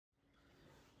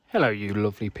Hello, you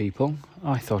lovely people.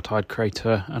 I thought I'd create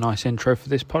a nice intro for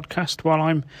this podcast while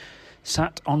I'm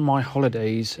sat on my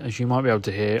holidays. As you might be able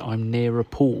to hear, I'm near a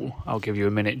pool. I'll give you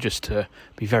a minute just to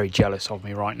be very jealous of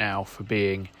me right now for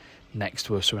being next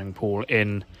to a swimming pool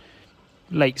in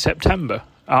late September.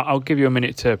 I'll give you a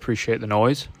minute to appreciate the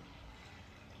noise.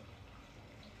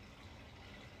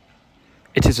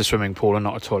 It is a swimming pool and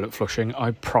not a toilet flushing,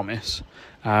 I promise.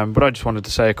 But I just wanted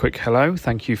to say a quick hello.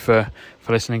 Thank you for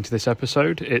listening to this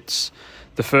episode. It's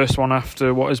the first one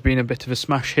after what has been a bit of a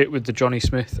smash hit with the Johnny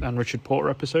Smith and Richard Porter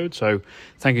episode. So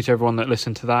thank you to everyone that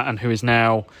listened to that and who is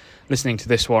now listening to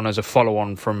this one as a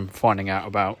follow-on from finding out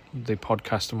about the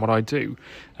podcast and what I do.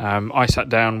 I sat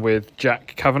down with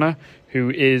Jack Cavanagh,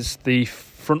 who is the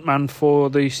frontman for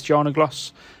the Stjarna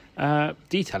gloss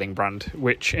detailing brand,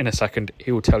 which in a second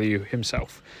he will tell you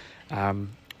himself.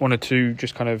 Wanted to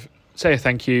just kind of say a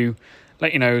thank you,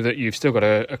 let you know that you've still got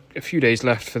a few days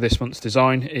left for this month's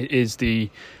design. It is the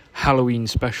Halloween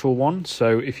special one,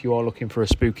 so if you are looking for a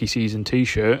spooky season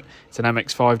t-shirt, it's an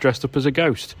MX-5 dressed up as a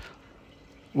ghost.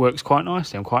 Works quite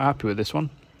nicely. I'm quite happy with this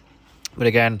one. But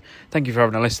again, thank you for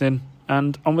having a listening,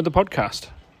 and on with the podcast.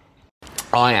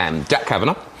 I am Jack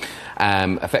Cavanagh,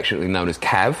 affectionately known as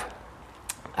Cav,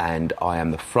 and I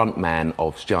am the front man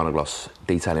of Stjarna Gloss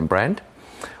detailing brand.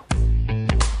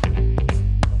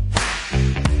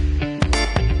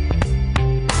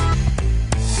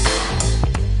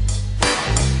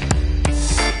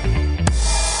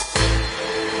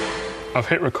 I've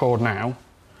hit record now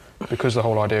because the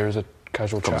whole idea is a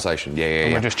casual Conversation, chat.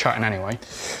 yeah. We're just chatting anyway.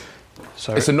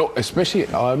 So It's especially,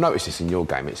 I've noticed this in your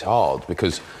game, it's hard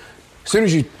because as soon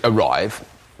as you arrive,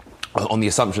 on the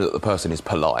assumption that the person is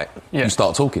polite, you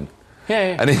start talking.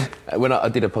 Yeah. And when I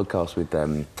did a podcast with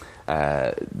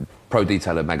Pro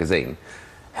Detailer magazine,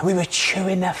 and we were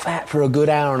chewing the fat for a good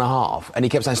hour and a half, and he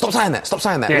kept saying, stop saying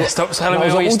that. Yeah, stop telling me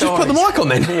all your just put the mic on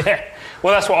then. Yeah.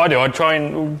 Well, that's what I do. I try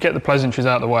and get the pleasantries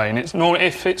out of the way. And it's normally,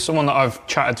 if it's someone that I've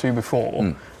chatted to before,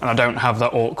 and I don't have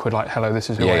that awkward, like, hello, this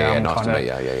is who I am. Nice to meet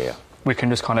you. Yeah. We can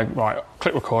just kind of, right,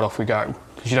 click record, off we go.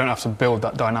 Because you don't have to build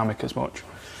that dynamic as much.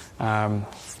 And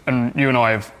you and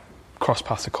I have crossed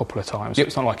paths a couple of times. So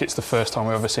it's not like it's the first time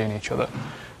we've ever seen each other.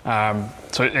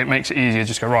 So it makes it easier.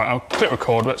 Just go, right, I'll click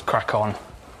record, let's crack on.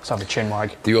 Let's have a chin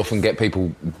wag. Do you often get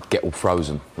people get all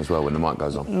frozen as well when the mic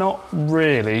goes on? Not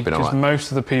really, because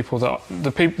most of the people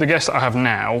the guests that I have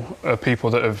now are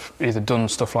people that have either done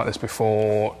stuff like this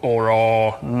before or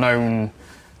are known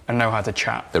and know how to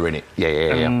chat. They're in it. Yeah.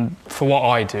 And for what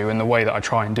I do and the way that I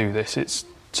try and do this, it's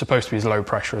supposed to be as low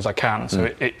pressure as I can, so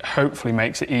it hopefully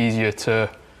makes it easier to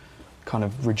kind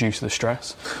of reduce the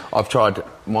stress. I've tried,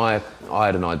 I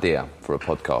had an idea for a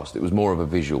podcast. It was more of a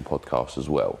visual podcast as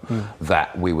well,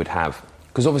 that we would have,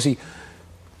 because obviously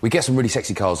we get some really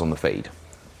sexy cars on the feed,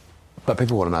 but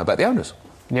people want to know about the owners.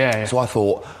 Yeah. So I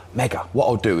thought, mega, what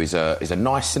I'll do is a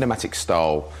nice cinematic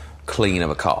style clean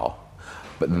of a car,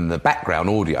 but then the background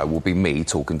audio will be me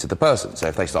talking to the person. So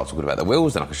if they start talking about the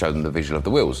wheels, then I can show them the visual of the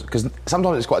wheels. Because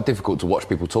sometimes it's quite difficult to watch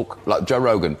people talk. Like Joe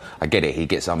Rogan, I get it, he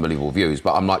gets unbelievable views,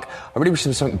 but I'm like, I really wish there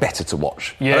was something better to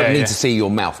watch. I don't need to see your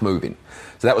mouth moving.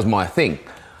 So that was my thing.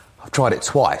 I've tried it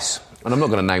twice, and I'm not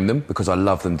going to name them because I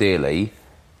love them dearly.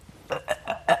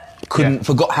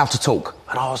 Forgot how to talk.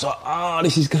 And I was like,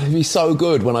 this is going to be so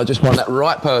good when I just find that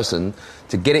right person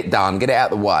to get it done, get it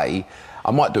out of the way. I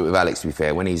might do it with Alex, to be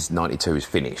fair, when he's 92 is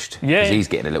finished. Because he's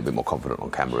getting a little bit more confident on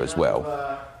camera as well.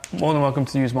 More than welcome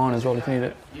to use mine as well if you need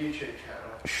it. YouTube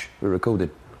channel. Shh, we're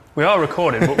recording. We are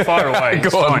recording, but fire away.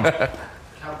 It's fine. Company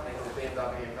called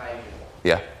BMW Invasion.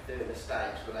 Yeah. Doing the stage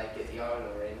where they get the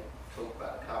owner in, talk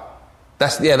about the car.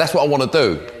 That's what I want to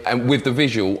do. And with the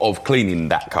visual of cleaning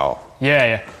that car.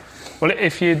 Yeah. Well,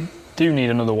 if you do need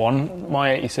another one,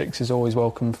 my 86 is always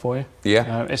welcome for you.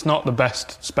 Yeah. It's not the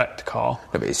best spec car.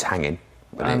 No, but it's hanging.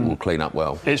 But it will clean up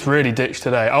well. It's really ditched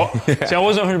today. See, I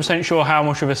wasn't 100% sure how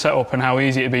much of a setup and how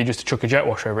easy it'd be just to chuck a jet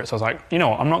wash over it. So I was like, you know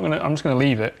what, I'm just going to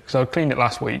leave it because I cleaned it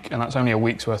last week and that's only a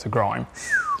week's worth of grime.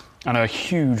 And a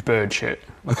huge bird shit.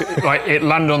 Like it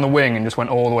landed on the wing and just went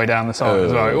all the way down the side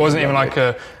as well. It wasn't even like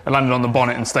it landed on the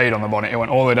bonnet and stayed on the bonnet. It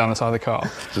went all the way down the side of the car.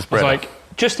 I was like,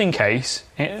 just in case,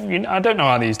 I don't know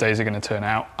how these days are going to turn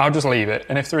out. I'll just leave it.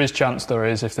 And if there is chance, there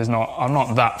is. If there's not, I'm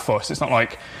not that fussed. It's not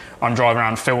like I'm driving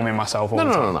around filming myself all the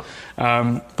time.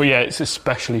 No. But yeah, it's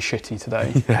especially shitty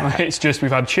today. Yeah. It's just,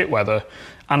 we've had shit weather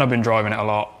and I've been driving it a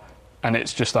lot. And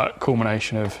it's just that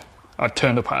culmination of, I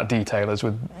turned up at a detailer's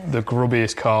with the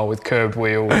grubbiest car with curved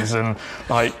wheels and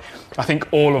like I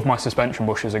think all of my suspension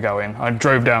bushes are going. I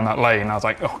drove down that lane and I was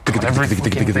like, oh God, every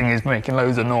fucking thing is making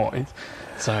loads of noise.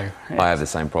 So I have the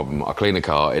same problem. I clean a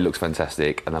car, it looks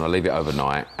fantastic, and then I leave it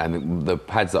overnight, and the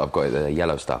pads that I've got, they're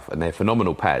yellow stuff, and they're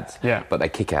phenomenal pads, but they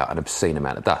kick out an obscene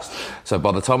amount of dust. So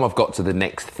by the time I've got to the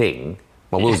next thing,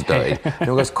 my wheels are dirty. And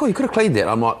everyone goes, cool, you could have cleaned it. And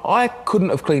I'm like, I couldn't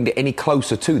have cleaned it any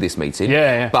closer to this meeting.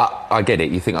 But I get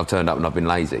it. You think I've turned up and I've been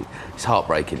lazy. It's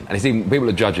heartbreaking. And it's even, people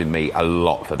are judging me a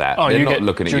lot for that. Oh, They're you not get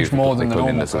looking at you for more the than the normal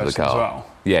cleanliness of the person car. as well.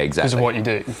 Yeah, exactly. Because of what you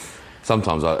do.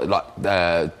 Sometimes,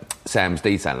 Sam's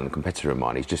detailing, a competitor of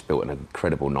mine, he's just built an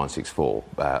incredible 964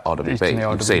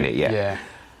 RWB. You've seen it, yeah.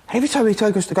 Every time he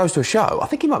goes to a show, I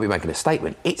think he might be making a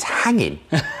statement. It's hanging.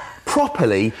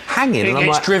 Properly hanging. It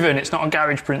gets driven, it's not a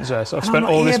garage princess. I've spent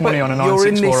all this money on a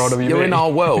 964 RWB. You're in our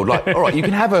world. Like, all right, you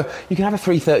can have a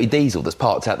 330 diesel that's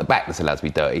parked out the back that's allowed to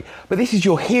be dirty, but this is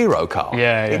your hero car.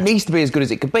 It needs to be as good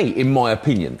as it could be, in my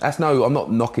opinion. I'm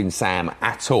not knocking Sam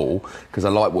at all, because I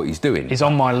like what he's doing. He's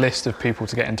on my list of people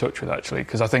to get in touch with, actually,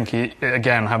 because I think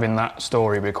again, having that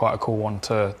story would be quite a cool one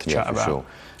to chat about. Sure.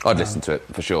 I'd listen to it,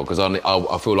 for sure, because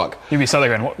I feel like... You'd be sat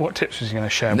there going, what tips was he going to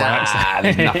share?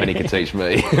 There's nothing he can teach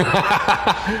me.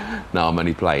 No, I'm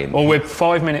only playing. Well, we're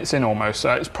 5 minutes in almost,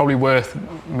 so it's probably worth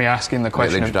me asking the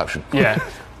question. Introduction.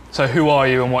 So who are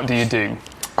you and what do you do?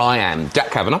 I am Jack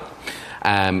Cavanagh,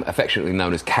 affectionately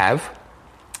known as Cav,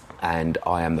 and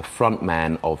I am the front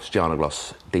man of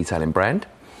Stjarna detailing brand.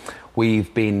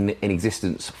 We've been in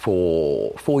existence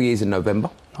for 4 years in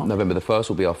November. November the 1st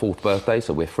will be our 4th birthday,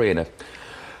 so we're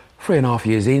 3.5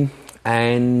 years in,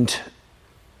 and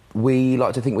we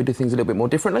like to think we do things a little bit more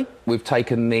differently. We've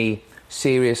taken the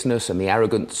seriousness and the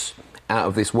arrogance out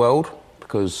of this world,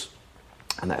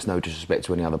 and that's no disrespect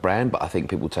to any other brand, but I think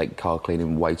people take car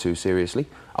cleaning way too seriously.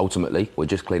 Ultimately, we're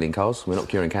just cleaning cars. We're not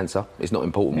curing cancer. It's not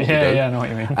important what we do. Yeah, I know what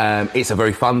you mean. It's a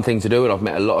very fun thing to do, and I've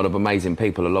met a lot of amazing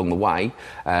people along the way,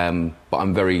 but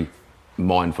I'm very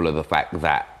mindful of the fact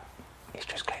that it's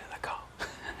just cleaning.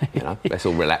 You know, let's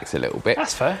all relax a little bit.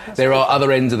 That's fair. There are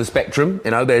other ends of the spectrum. You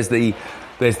know, there's the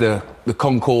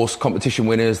concourse competition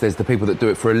winners. There's the people that do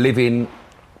it for a living,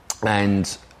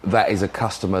 and that is a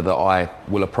customer that I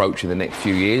will approach in the next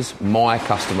few years. My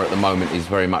customer at the moment is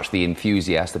very much the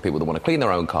enthusiast, the people that want to clean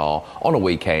their own car on a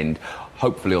weekend,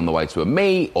 hopefully on the way to a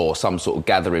meet or some sort of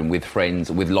gathering with friends,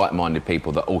 with like-minded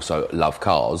people that also love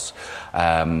cars,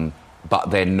 but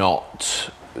they're not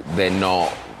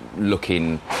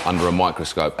looking under a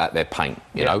microscope at their paint,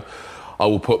 you know. I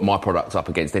will put my products up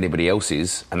against anybody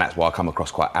else's, and that's why I come across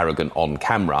quite arrogant on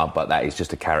camera, but that is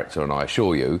just a character, and I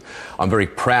assure you, I'm very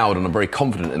proud and I'm very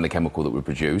confident in the chemical that we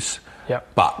produce,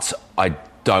 but I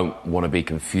don't want to be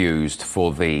confused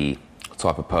for the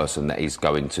type of person that is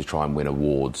going to try and win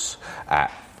awards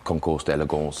at Concours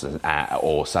d'Elegance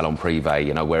or Salon Privé,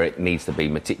 you know, where it needs to be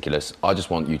meticulous. I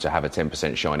just want you to have a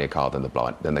 10% shinier car than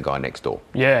the guy next door.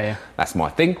 That's my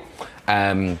thing.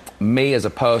 Me as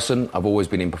a person, I've always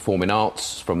been in performing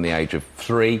arts from the age of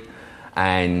 3,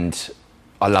 and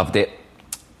I loved it.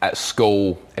 At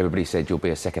school, everybody said you'll be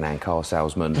a second-hand car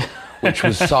salesman, which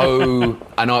was so...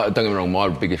 And don't get me wrong, my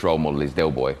biggest role model is Del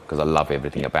Boy, because I love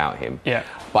everything about him.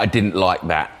 But I didn't like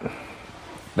that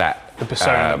the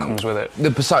persona that comes with it. The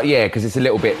persona, because it's a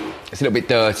little bit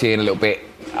dirty and a little bit.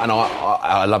 And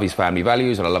I love his family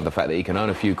values, and I love the fact that he can earn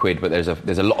a few quid, but there's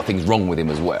a lot of things wrong with him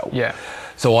as well.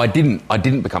 So I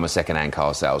didn't become a second-hand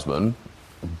car salesman,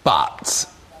 but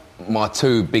my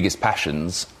 2 biggest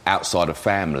passions outside of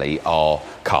family are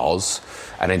cars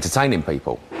and entertaining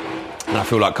people. And I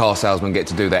feel like car salesmen get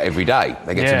to do that every day.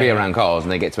 They get to be around cars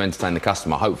and they get to entertain the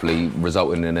customer, hopefully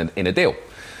resulting in a deal.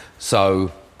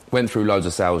 So went through loads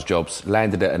of sales jobs,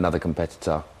 landed at another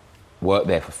competitor, worked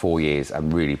there for 4 years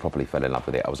and really properly fell in love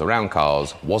with it. I was around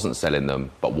cars, wasn't selling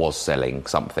them, but was selling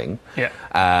something.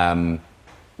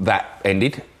 That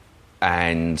ended,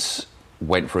 and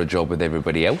went for a job with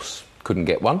everybody else. Couldn't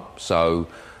get one, so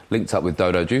linked up with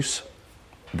Dodo Juice.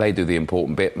 They do the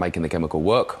important bit, making the chemical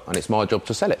work, and it's my job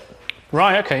to sell it.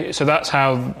 Right, okay, so that's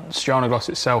how Stjarna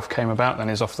itself came about then,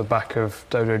 is off the back of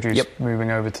Dodo Juice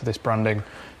moving over to this branding,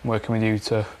 working with you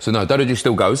to... So no, Dodo Juice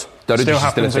still goes. Dodo Juice is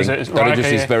still a thing. Dodo Juice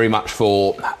is very much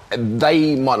for...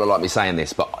 They might not like me saying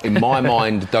this, but in my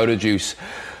mind, Dodo Juice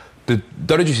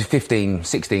is 15,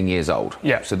 16 years old.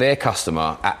 So their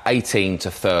customer at 18 to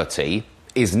 30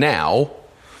 is now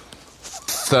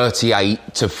 38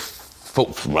 to...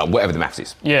 whatever the maths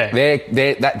is.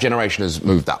 That generation has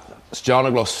moved up.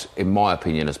 Stjarna, in my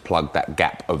opinion, has plugged that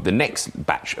gap of the next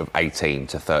batch of 18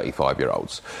 to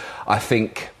 35-year-olds. I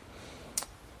think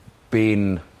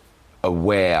being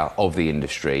aware of the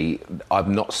industry, I've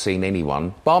not seen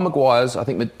anyone, bar Maguire's. I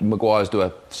think Maguire's do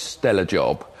a stellar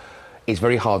job. It's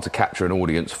very hard to capture an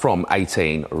audience from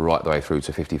 18 right the way through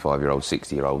to 55-year-old,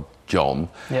 60-year-old John.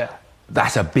 Yeah.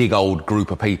 That's a big old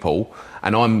group of people,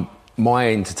 and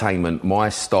my entertainment, my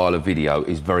style of video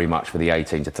is very much for the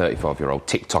 18 to 35-year-old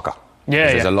TikToker.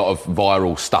 Yeah, There's a lot of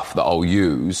viral stuff that I'll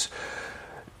use.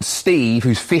 Steve,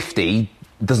 who's 50,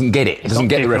 doesn't get it. Doesn't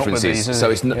get the references.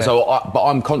 But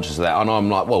I'm conscious of that, and I'm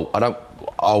like, well,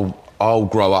 I'll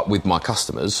grow up with my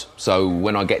customers. So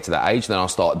when I get to that age, then I'll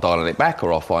start dialing it back,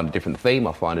 or I'll find a different theme,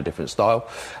 I'll find a different style.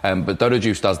 But Dodo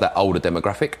Juice does that older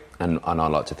demographic, and I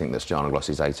like to think that Stjarna Gloss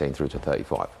is 18 through to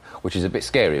 35. Which is a bit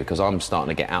scary because I'm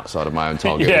starting to get outside of my own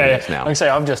target audience now. Like I say,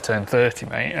 I've just turned 30,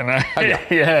 mate, and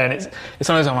and it's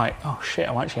sometimes I'm like, oh shit,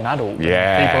 I'm actually an adult.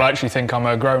 Yeah. People actually think I'm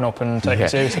a grown up and take it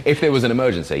seriously. If there was an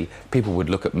emergency, people would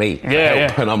look at me for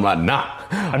help, and I'm like, nah,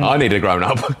 I need a grown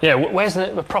up. Yeah, where's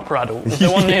the proper adult? Is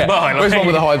there one nearby? Where's one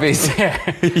with a high vis?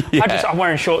 I'm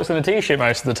wearing shorts and a t-shirt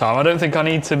most of the time. I don't think I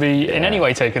need to be in any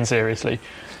way taken seriously.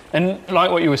 And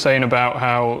like what you were saying about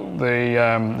how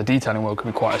the detailing world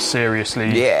can be quite a seriously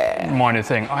minded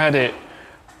thing. I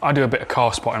do a bit of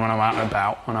car spotting when I'm out and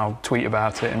about, and I'll tweet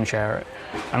about it and share it.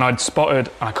 And I'd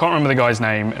spotted, I can't remember the guy's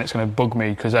name, and it's going to bug me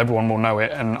because everyone will know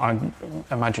it, and I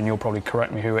imagine you'll probably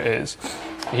correct me who it is.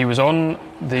 He was on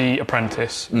The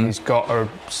Apprentice. He's got a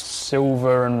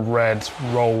silver and red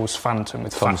Rolls Phantom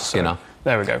with Tom Fatso. Skinner.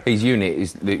 There we go. His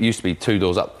unit it used to be 2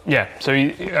 doors up. Yeah, so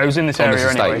I was in this area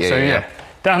anyway. So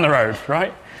down the road,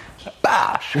 right?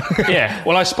 Bash! Yeah,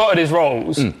 well, I spotted his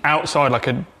Rolls outside like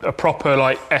a proper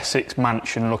like Essex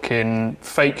mansion looking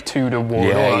fake Tudor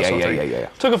wood, all that sort of thing. Yeah.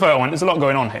 Took a photo and went, there's a lot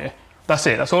going on here. That's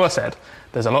it, that's all I said.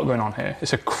 There's a lot going on here.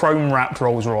 It's a chrome-wrapped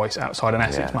Rolls Royce outside an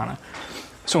Essex manor.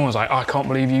 Someone was like, I can't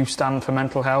believe you stand for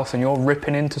mental health and you're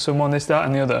ripping into someone, this, that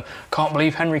and the other. Can't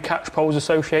believe Henry Catchpole's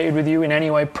associated with you in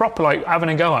any way. Proper like having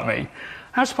a go at me.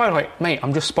 I was surprised, like, mate,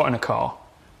 I'm just spotting a car.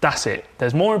 That's it.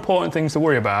 There's more important things to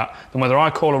worry about than whether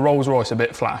I call a Rolls Royce a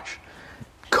bit flash.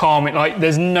 Calm it. Like,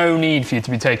 there's no need for you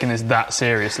to be taking this that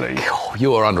seriously.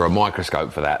 You are under a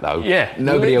microscope for that, though. Yeah.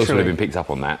 Nobody else would have been picked up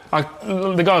on that.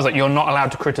 The guy was like, you're not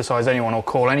allowed to criticise anyone or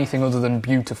call anything other than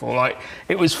beautiful. Like,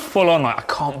 it was full on, like, I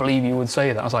can't believe you would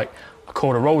say that. I was like, I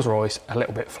called a Rolls Royce a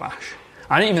little bit flash.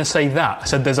 I didn't even say that. I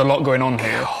said, there's a lot going on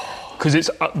here.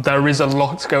 Because there is a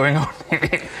lot going on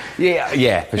here.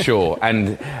 Yeah, for sure.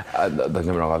 And don't get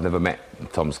me wrong, I've never met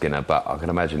Tom Skinner, but I can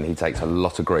imagine he takes a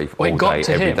lot of grief all day,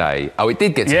 every day. Oh, it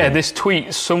did get to him? Yeah, this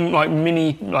tweet, some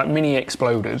mini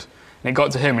exploded. And it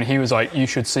got to him, and he was like, you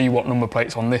should see what number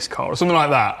plate's on this car, or something like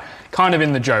that. Kind of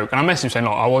in the joke. And I messaged him saying,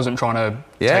 look, I wasn't trying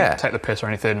to take the piss or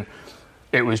anything.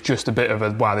 It was just a bit of a,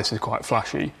 wow, this is quite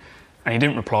flashy. And he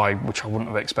didn't reply, which I wouldn't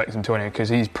have expected him to anyway, because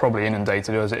he's probably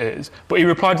inundated as it is. But he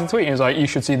replied to the tweet, and he was like, you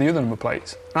should see the other number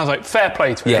plates. And I was like, fair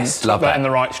play to him. Yes, love that. In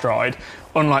the right stride,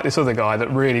 unlike this other guy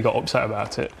that really got upset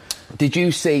about it. Did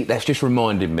you see, that's just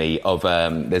reminded me of,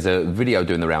 there's a video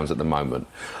doing the rounds at the moment,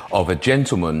 of a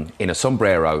gentleman in a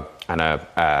sombrero and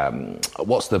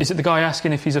Is it the guy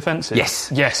asking if he's offensive?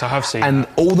 Yes, I have seen. And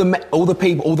all the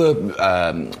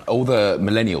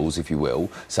millennials, if you will,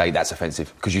 say that's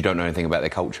offensive because you don't know anything about their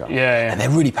culture. Yeah. And they're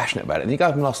really passionate about it. And you go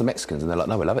up and ask the Mexicans, and they're like,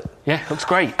 "No, we love it." Yeah, looks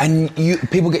great. And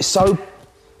people get so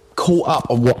caught up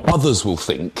on what others will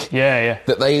think. Yeah.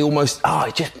 That they almost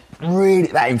it just really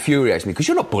that infuriates me because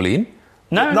you're not bullying.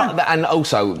 No. And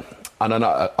also, I don't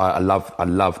know. I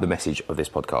love the message of this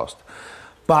podcast,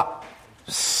 but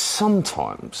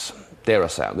sometimes, dare I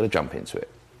say, I'm going to jump into it.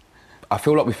 I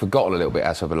feel like we've forgotten a little bit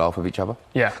how to have a laugh with each other.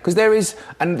 Yeah. Because there is,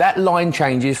 and that line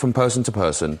changes from person to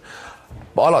person.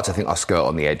 But I like to think I skirt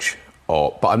on the edge,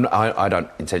 but I don't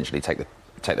intentionally take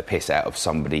the piss out of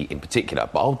somebody in particular.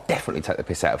 But I'll definitely take the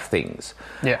piss out of things.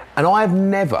 Yeah. And I've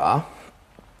never,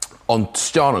 on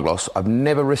Stjarna Gloss, I've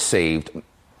never received.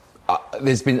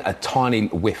 There's been a tiny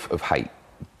whiff of hate,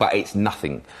 but it's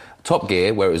nothing. Top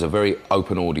Gear, where it was a very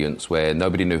open audience, where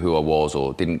nobody knew who I was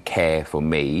or didn't care for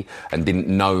me and didn't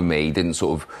know me, didn't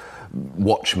sort of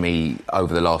watch me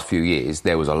over the last few years,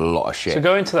 there was a lot of shit. So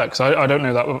go into that, because I don't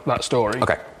know that story.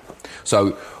 Okay.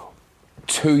 So,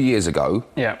 2 years ago...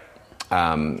 Yeah.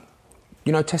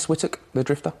 You know Tess Whittock, the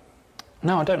drifter?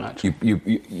 No, I don't actually.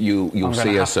 You'll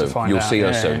see her soon. You'll see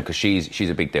her soon, because she's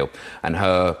a big deal. And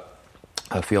her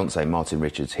fiancé, Martin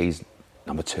Richards, he's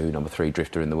number 2, number 3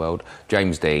 drifter in the world.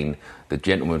 James Dean, the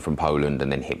gentleman from Poland,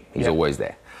 and then him. He's always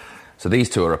there. So these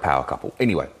two are a power couple.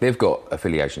 Anyway, they've got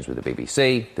affiliations with the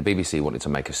BBC. The BBC wanted to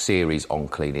make a series on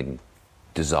cleaning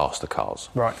disaster cars.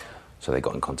 Right. So they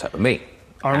got in contact with me.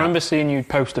 I remember seeing you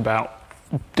post about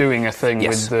doing a thing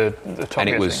Yes. with the Top And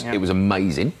Gear it was thing, yeah. it was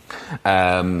amazing.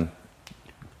 You're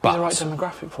But the right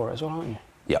demographic for it as well, aren't you?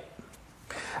 Yep.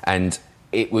 And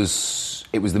it was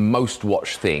the most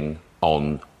watched thing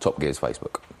on Top Gear's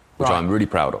Facebook, which Right. I'm really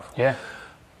proud of. Yeah.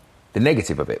 The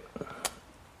negative of it,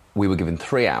 we were given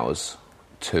 3 hours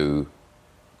to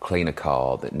clean a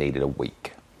car that needed a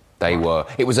week.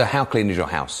 It was a how clean is your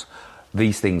house?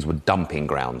 These things were dumping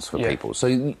grounds for Yeah. people.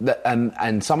 So,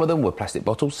 and some of them were plastic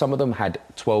bottles, some of them had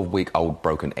 12-week-old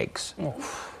broken eggs.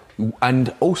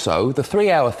 And also, the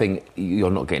 3 hour thing, you're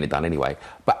not getting it done anyway,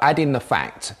 but add in the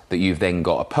fact that you've then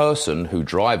got a person who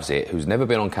drives it, who's never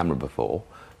been on camera before,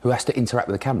 who has to interact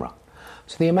with the camera.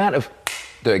 So the amount of,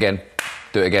 do it again,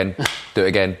 do it again, do it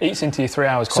again. Eats into your 3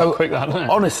 hours quite quick, that, doesn't it?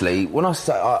 Honestly, when I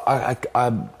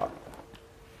say,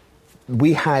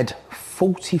 we had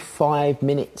 45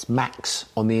 minutes max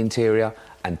on the interior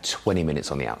and 20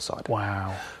 minutes on the outside.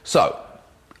 Wow. So,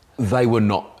 they were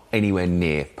not anywhere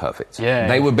near perfect. Yeah.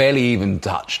 They were barely even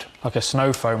touched. Like a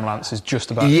snow foam lance is just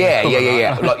about Yeah. to cover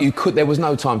that. Like there was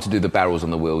no time to do the barrels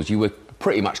on the wheels. You were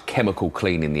pretty much chemical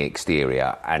cleaning the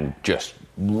exterior and just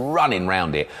running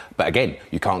round it. But again,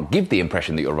 you can't give the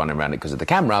impression that you're running around it because of the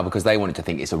camera, because they wanted to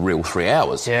think it's a real 3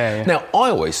 hours. Yeah. Now, I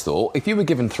always thought if you were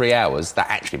given 3 hours, that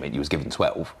actually meant you was given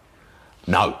 12.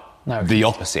 No. The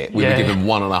opposite. We were given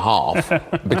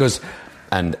 1.5 because,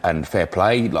 and fair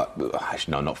play,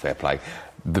 actually no, not fair play.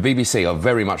 The BBC are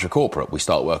very much a corporate. We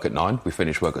start work at 9, we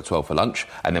finish work at 12 for lunch,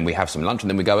 and then we have some lunch, and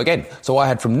then we go again. So I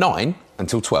had from 9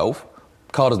 until 12.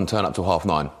 Car doesn't turn up till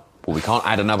 9:30. Well, we can't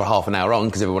add another half an hour on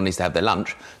because everyone needs to have their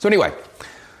lunch. So anyway,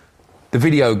 the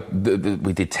video,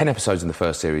 we did 10 episodes in the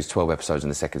first series, 12 episodes in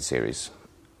the second series.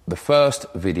 The first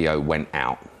video went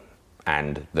out,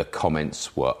 and the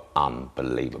comments were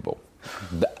unbelievable.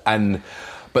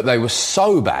 But they were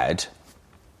so bad.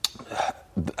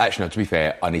 Actually, no, to be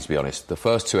fair, I need to be honest. The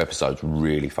first 2 episodes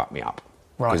really fucked me up.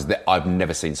 Right. Because I've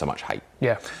never seen so much hate.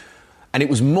 Yeah. And it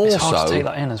was more It's hard so... to take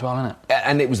that in as well, isn't it?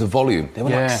 And it was the volume. There were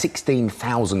Yeah. like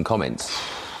 16,000 comments,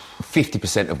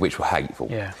 50% of which were hateful.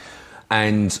 Yeah.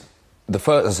 And the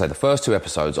first 2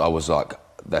 episodes, I was like,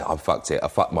 I fucked it. I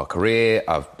fucked my career.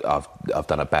 I've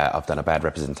done a bad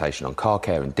representation on car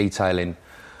care and detailing.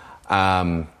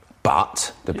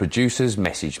 But the producers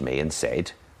messaged me and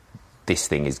said, this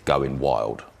thing is going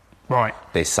wild. Right.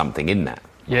 There's something in that.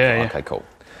 Yeah. Okay, cool.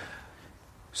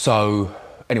 So,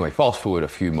 anyway, fast forward a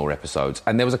few more episodes,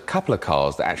 and there was a couple of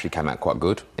cars that actually came out quite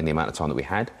good in the amount of time that we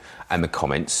had, and the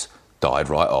comments died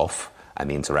right off, and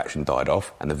the interaction died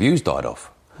off, and the views died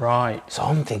off. Right. So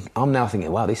I'm now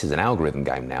thinking, wow, this is an algorithm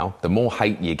game now. The more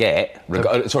hate you get,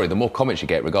 the more comments you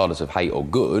get, regardless of hate or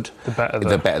good,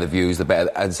 the better the views, the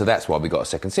better. And so that's why we got a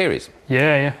second series.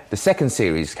 Yeah. The second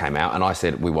series came out, and I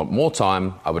said, we want more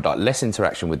time. I would like less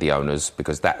interaction with the owners,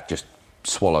 because that just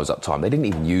swallows up time. They didn't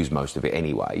even use most of it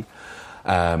anyway.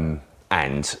 And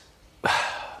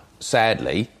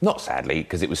sadly, not sadly,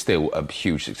 because it was still a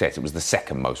huge success, it was the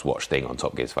second most watched thing on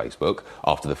Top Gear's Facebook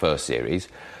after the first series.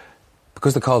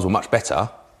 Because the cars were much better,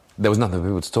 there was nothing for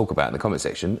people to talk about in the comment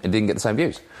section and didn't get the same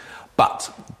views.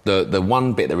 But the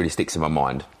one bit that really sticks in my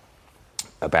mind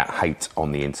about hate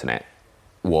on the internet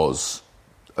was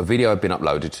a video had been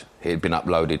uploaded. It had been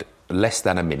uploaded less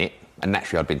than a minute, and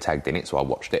naturally I'd been tagged in it, so I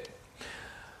watched it.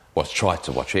 Tried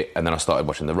to watch it, and then I started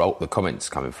watching the comments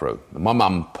coming through. My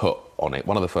mum put on it,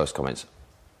 one of the first comments,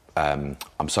 I'm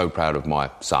so proud of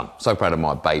my son, so proud of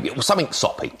my baby. It was something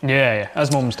soppy. Yeah,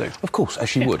 as mums do. Of course, as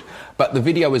she would. But the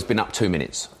video has been up 2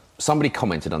 minutes. Somebody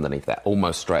commented underneath that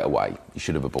almost straight away, you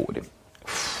should have aborted him.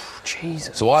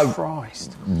 Jesus So I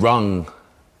Christ. rung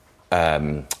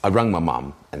my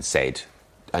mum and said,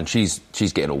 and she's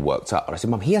getting all worked up. And I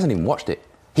said, Mum, he hasn't even watched it.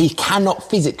 He cannot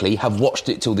physically have watched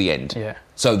it till the end. Yeah.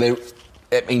 So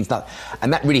it means that,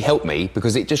 and that really helped me,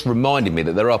 because it just reminded me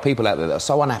that there are people out there that are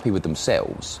so unhappy with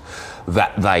themselves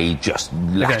that they just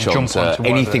latch on to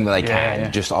anything that they can. Yeah.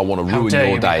 Just, I want to ruin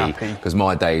your day because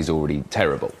my day is already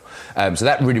terrible. So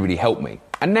that really, really helped me.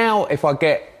 And now if I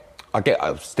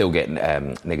still get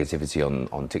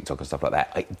negativity on TikTok and stuff like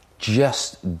that. It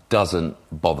just doesn't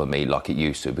bother me like it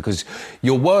used to, because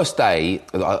your worst day,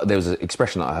 there was an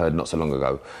expression that I heard not so long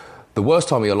ago, the worst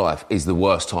time of your life is the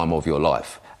worst time of your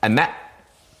life. And that,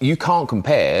 you can't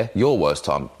compare your worst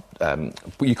time,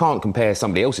 you can't compare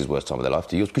somebody else's worst time of their life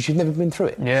to yours, because you've never been through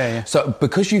it. Yeah. So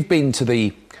because you've been to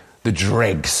the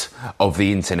dregs of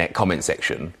the internet comment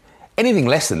section, anything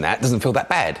less than that doesn't feel that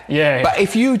bad. Yeah. But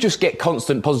if you just get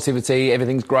constant positivity,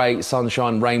 everything's great,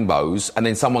 sunshine, rainbows, and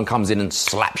then someone comes in and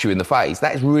slaps you in the face,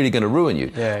 that is really going to ruin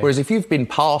you. Yeah. Whereas if you've been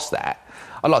past that,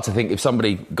 I like to think if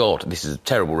somebody, God, this is a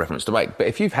terrible reference to make, but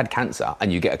if you've had cancer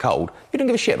and you get a cold, you don't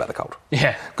give a shit about the cold.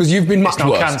 Yeah. Because you've been much it's not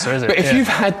worse. cancer, is it? But if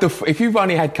Yeah. if you've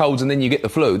only had colds and then you get the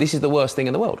flu, this is the worst thing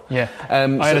in the world. Yeah.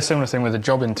 I had a similar thing with a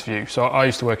job interview. So I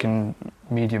used to work in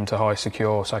medium to high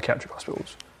secure psychiatric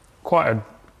hospitals. Quite an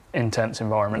intense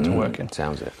environment to work in.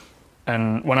 Sounds it.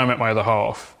 And when I met my other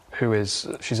half,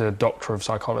 she's a doctor of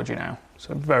psychology now,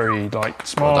 so very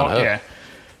smart. Well done, her. Yeah.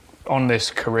 On this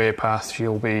career path,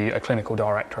 she'll be a clinical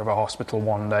director of a hospital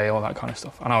one day, all that kind of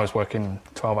stuff. And I was working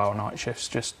 12-hour night shifts,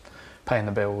 just paying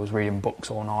the bills, reading books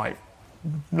all night,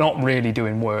 not really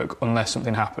doing work unless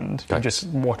something happened. Okay. Just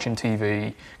watching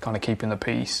TV, kind of keeping the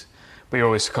peace. But you're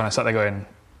always kind of sat there going,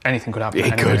 anything could happen. It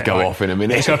any could minute. go off in a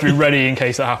minute. You just have to be ready in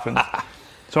case that happens.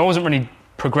 So I wasn't really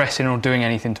progressing or doing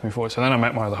anything to move forward. So then I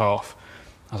met my other half.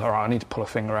 I was like, right, I need to pull a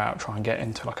finger out, try and get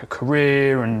into a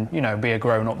career and, be a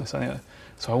grown-up, this and the other.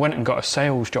 So I went and got a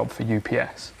sales job for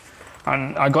UPS.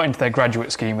 And I got into their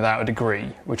graduate scheme without a degree,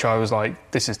 which I was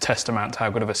like, this is testament to how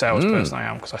good of a salesperson I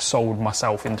am, because I sold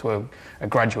myself into a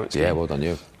graduate scheme. Yeah, well done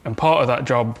you. And part of that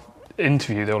job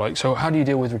interview, they were like, so how do you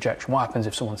deal with rejection? What happens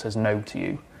if someone says no to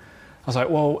you? I was like,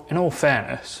 well, in all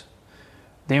fairness,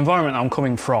 the environment I'm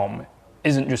coming from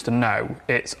isn't just a no,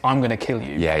 it's I'm going to kill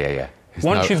you. Yeah.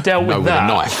 Once you've dealt with that, a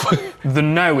knife. the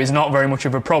no is not very much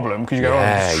of a problem because you go,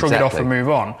 shrug it off and move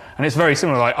on. And it's very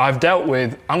similar. I've dealt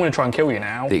with, I'm going to try and kill you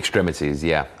now. The extremities,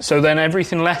 yeah. So then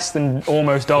everything less than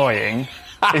almost dying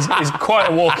is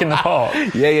quite a walk in the park.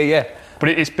 Yeah. But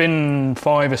it's been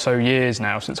 5 or so years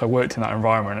now since I worked in that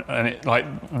environment,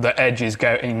 and the edge is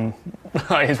getting,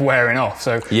 it's wearing off.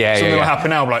 So something will happen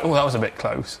now, I'll be like, oh, that was a bit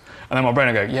close. And then my brain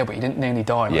will go, yeah, but you didn't nearly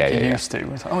die like you used to.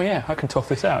 And it's like, oh yeah, I can tough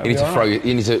this out. You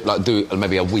need to do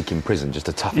maybe a week in prison just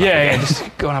to toughen up. Yeah, just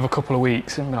go and have a couple of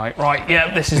weeks and be like, right,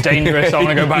 yeah, this is dangerous. I'm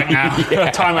going to go back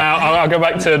now. Time out. I'll go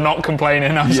back to not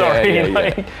complaining. I'm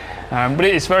sorry. But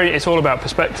it's all about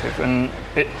perspective, and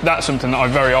that's something that I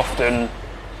very often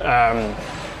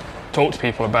talk to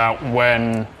people about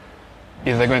when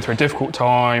either they're going through a difficult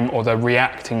time or they're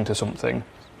reacting to something.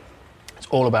 It's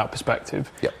all about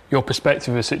perspective. Yep. Your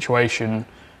perspective of a situation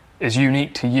is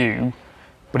unique to you,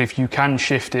 but if you can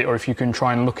shift it, or if you can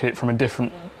try and look at it from a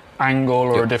different angle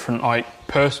or a different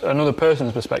another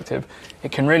person's perspective,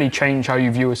 it can really change how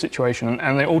you view a situation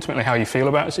and ultimately how you feel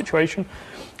about a situation.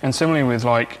 And similarly with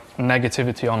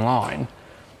negativity online,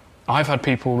 I've had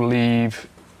people leave,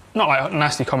 not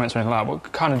nasty comments or anything like that,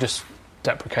 but kind of just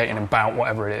deprecating about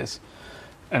whatever it is.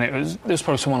 And there's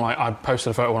probably someone I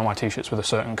posted a photo of one of my t-shirts with a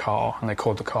certain car and they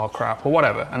called the car crap or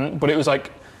whatever. But it was a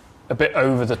bit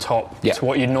over the top to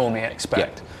what you'd normally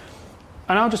expect. Yeah.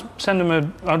 And I'll just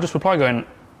I'll just reply going,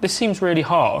 this seems really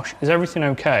harsh. Is everything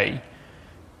okay?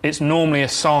 It's normally a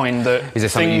sign that... Is there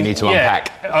something you need to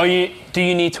unpack? Do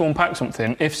you need to unpack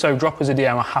something? If so, drop us a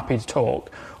DM. I'm happy to talk.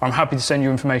 Or I'm happy to send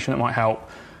you information that might help.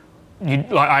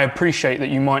 I appreciate that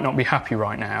you might not be happy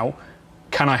right now.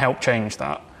 Can I help change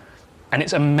that? And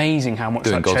it's amazing how much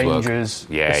that changes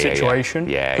the situation.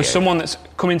 For someone that's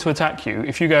coming to attack you,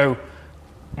 if you go,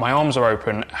 my arms are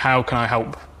open, how can I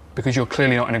help? Because you're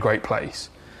clearly not in a great place.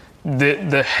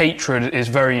 The hatred is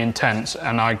very intense,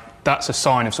 and that's a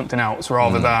sign of something else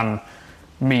rather than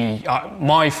me.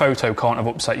 My photo can't have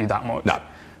upset you that much. No.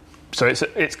 So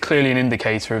it's clearly an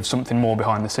indicator of something more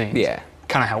behind the scenes. Yeah.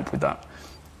 Can I help with that?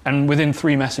 And within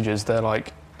 3 messages, they're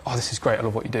like, oh, this is great, I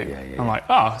love what you do. I'm like,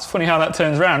 it's funny how that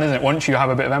turns around, isn't it? Once you have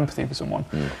a bit of empathy for someone.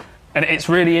 And it's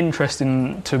really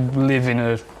interesting to live in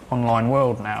an online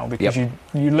world now because you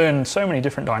learn so many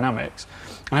different dynamics.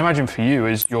 And I imagine for you,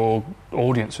 as your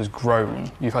audience has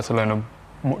grown, you've had to learn a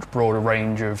much broader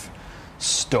range of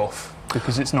stuff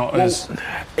because it's not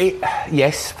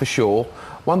Yes, for sure.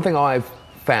 One thing I've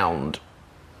found,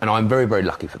 and I'm very, very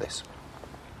lucky for this,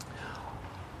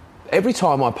 every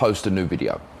time I post a new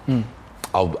video,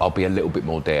 I'll be a little bit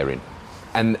more daring.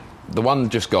 And the one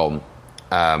just gone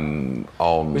on...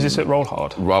 Was this at Roll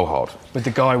Hard? Roll Hard. With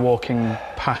the guy walking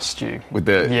past you? With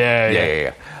the...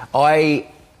 Yeah.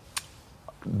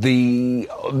 The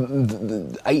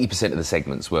 80% of the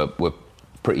segments were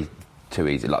pretty too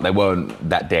easy. They weren't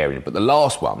that daring. But the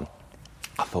last one,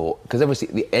 I thought... Because obviously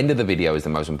the end of the video is the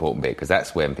most important bit because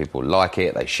that's when people like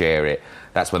it, they share it.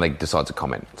 That's when they decide to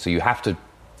comment. So you have to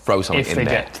throw something in there. If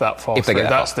they get that far through,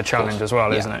 that's the challenge as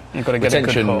well, isn't it? You've got to get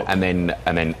retention, a good hook.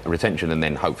 and then retention, and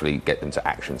then hopefully get them to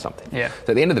action something. Yeah.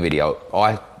 So at the end of the video,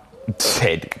 I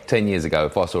said 10 years ago,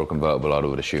 if I saw a convertible, I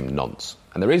would assume nonce.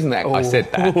 And the reason that I said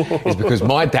that is because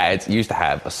my dad used to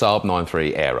have a Saab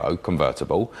 9.3 Aero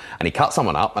convertible, and he cut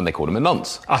someone up and they called him a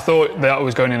nonce. I thought that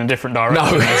was going in a different direction.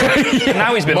 No. Yeah.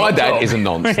 Now he's been My dad up. is a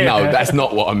nonce. Yeah. No, that's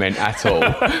not what I meant at all.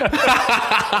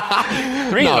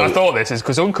 The reason I thought this is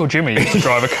because Uncle Jimmy used to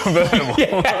drive a convertible.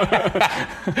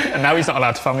 And now he's not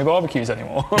allowed to family barbecues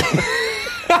anymore.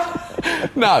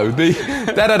 No,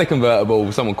 Dad had a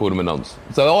convertible. Someone called him a nonce.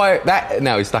 So that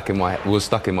now was stuck in my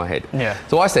head. Yeah.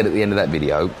 So I said at the end of that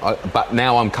video, but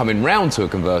now I'm coming round to a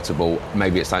convertible.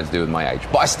 Maybe it's something to do with my age.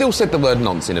 But I still said the word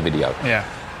nonce in a video. Yeah.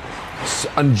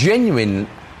 And genuine.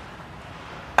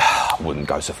 I wouldn't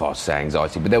go so far as to say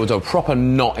anxiety, but there was a proper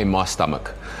knot in my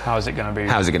stomach. How is it going to be?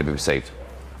 How is it going to be received?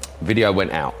 Video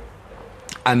went out,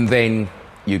 and then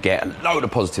you get a load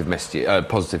of positive messages,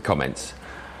 positive comments.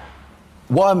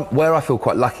 Where I feel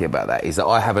quite lucky about that is that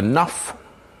I have enough.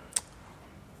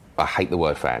 I hate the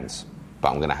word fans, but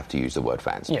I'm going to have to use the word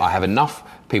fans. Yeah. I have enough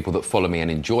people that follow me and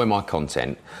enjoy my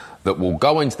content that will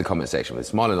go into the comment section with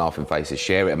smiling, laughing faces,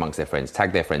 share it amongst their friends,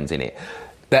 tag their friends in it,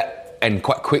 and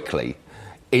quite quickly.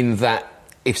 In that,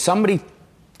 if somebody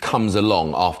comes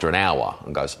along after an hour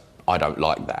and goes, I don't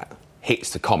like that,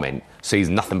 hits the comment, sees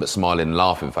nothing but smiling and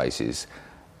laughing faces,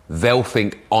 they'll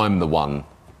think I'm the one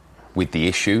with the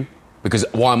issue. Because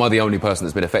why am I the only person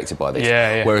that's been affected by this?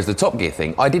 Yeah. Whereas the Top Gear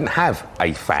thing, I didn't have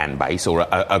a fan base or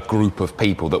a group of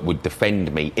people that would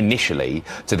defend me initially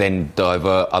to then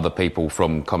divert other people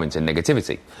from commenting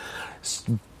negativity.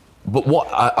 But what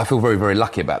I feel very, very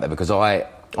lucky about that, because I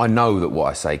know that what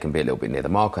I say can be a little bit near the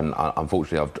mark, and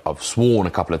unfortunately I've sworn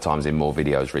a couple of times in more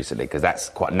videos recently because that's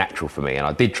quite natural for me, and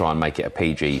I did try and make it a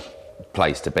PG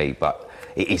place to be, but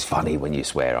it is funny when you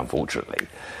swear, unfortunately.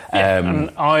 Yeah,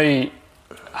 and I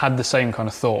had the same kind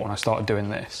of thought when I started doing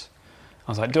this.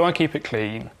 I was like, do I keep it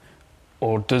clean,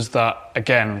 or does that,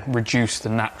 again, reduce the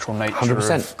natural nature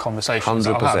 100%. of conversations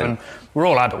that I have? And we're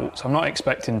all adults. I'm not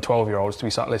expecting 12-year-olds to be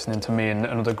sat listening to me and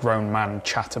another grown man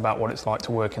chat about what it's like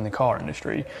to work in the car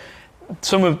industry.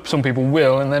 Some people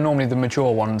will, and they're normally the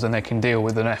mature ones, and they can deal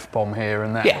with an F-bomb here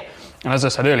and there. Yeah. And as I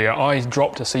said earlier, I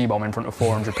dropped a C-bomb in front of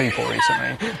 400 people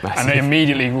recently. And it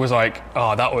immediately was like,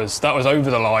 that was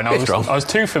over the line. I was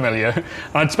too familiar.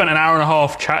 And I'd spent an hour and a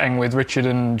half chatting with Richard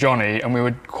and Johnny, and we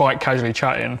were quite casually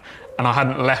chatting, and I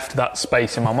hadn't left that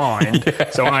space in my mind.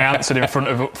 So when I answered in front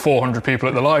of 400 people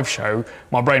at the live show,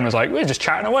 my brain was like, we're just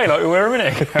chatting away like we were a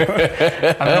minute ago.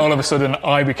 And then all of a sudden,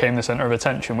 I became the centre of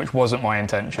attention, which wasn't my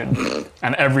intention.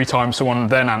 And every time someone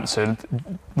then answered,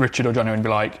 Richard or Johnny would be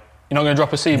like, you're not going to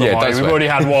drop a C-bomb, are you? We've already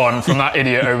had one from that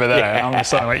idiot over there. Yeah. I'm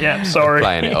just like, yeah, sorry.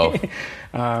 Playing it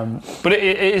off. But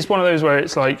it is one of those where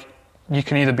it's like, you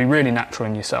can either be really natural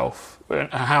in yourself.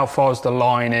 How far is the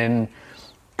line in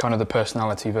kind of the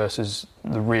personality versus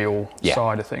the real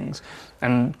side of things?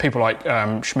 And people like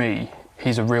Shmee,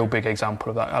 he's a real big example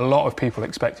of that. A lot of people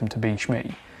expect him to be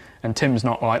Shmee. And Tim's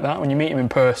not like that. When you meet him in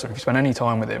person, if you spend any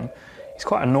time with him, he's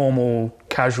quite a normal,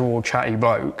 casual, chatty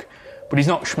bloke. But he's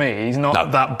not Shmee, he's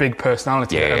not that big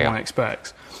personality that everyone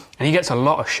expects. And he gets a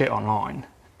lot of shit online.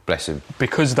 Bless him.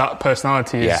 Because that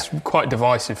personality is quite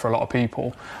divisive for a lot of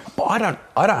people. But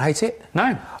I don't hate it.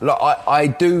 No. Look, I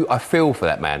feel for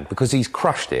that man because he's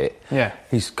crushed it. Yeah.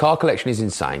 His car collection is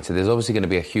insane, so there's obviously going to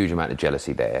be a huge amount of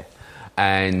jealousy there.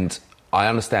 And I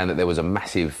understand that there was a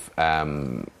massive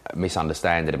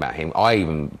misunderstanding about him. I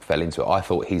even fell into it. I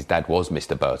thought his dad was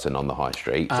Mr. Burton on the high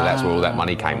street, so that's where all that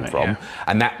money came from. Yeah.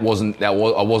 And I wasn't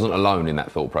alone in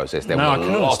that thought process. There was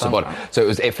a lot of body. So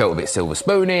it felt a bit silver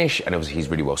spoonish, and he's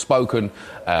really well spoken.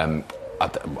 I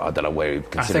don't know where he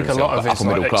considered himself. I think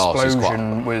a lot of his like,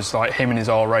 explosion was like him and his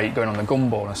R8 going on the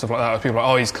gumball and stuff like that. People were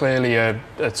like, he's clearly a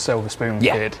silver spoon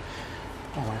kid.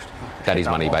 Daddy's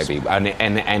money, baby.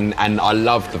 And I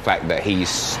love the fact that he's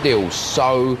still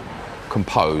so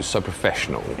composed, so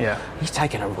professional. Yeah. He's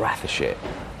taken a wrath of shit.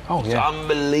 Oh, yeah. It's an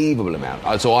unbelievable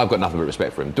amount. So I've got nothing but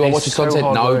respect for him. Do I watch his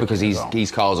content? No, because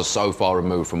his cars are so far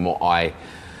removed from what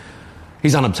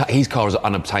his car is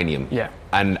unobtainium. Yeah.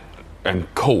 And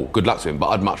cool, good luck to him, but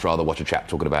I'd much rather watch a chap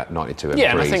talking about 92 M3s.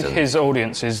 Yeah, and I think his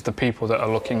audience is the people that are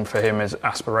looking for him as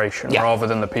aspiration rather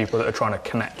than the people that are trying to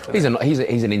connect with him.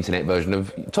 He's an internet version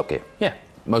of Top Gear. Yeah.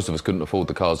 Most of us couldn't afford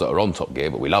the cars that are on Top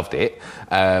Gear, but we loved it.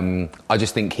 I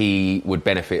just think he would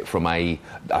benefit from I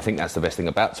think that's the best thing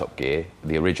about Top Gear,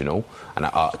 the original, and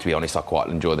to be honest, I quite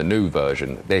enjoy the new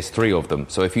version. There's 3 of them,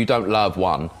 so if you don't love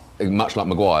one, much like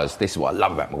Maguire's, this is what I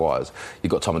love about Maguire's, you've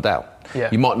got Tom and Dale. Yeah.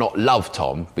 You might not love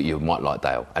Tom, but you might like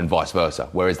Dale, and vice versa.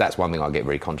 Whereas that's one thing I get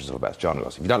very conscious of about Stjarna.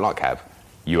 If you don't like Cav,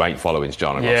 you ain't following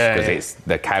Stjarna because it's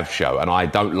the Cav show, and I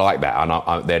don't like that,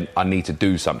 and then I need to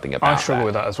do something about that. I struggle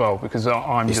with that as well, because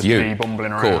I'm just me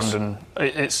bumbling around, and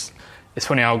it's it's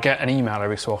funny, I'll get an email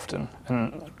every so often,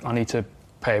 and I need to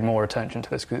pay more attention to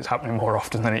this because it's happening more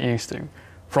often than it used to,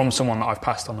 from someone that I've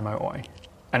passed on the motorway.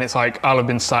 And it's like, I'll have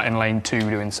been sat in lane 2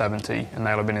 doing 70, and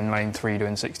they'll have been in lane 3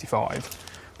 doing 65.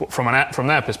 But from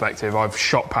their perspective, I've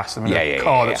shot past them in a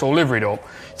car that's all liveried up,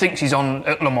 thinks he's on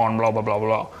at Le Mans, blah, blah, blah,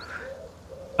 blah.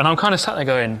 And I'm kind of sat there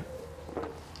going,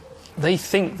 they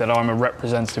think that I'm a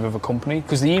representative of a company,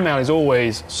 because the email is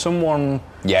always someone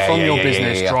from your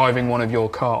business driving one of your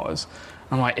cars.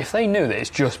 I'm like, if they knew that it's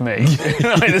just me,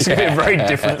 like, this would be a very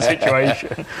different situation.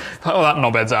 Like, oh, that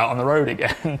knobhead's out on the road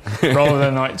again. Rather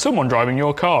than like, someone driving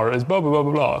your car is blah, blah, blah,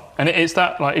 blah, blah. And it's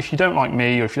that, like, if you don't like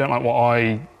me, or if you don't like what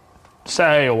I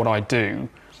say or what I do,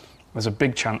 there's a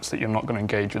big chance that you're not going to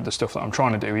engage with the stuff that I'm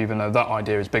trying to do, even though that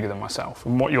idea is bigger than myself.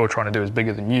 And what you're trying to do is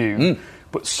bigger than you,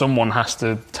 but someone has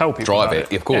to tell people Drive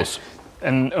about it, of course. Yeah.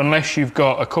 And unless you've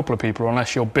got a couple of people, or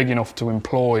unless you're big enough to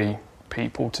employ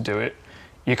people to do it,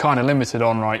 you're kind of limited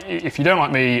on, right, if you don't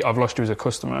like me, I've lost you as a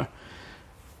customer.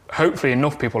 Hopefully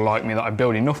enough people like me that I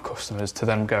build enough customers to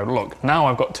then go, look, now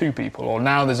I've got 2 people, or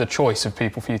now there's a choice of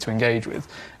people for you to engage with.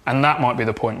 And that might be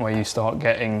the point where you start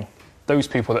getting those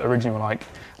people that originally were like,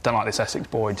 I don't like this Essex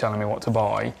boy telling me what to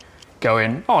buy,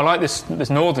 going, oh, I like this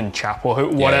northern chap, or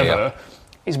whatever.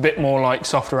 He's a bit more like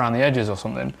soft around the edges or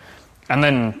something. And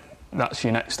then that's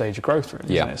your next stage of growth,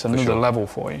 really, isn't it? It's another level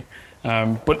for you.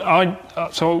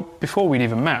 So before we'd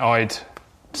even met, I'd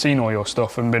seen all your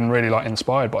stuff and been really like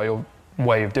inspired by your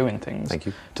way of doing things. Thank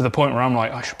you. To the point where I'm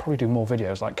like, I should probably do more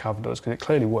videos like Cav does, because it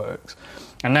clearly works.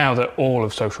 And now that all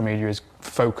of social media is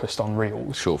focused on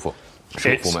reels, short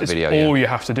format video, all you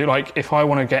have to do. Like, if I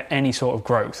want to get any sort of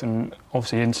growth, and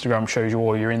obviously Instagram shows you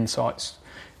all your insights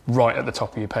right at the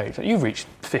top of your page. Like, you've reached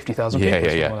 50,000 people.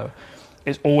 Whatever.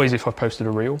 It's always if I've posted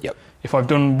a reel. If I've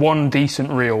done one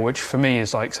decent reel, which for me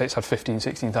is like, say it's had 15,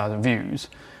 16,000 views,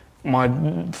 my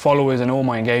followers and all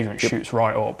my engagement shoots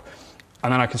right up.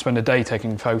 And then I can spend a day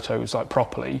taking photos like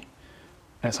properly.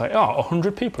 And it's like,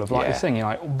 100 people have liked this thing. You're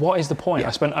like, what is the point? I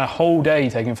spent a whole day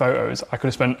taking photos. I could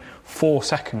have spent 4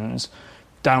 seconds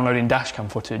downloading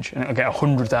dashcam footage and it'll get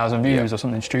 100,000 views or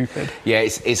something stupid. Yeah,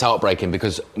 it's heartbreaking,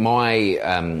 because my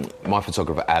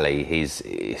photographer Ali, he's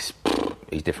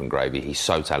different gravy. He's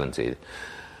so talented,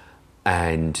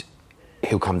 and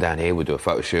he'll come down here. We'll do a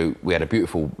photo shoot. We had a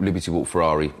beautiful Liberty Walk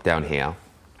Ferrari down here,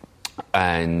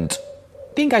 and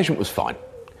the engagement was fine.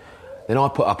 Then I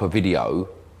put up a video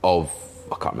of,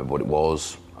 I can't remember what it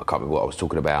was. I can't remember what I was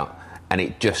talking about. And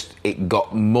it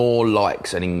got more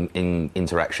likes and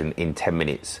interaction in 10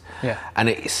 minutes. Yeah. And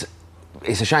it's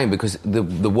a shame, because the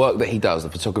work that he does, the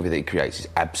photography that he creates, is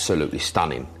absolutely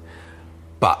stunning.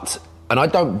 And I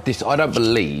don't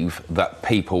believe that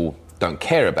people don't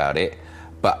care about it,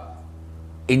 but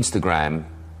Instagram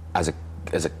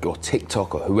or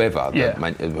TikTok or whoever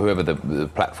the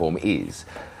platform is,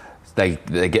 they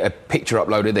get a picture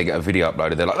uploaded, they get a video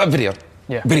uploaded, they're like, oh, video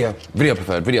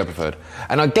preferred.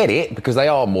 And I get it, because they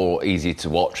are more easy to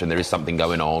watch and there is something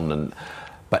going on,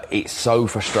 but it's so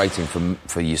frustrating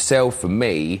for yourself, for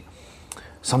me.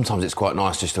 Sometimes it's quite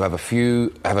nice just to have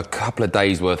a couple of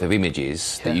days worth of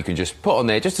images that you can just put on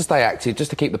there, just to stay active,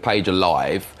 just to keep the page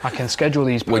alive. I can schedule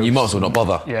these posts. Well, you might as well not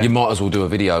bother. You might as well do a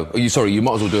video. You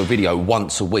might as well do a video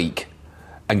once a week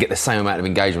and get the same amount of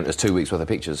engagement as 2 weeks worth of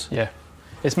pictures. Yeah,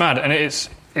 it's mad, and it's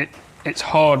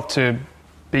hard to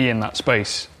be in that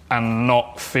space and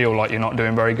not feel like you're not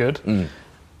doing very good.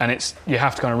 And you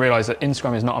have to kind of realise that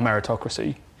Instagram is not a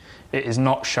meritocracy. It is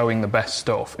not showing the best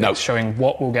stuff. It's showing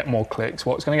what will get more clicks,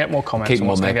 what's going to get more comments,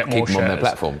 what's going to get more shares. Keep them on their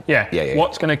platform. Yeah.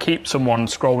 What's going to keep someone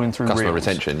scrolling through Customer reels.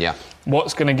 retention,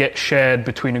 What's going to get shared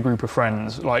between a group of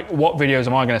friends. Like, what videos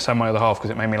am I going to send my other half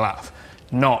because it made me laugh?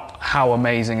 Not how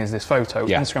amazing is this photo.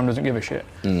 Instagram doesn't give a shit.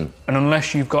 And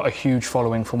unless you've got a huge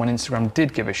following from when Instagram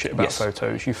did give a shit about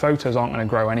photos, your photos aren't going to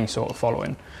grow any sort of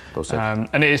following.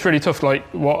 And it's really tough. Like,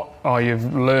 what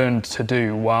I've learned to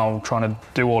do while trying to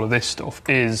do all of this stuff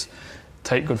is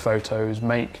take good photos,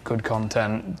 make good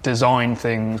content, design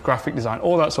things, graphic design,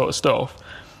 all that sort of stuff.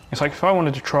 It's like, if I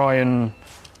wanted to try and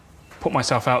put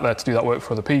myself out there to do that work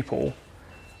for other people,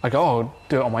 I go, I'll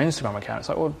do it on my Instagram account. It's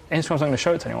like, well, Instagram's not going to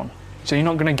show it to anyone. So you're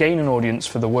not going to gain an audience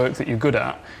for the work that you're good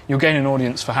at. You'll gain an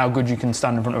audience for how good you can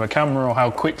stand in front of a camera, or how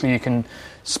quickly you can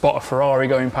spot a Ferrari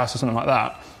going past or something like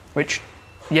that, which,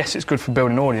 yes, it's good for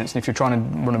building an audience. And if you're trying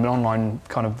to run an online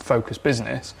kind of focused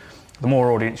business, the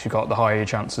more audience you've got, the higher your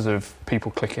chances of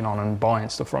people clicking on and buying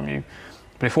stuff from you.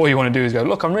 But if all you want to do is go,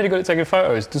 look, I'm really good at taking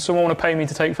photos. Does someone want to pay me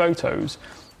to take photos?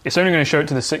 It's only going to show it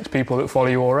to the 6 people that follow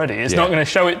you already. It's not going to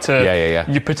show it to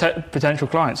your potential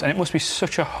clients. And it must be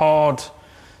such a hard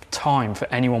time for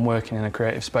anyone working in a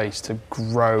creative space to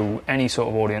grow any sort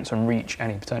of audience and reach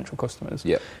any potential customers.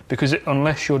 Yeah. Because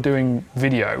unless you're doing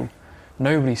video,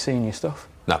 nobody's seeing your stuff.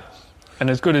 No. And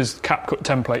as good as CapCut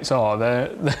templates are,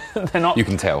 they're not You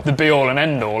can tell. the be-all and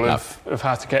end-all of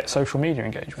how to get social media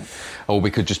engagement. Or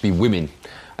we could just be women,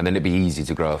 and then it'd be easy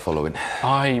to grow a following.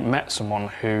 I met someone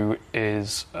who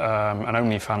is an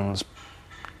OnlyFans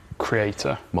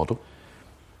creator. Model.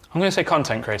 I'm going to say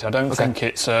content creator. I don't think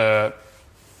it's... So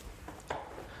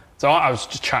I was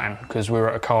just chatting because we were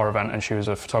at a car event and she was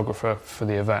a photographer for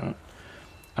the event.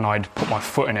 And I'd put my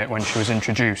foot in it when she was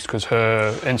introduced because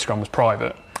her Instagram was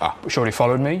private. But she already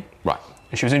followed me. Right.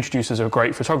 And she was introduced as a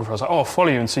great photographer. I was like, I'll follow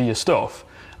you and see your stuff.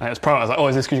 And it was private. I was like,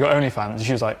 is this because you got OnlyFans? And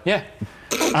she was like, yeah.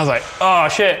 I was like, oh,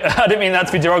 shit. I didn't mean that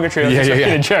to be derogatory. I was just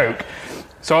making a joke.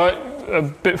 So a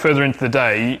bit further into the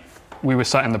day, we were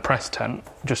sat in the press tent,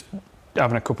 just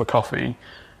having a cup of coffee.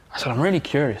 I said, I'm really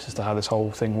curious as to how this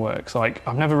whole thing works. Like,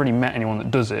 I've never really met anyone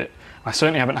that does it. I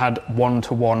certainly haven't had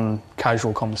one-to-one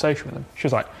casual conversation with them. She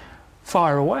was like,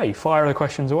 fire the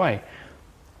questions away.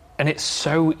 And it's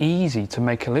so easy to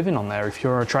make a living on there if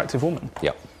you're an attractive woman.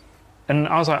 Yep. And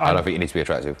I was like... I don't think you need to be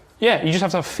attractive. Yeah, you just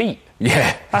have to have feet.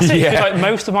 Yeah. That's it. Yeah. Like,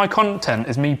 most of my content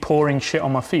is me pouring shit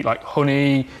on my feet, like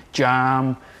honey,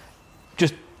 jam,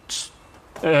 just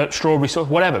strawberry sauce,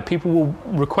 whatever. People will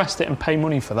request it and pay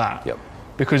money for that. Yep.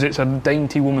 Because it's a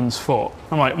dainty woman's foot.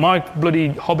 I'm like, my bloody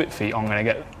hobbit feet I'm going to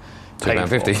get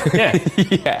 £2.50.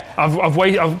 Yeah. Yeah.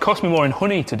 I've cost me more in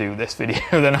honey to do this video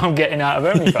than I'm getting out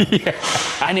of OnlyFans.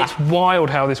 Yeah. And it's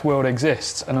wild how this world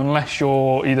exists. And unless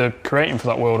you're either creating for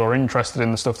that world or interested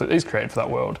in the stuff that is created for that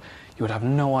world, you would have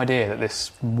no idea that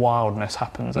this wildness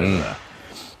happens over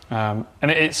there.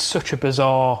 And it's such a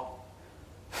bizarre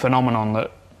phenomenon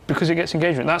that, because it gets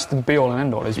engagement, that's the be-all and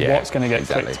end-all, is what's going to get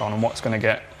clicked on and what's going to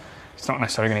get... It's not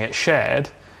necessarily going to get shared,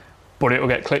 but it will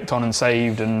get clicked on and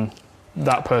saved, and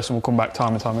that person will come back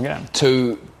time and time again.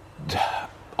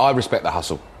 I respect the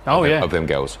hustle of them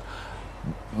girls.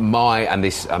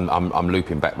 I'm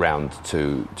looping back round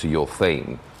to your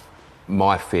theme.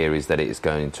 My fear is that it is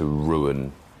going to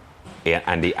ruin,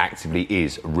 and it actively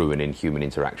is ruining human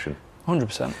interaction.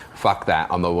 100%. Fuck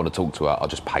that. I don't want to talk to her. I'll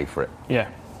just pay for it.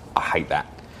 Yeah. I hate that.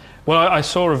 Well, I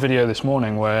saw a video this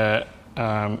morning where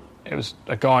it was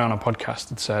a guy on a podcast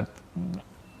that said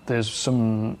there's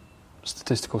some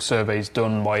statistical surveys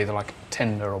done by either like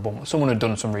Tinder or Bumble. Someone had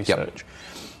done some research.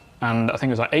 And I think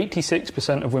it was like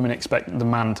 86% of women expect the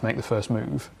man to make the first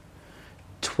move.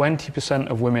 20%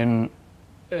 of women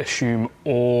assume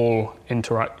all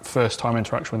first-time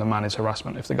interaction with a man is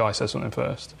harassment if the guy says something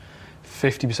first.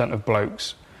 50% of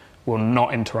blokes will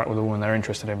not interact with a woman they're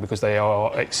interested in because they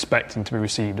are expecting to be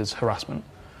received as harassment.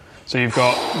 So you've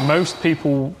got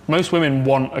most women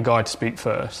want a guy to speak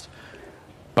first.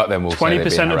 But then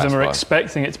 20% of them are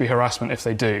expecting it to be harassment if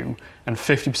they do, and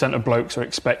 50% of blokes are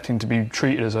expecting to be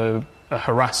treated as a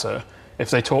harasser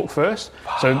if they talk first.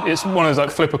 So it's one of those, like,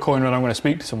 flip a coin when I'm going to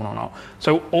speak to someone or not.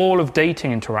 So all of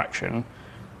dating interaction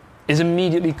is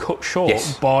immediately cut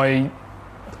short by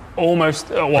almost...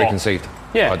 preconceived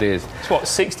ideas. It's what,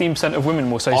 16% of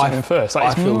women will say something first.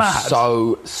 That is mad. I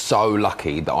feel so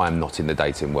lucky that I'm not in the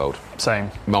dating world. Same.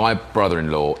 My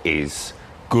brother-in-law is...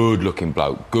 good-looking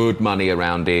bloke, good money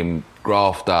around him,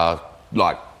 grafter,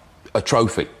 like a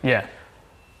trophy. Yeah.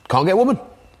 Can't get a woman.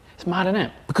 It's mad, isn't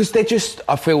it? Because they're just,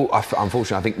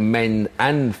 unfortunately, I think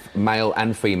male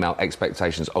and female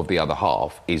expectations of the other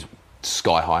half is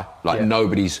sky high. Like,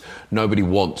 nobody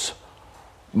wants...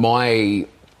 My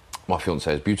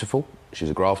fiancée is beautiful, she's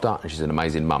a grafter, and she's an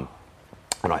amazing mum.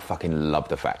 And I fucking love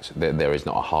the fact that there is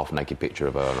not a half-naked picture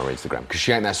of her on her Instagram, because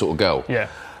she ain't that sort of girl. Yeah.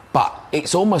 But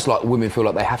it's almost like women feel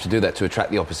like they have to do that to attract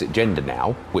the opposite gender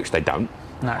now, which they don't.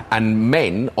 No. And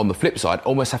men, on the flip side,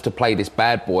 almost have to play this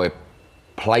bad boy,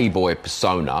 playboy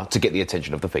persona to get the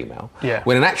attention of the female. Yeah.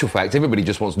 When in actual fact, everybody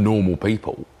just wants normal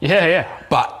people. Yeah.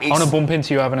 But it's... I want to bump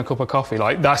into you having a cup of coffee.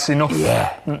 Like, that's enough.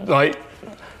 Yeah. Like,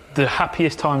 the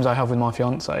happiest times I have with my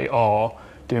fiancée are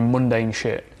doing mundane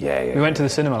shit. Yeah. We went to the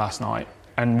cinema last night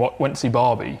and went to see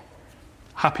Barbie.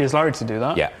 Happy as Larry to do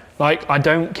that. Yeah. Like, I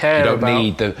don't care. You don't about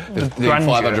need the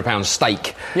 £500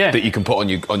 steak that you can put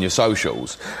on your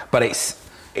socials. But it's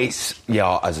as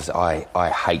I say, I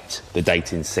hate the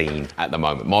dating scene at the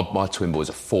moment. My twin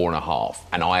boys are 4.5,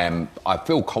 and I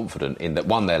feel confident in that.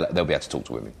 One, they'll be able to talk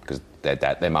to women because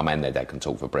their mum and their dad can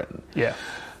talk for Britain. Yeah.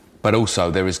 But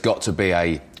also there has got to be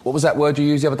a, what was that word you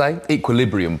used the other day?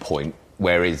 Equilibrium point,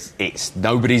 where it's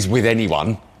nobody's with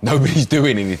anyone. Nobody's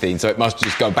doing anything, so it must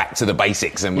just go back to the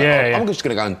basics. And I'm just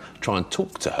going to go and try and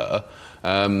talk to her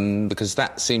because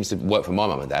that seems to work for my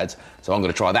mum and dad, so I'm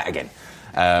going to try that again.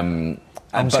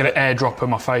 I'm just going to airdrop her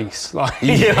my face.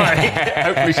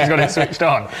 Hopefully she's got it switched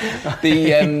on.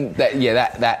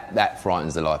 That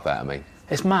frightens the life out of me.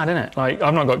 It's mad, isn't it? Like,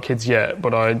 I've not got kids yet,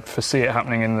 but I foresee it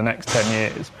happening in the next 10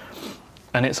 years.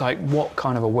 And it's like, what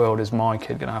kind of a world is my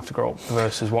kid going to have to grow up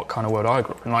versus what kind of world I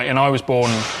grew up in? Like, and I was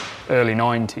born early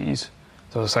 90s,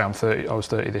 so as I say, I'm 30. I was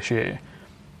 30 this year.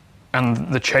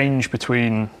 And the change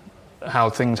between how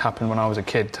things happened when I was a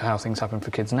kid to how things happen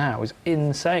for kids now is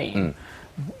insane.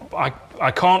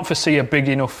 I can't foresee a big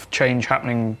enough change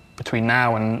happening between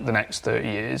now and the next 30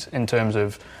 years in terms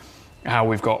of how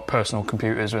we've got personal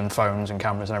computers and phones and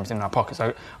cameras and everything in our pockets.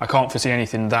 I can't foresee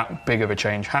anything that big of a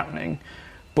change happening.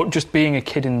 But just being a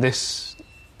kid in this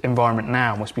environment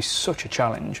now must be such a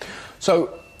challenge.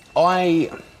 So I've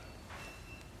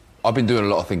been doing a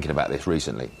lot of thinking about this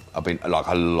recently. I've been, like,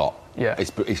 a lot. Yeah.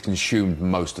 It's consumed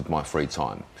most of my free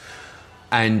time.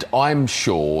 And I'm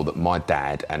sure that my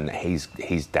dad and his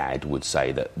dad would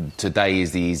say that today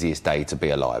is the easiest day to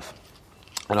be alive.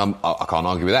 And I can't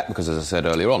argue with that because, as I said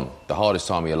earlier on, the hardest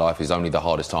time of your life is only the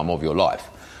hardest time of your life.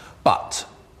 But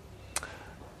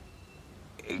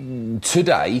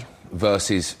today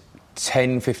versus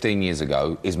 10, 15 years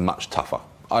ago is much tougher.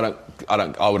 I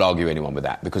would argue anyone with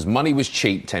that because money was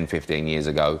cheap 10, 15 years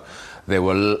ago. There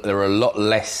were a lot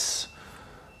less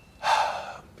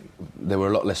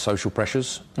social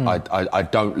pressures. I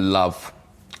don't love,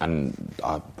 and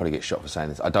I'll probably get shot for saying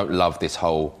this, I don't love this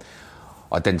whole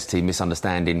identity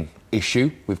misunderstanding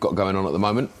issue we've got going on at the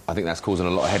moment. I think that's causing a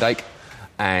lot of headache.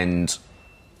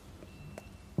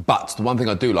 But the one thing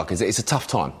I do like is that it's a tough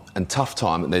time. And tough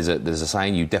time, there's a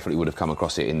saying, you definitely would have come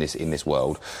across it in this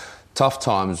world. Tough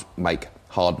times make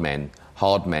hard men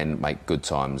make good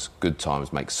times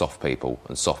make soft people,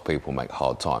 and soft people make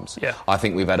hard times. Yeah. I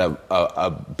think we've had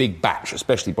a big batch,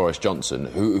 especially Boris Johnson,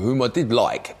 whom I did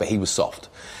like, but he was soft.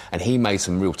 And he made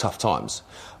some real tough times.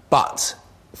 But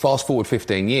fast forward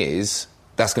 15 years,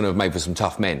 that's going to have made for some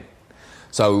tough men.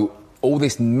 So all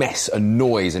this mess and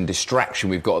noise and distraction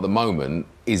we've got at the moment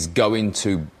is going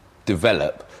to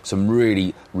develop some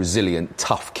really resilient,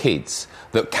 tough kids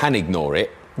that can ignore it.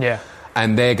 Yeah.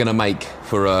 And they're going to make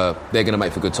for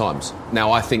good times.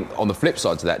 Now, I think on the flip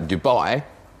side to that, Dubai,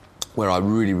 where I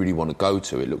really, really want to go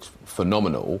to, it looks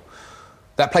phenomenal.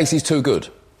 That place is too good.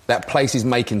 That place is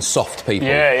making soft people.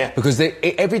 Yeah. Because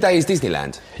every day is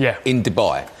Disneyland. Yeah. In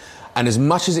Dubai, and as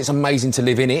much as it's amazing to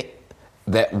live in it,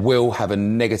 that will have a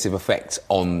negative effect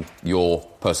on your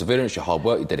perseverance, your hard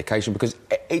work, your dedication, because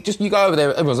you go over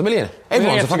there, everyone's a millionaire.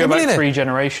 Everyone's a fucking millionaire. You have to go back 3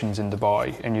 generations in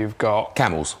Dubai, and you've got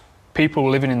camels. People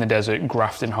living in the desert,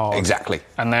 grafting hard. Exactly.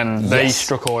 And then they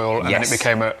struck oil, and then it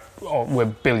became we're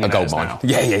billionaires a gold mine now.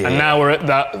 Yeah. And now we're at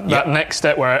that next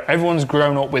step where everyone's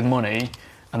grown up with money,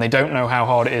 and they don't know how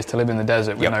hard it is to live in the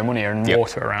desert with no money and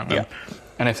water around them.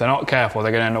 And if they're not careful,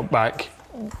 they're going to end up back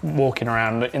walking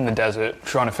around in the desert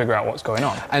trying to figure out what's going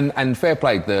on. And fair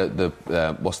play, I can't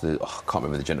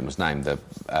remember the gentleman's name.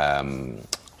 I don't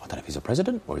know if he's a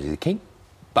president or is he the king?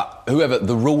 But whoever,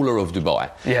 the ruler of Dubai,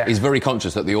 is very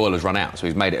conscious that the oil has run out, so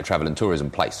he's made it a travel and tourism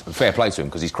place. And fair play to him,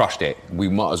 because he's crushed it. We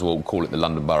might as well call it the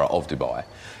London Borough of Dubai.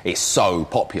 It's so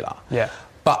popular. Yeah.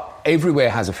 But everywhere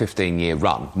has a 15-year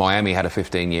run. Miami had a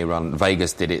 15-year run.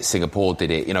 Vegas did it. Singapore did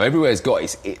it. You know, everywhere's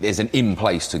got there's an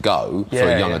in-place to go for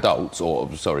young adults, or,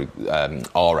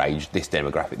 our age, this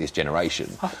demographic, this generation.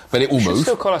 But it will move. We should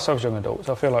still call ourselves young adults.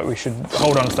 I feel like we should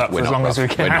hold on to that for as long as we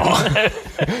can.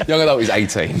 Young adult is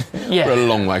 18. Yeah. We're a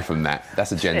long way from that.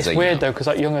 That's a Gen Z. It's weird, though, because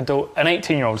like young adult, an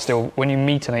 18-year-old still, when you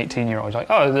meet an 18-year-old, it's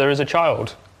like, oh, there is a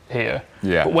child here.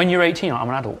 Yeah. But when you're 18, I'm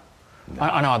an adult.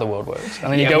 I know how the world works.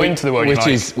 And then you go into the world, which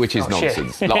is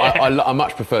nonsense. Shit. I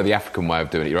much prefer the African way of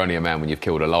doing it. You're only a man when you've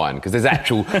killed a lion, because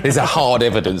there's a hard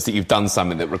evidence that you've done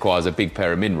something that requires a big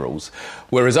pair of minerals.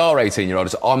 Whereas our 18-year-old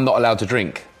is, I'm not allowed to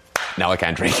drink. Now I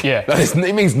can drink. Yeah.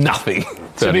 It means nothing.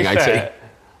 Turning 18. Fair,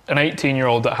 an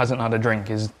 18-year-old that hasn't had a drink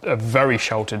is a very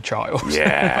sheltered child.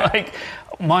 Yeah. Like,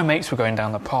 my mates were going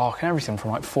down the park and everything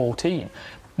from like 14.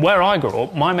 Where I grew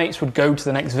up, my mates would go to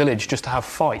the next village just to have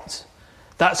fights.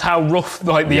 That's how rough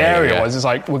the area was. It's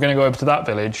like, we're going to go over to that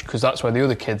village because that's where the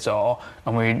other kids are,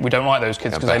 and we don't like those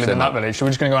kids because they live in that village, so we're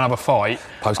just going to go and have a fight,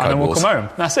 and then we'll come home.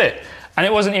 That's it. And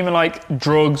it wasn't even like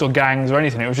drugs or gangs or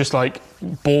anything. It was just like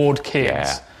bored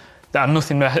kids that had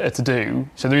nothing better to do,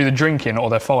 so they're either drinking or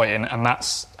they're fighting, and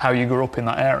that's how you grew up in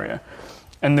that area.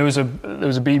 And there was a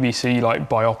BBC like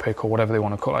biopic or whatever they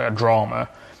want to call it, like a drama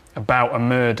about a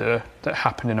murder that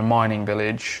happened in a mining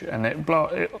village, and it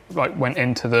like went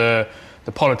into the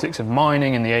politics of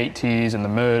mining in the 80s and the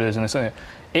murders and this.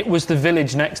 It was the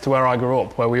village next to where I grew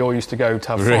up, where we all used to go to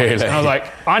have fights. And I was like,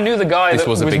 I knew the guy that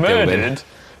was murdered,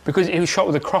 because he was shot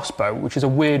with a crossbow, which is a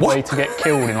weird way to get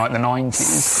killed in like the 90s.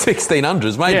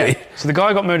 1600s, maybe. Yeah. So the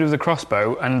guy got murdered with a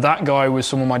crossbow, and that guy was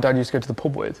someone my dad used to go to the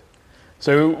pub with.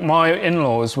 So my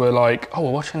in-laws were like, "Oh,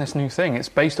 we're watching this new thing. It's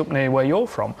based up near where you're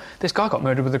from. This guy got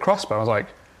murdered with a crossbow." I was like,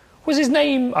 "What's his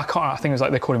name?" I think it was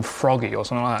like they called him Froggy or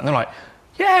something like that. And they're like,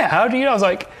 "Yeah, how do you know?" I was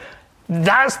like,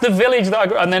 "That's the village that I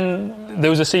grew." And then there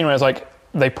was a scene where I was like,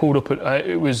 they pulled up at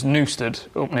it was Newstead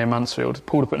up near Mansfield.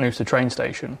 Pulled up at Newstead train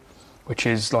station, which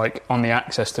is like on the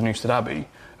access to Newstead Abbey.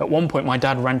 At one point, my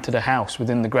dad rented a house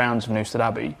within the grounds of Newstead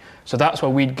Abbey, so that's where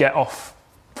we'd get off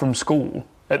from school.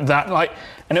 At that, like,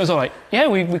 and it was all like, yeah,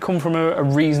 we come from a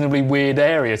reasonably weird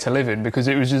area to live in because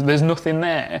it was just there's nothing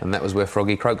there. And that was where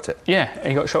Froggy croaked it. Yeah,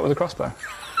 he got shot with a crossbow.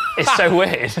 It's so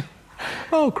weird.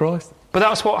 Oh Christ! But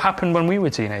that's what happened when we were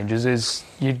teenagers. Is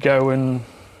you'd go and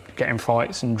get in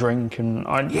fights and drink and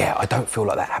I don't feel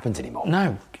like that happens anymore.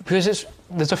 No, because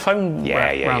there's a phone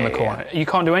around the corner. You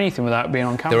can't do anything without being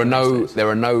on camera. There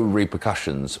are no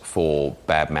repercussions for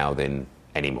bad mouthing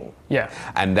anymore. Yeah.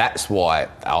 And that's why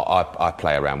I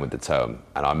play around with the term,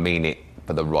 and I mean it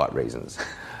for the right reasons.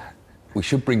 We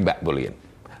should bring back bullying.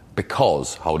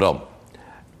 Because, hold on,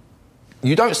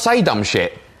 you don't say dumb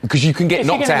shit because you can get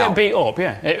knocked out. If you're going to get beat up,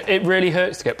 yeah. It really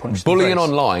hurts to get punched Bullying in the face.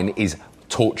 online is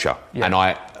torture. Yeah. And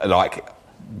I,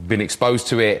 been exposed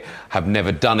to it, have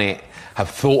never done it, have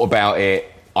thought about it,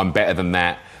 I'm better than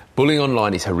that. Bullying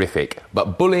online is horrific.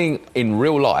 But bullying in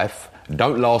real life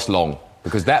don't last long.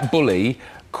 Because that bully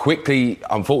quickly,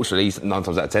 unfortunately, 9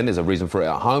 times out of 10, there's a reason for it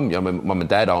at home. You know, mum and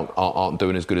dad aren't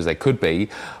doing as good as they could be.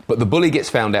 But the bully gets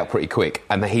found out pretty quick,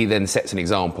 and he then sets an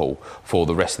example for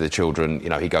the rest of the children. You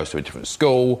know, he goes to a different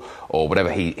school or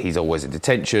whatever. He's always in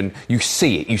detention. You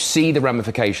see it. You see the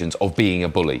ramifications of being a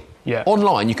bully. Yeah.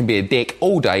 Online, you can be a dick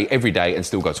all day, every day, and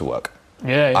still go to work.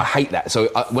 Yeah. I hate that. So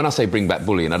when I say bring back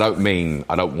bullying, I don't mean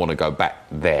I don't want to go back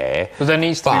there. But there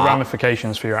needs to be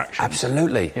ramifications for your actions.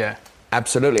 Absolutely. Yeah.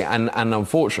 Absolutely, and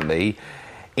unfortunately,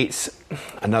 it's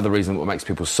another reason that makes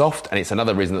people soft, and it's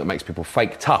another reason that makes people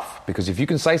fake tough. Because if you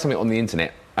can say something on the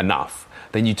internet enough,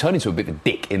 then you turn into a bit of a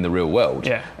dick in the real world.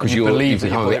 Yeah, because you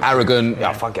become a bit arrogant. Yeah.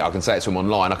 Oh, fuck it, I can say it to them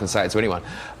online. I can say it to anyone.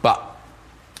 But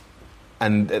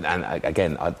and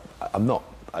again, I'm not.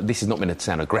 This is not meant to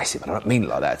sound aggressive. I don't mean it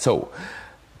like that at all.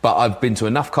 But I've been to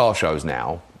enough car shows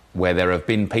now where there have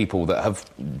been people that have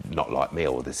not like me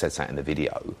or they said something in the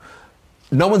video.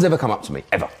 No one's ever come up to me,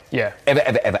 ever. Yeah.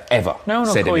 Ever. No one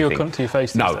will said call anything. you a cunt to your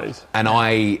face these days. And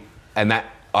I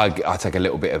take a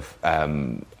little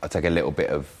bit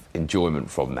of enjoyment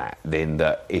from that. Then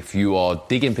that if you are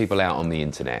digging people out on the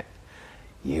internet,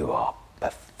 you are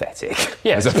pathetic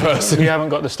as a person. You haven't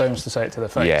got the stones to say it to their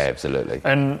face. Yeah, absolutely.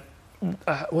 And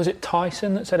was it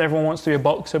Tyson that said everyone wants to be a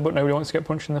boxer but nobody wants to get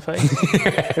punched in the face?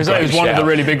 It was one of the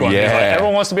really big ones. Yeah. Like,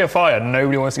 everyone wants to be a fighter,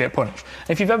 nobody wants to get punched.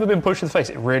 If you've ever been punched in the face,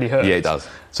 it really hurts. Yeah, it does.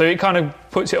 So it kind of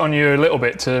puts it on you a little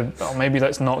bit to, maybe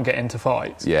let's not get into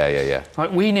fights. Yeah. Like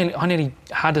I nearly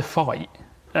had a fight.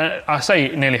 I say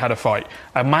nearly had a fight.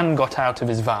 A man got out of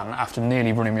his van after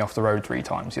nearly running me off the road 3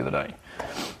 times the other day.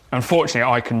 Unfortunately,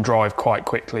 I can drive quite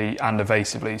quickly and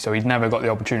evasively, so he'd never got the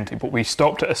opportunity. But we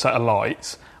stopped at a set of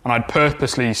lights, and I'd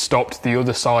purposely stopped the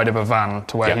other side of a van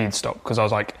to where he'd stopped, because I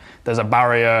was like, there's a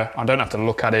barrier, I don't have to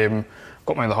look at him,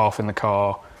 got my other half in the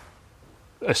car.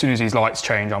 As soon as these lights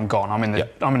change, I'm gone. I'm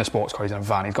in a sports car, he's in a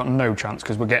van, he's got no chance,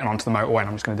 because we're getting onto the motorway and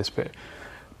I'm just going to disappear.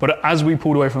 But as we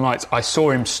pulled away from the lights, I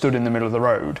saw him stood in the middle of the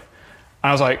road, and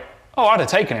I was like, oh, I'd have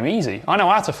taken him easy. I know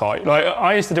how to fight. Like,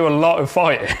 I used to do a lot of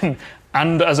fighting.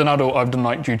 And as an adult, I've done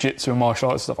like jiu-jitsu and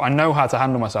martial arts stuff. I know how to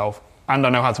handle myself, and I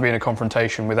know how to be in a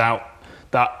confrontation without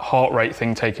that heart rate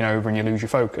thing taking over and you lose your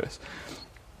focus.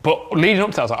 But leading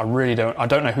up to that, I was like, I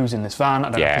don't know who's in this van. I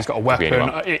don't know if he's got a weapon.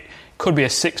 It could be a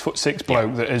 6'6"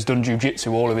 bloke that has done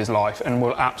jiu-jitsu all of his life and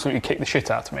will absolutely kick the shit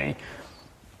out of me.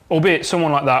 Albeit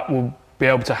someone like that will be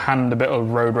able to hand a bit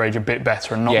of road rage a bit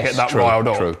better and not get that riled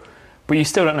up. True. But you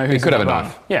still don't know who's in the van. He could have a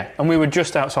knife. Yeah, and we were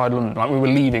just outside London, like we were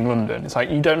leaving London. It's like,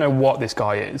 you don't know what this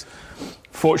guy is.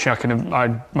 Fortunately,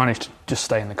 I managed to just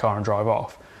stay in the car and drive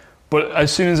off. But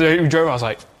as soon as we drove, I was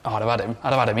like, oh, I'd have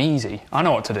had him easy. I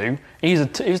know what to do. He's a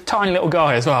tiny little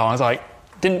guy as well. I was like,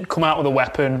 didn't come out with a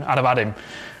weapon, I'd have had him.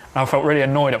 And I felt really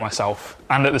annoyed at myself,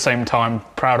 and at the same time,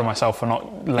 proud of myself for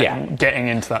not getting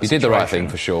into that situation. You did the right thing,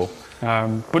 for sure.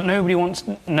 But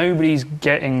nobody's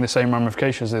getting the same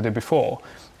ramifications they did before.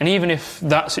 And even if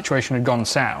that situation had gone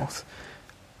south,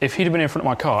 if he'd have been in front of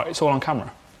my car, it's all on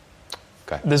camera.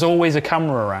 Okay. There's always a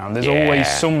camera around. There's always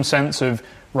some sense of,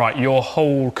 right, your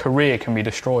whole career can be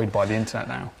destroyed by the internet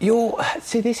now.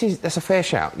 That's a fair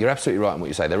shout. You're absolutely right in what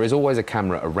you say. There is always a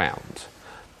camera around.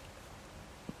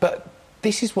 But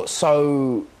this is what's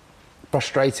so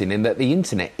frustrating in that the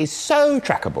internet is so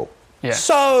trackable. Yeah.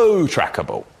 So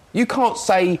trackable. You can't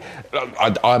say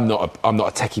I'm not a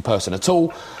techie person at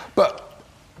all, but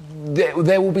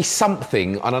there will be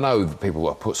something. And I know people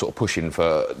are sort of pushing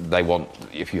for. They want,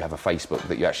 if you have a Facebook,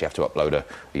 that you actually have to upload a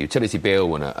utility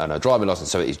bill and a driving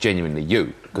license, so it is genuinely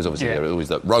you. Because obviously there is always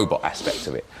the robot aspect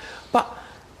of it. But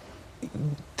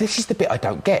this is the bit I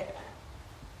don't get.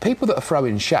 People that are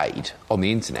throwing shade on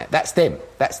the internet, that's them.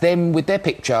 That's them with their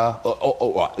picture.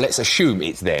 Or right, let's assume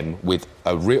it's them with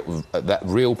that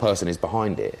real person is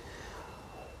behind it.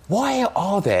 Why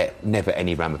are there never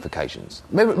any ramifications?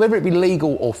 Whether it be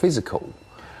legal or physical.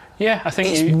 Yeah, I think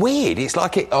it's weird. It's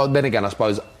like it. Oh, then again, I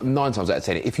suppose 9 times out of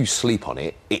 10, if you sleep on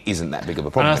it, it isn't that big of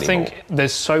a problem anymore. And I think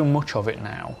there's so much of it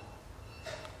now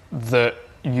that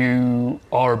you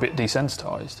are a bit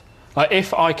desensitised. Like,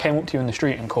 if I came up to you in the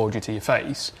street and called you to your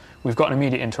face, we've got an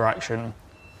immediate interaction,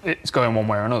 it's going one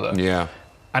way or another. Yeah.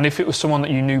 And if it was someone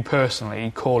that you knew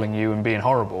personally calling you and being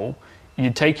horrible,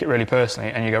 you'd take it really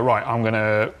personally and you go, right, I'm going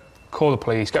to call the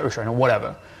police, get a restraining, or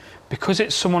whatever. Because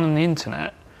it's someone on the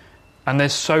internet and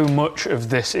there's so much of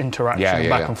this interaction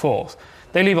back and forth,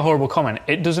 they leave a horrible comment.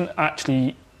 It doesn't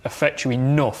actually affect you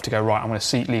enough to go, right, I'm going to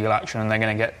seek legal action and they're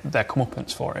going to get their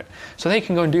comeuppance for it. So they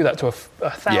can go and do that to a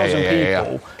thousand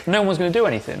people. No one's going to do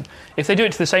anything. If they do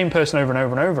it to the same person over and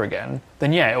over and over again,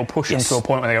 then it'll push them to a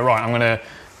point where they go, right, I'm going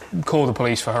to call the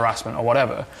police for harassment or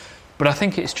whatever. But I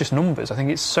think it's just numbers. I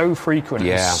think it's so frequent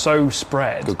and so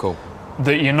spread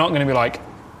that you're not going to be like,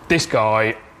 this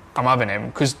guy, I'm having him,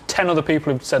 because 10 other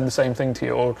people have said the same thing to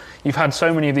you, or you've had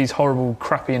so many of these horrible,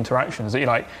 crappy interactions that you're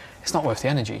like, it's not worth the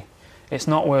energy. It's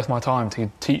not worth my time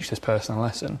to teach this person a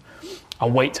lesson.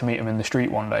 I'll wait to meet him in the street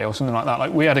one day or something like that.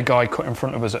 Like, we had a guy cut in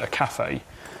front of us at a cafe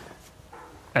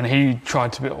and he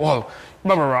tried to be, well,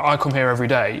 blah, blah, blah, I come here every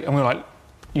day. And we were like,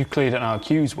 you clearly don't know how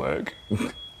queues work.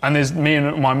 And there's me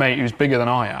and my mate who's bigger than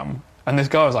I am. And this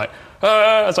guy was like,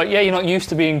 I was like, yeah, you're not used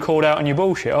to being called out on your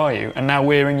bullshit, are you? And now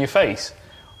we're in your face.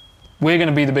 We're going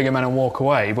to be the bigger men and walk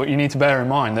away, but you need to bear in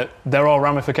mind that there are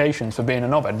ramifications for being a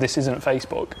knobhead. This isn't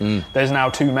Facebook. There's now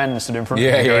 2 men stood in front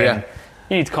of you going,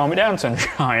 you need to calm it down,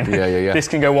 sunshine. This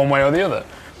can go one way or the other.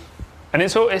 And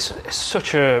it's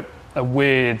such a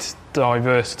weird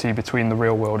diversity between the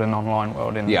real world and online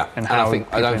world in how and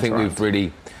I don't think we've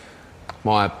really...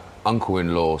 My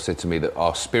uncle-in-law said to me that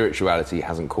our spirituality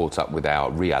hasn't caught up with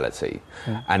our reality.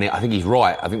 And I think he's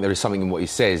right. I think there is something in what he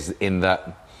says in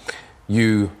that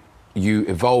you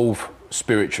evolve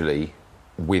spiritually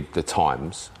with the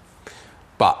times,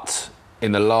 but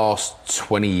in the last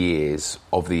 20 years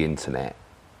of the internet,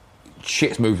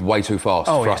 shit's moved way too fast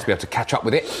for us to be able to catch up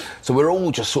with it. So we're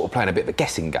all just sort of playing a bit of a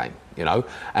guessing game, you know?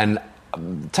 And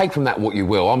take from that what you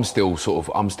will. I'm still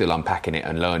unpacking it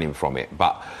and learning from it,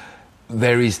 but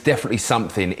there is definitely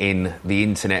something in the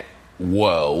internet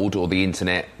world or the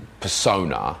internet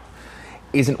persona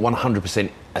isn't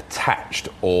 100% attached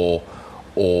or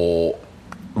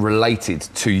related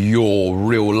to your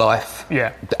real life.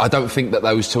 Yeah. I don't think that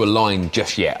those two align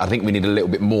just yet. I think we need a little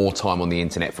bit more time on the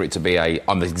internet for it to be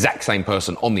I'm the exact same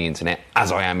person on the internet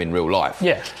as I am in real life.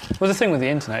 Yeah. Well, the thing with the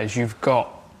internet is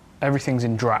everything's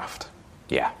in draft.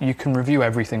 Yeah. You can review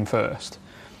everything first.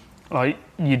 Like,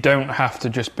 you don't have to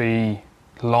just be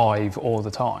live all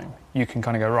the time. You can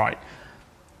kind of go, right,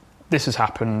 this has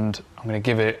happened, I'm going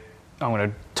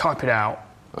to type it out,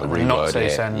 and not say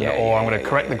send, or I'm going to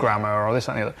correct the grammar, or this,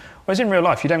 that, and the other. Whereas in real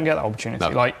life, you don't get that opportunity. No.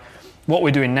 Like, what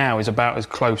we're doing now is about as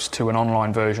close to an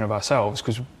online version of ourselves,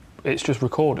 because it's just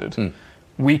recorded.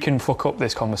 We can fuck up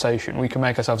this conversation. We can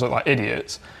make ourselves look like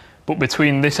idiots. But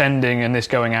between this ending and this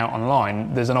going out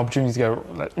online, there's an opportunity to go,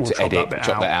 we'll chop that bit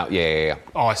out. Yeah.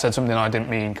 Oh, I said something I didn't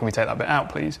mean. Can we take that bit out,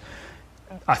 please?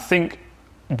 I think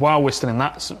while we're still in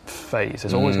that phase,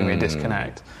 there's always going to be a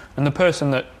disconnect. And the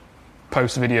person that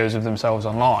posts videos of themselves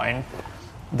online,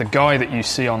 the guy that you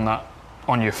see on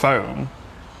your phone,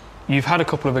 you've had a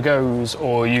couple of goes,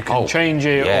 or you can change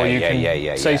it, or you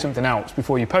can say something else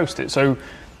before you post it. So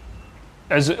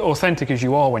as authentic as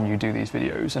you are when you do these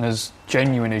videos, and as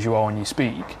genuine as you are when you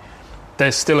speak,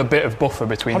 there's still a bit of buffer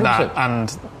between 100%. That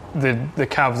and the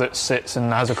Cav that sits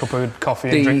and has a cup of coffee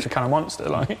and drinks a can of Monster.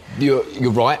 Like,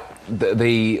 you're right.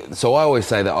 So I always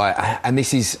say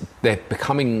that they're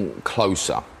becoming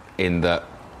closer in that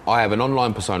I have an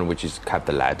online persona which is Cav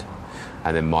the Lad,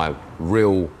 and then my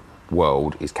real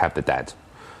world is Cav the Dad.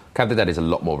 Cav the Dad is a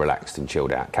lot more relaxed and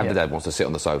chilled out. Cav the Dad wants to sit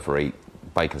on the sofa, eat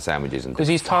bacon sandwiches, and because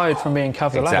he's tired from being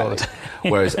Cav the Lad all the time.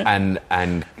 Whereas I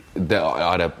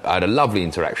had a lovely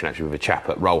interaction actually with a chap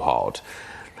at Roll Hard,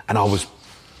 and I was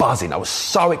buzzing. I was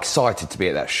so excited to be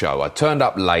at that show. I turned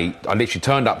up late. I literally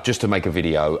turned up just to make a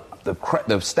video.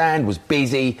 the stand was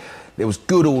busy. There was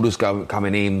good orders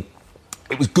coming in.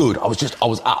 It was good. I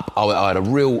was up. I had a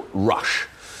real rush.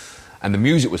 And the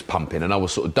music was pumping, and I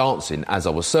was sort of dancing as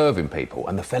I was serving people.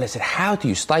 And the fella said, "How do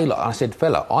you stay like?" I said,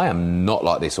 "Fella, I am not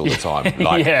like this all the time.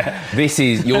 Like, this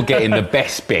is you're getting the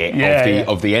best bit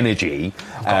of the energy.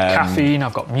 I've got caffeine.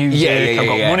 I've got music. I've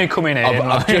got money coming in.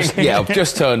 I've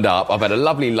just turned up. I've had a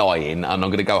lovely lie-in, and I'm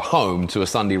going to go home to a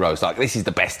Sunday roast. Like, this is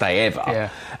the best day ever."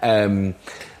 Yeah.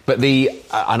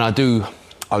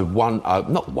 I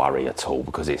not worry at all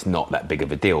because it's not that big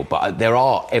of a deal, but there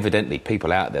are evidently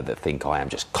people out there that think I am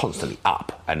just constantly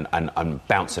up and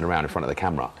bouncing around in front of the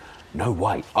camera. No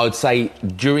way. I would say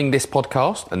during this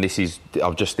podcast, and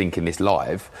I'm just thinking this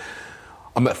live,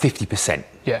 I'm at 50%.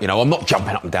 Yeah. You know, I'm not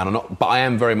jumping up and down, but I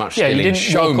am very much still in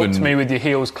show mode. You didn't walk up to me with your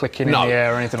heels clicking in the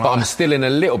air or anything like that. But I'm still in a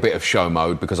little bit of show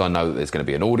mode because I know that there's going to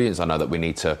be an audience. I know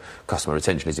that customer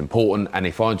retention is important. And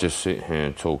if I just sit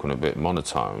here talking a bit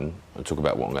monotone and talk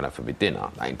about what I'm going to have for my dinner,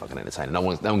 that ain't fucking entertaining. No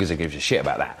one gives a shit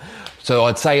about that. So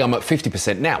I'd say I'm at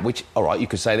 50% now, which, all right, you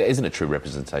could say that isn't a true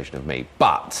representation of me.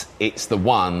 But it's the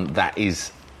one that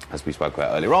is, as we spoke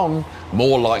about earlier on,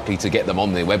 more likely to get them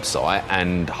on their website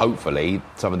and hopefully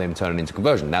some of them turning into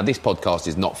conversion. Now, this podcast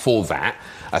is not for that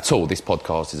at all. This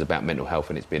podcast is about mental health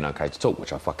and it's being okay to talk,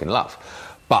 which I fucking love.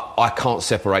 But I can't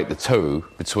separate the two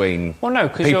between people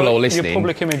who are listening. Your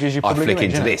public image is your public image. I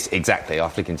flick into this, exactly. I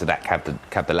flick into that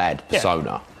Cab the Lad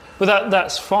persona. But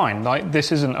that's fine. Like,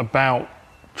 this isn't about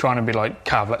trying to be like,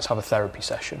 Cav, let's have a therapy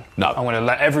session. No. I'm going to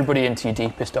let everybody into your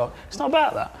deepest dark. It's not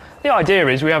about that. The idea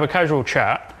is we have a casual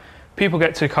chat. People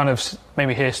get to kind of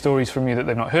maybe hear stories from you that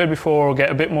they've not heard before, or get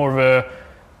a bit more of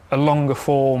a longer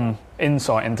form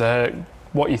insight into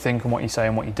what you think and what you say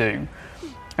and what you do.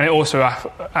 And it also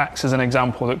acts as an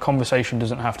example that conversation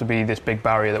doesn't have to be this big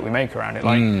barrier that we make around it.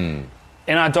 Like, in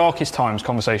our darkest times,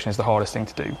 conversation is the hardest thing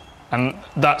to do. And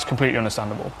that's completely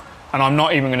understandable. And I'm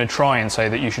not even going to try and say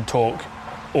that you should talk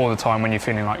all the time when you're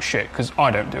feeling like shit, because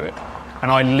I don't do it. And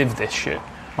I live this shit.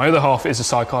 My other half is a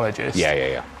psychologist.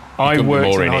 Yeah. I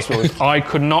worked in hospitals. I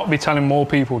could not be telling more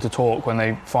people to talk when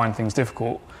they find things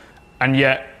difficult, and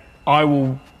yet I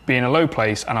will be in a low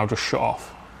place and I'll just shut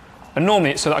off. And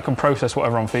normally it's so that I can process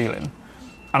whatever I'm feeling.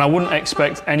 And I wouldn't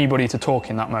expect anybody to talk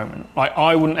in that moment. Like,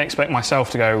 I wouldn't expect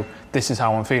myself to go, this is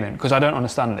how I'm feeling, because I don't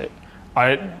understand it.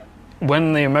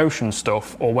 When the emotion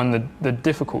stuff or when the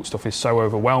difficult stuff is so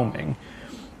overwhelming,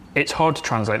 it's hard to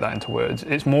translate that into words.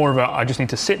 It's more of I just need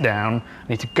to sit down, I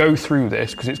need to go through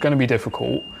this because it's going to be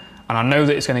difficult, and I know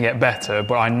that it's going to get better,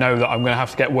 but I know that I'm going to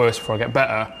have to get worse before I get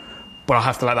better, but I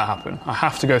have to let that happen. I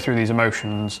have to go through these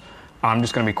emotions, and I'm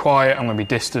just going to be quiet, I'm going to be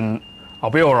distant,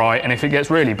 I'll be all right, and if it gets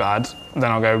really bad,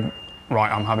 then I'll go,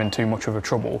 right, I'm having too much of a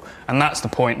trouble. And that's the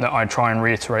point that I try and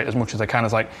reiterate as much as I can,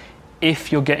 is like,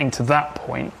 if you're getting to that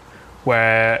point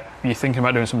where you're thinking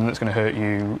about doing something that's going to hurt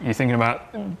you, you're thinking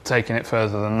about taking it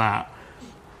further than that,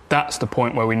 that's the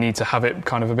point where we need to have it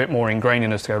kind of a bit more ingrained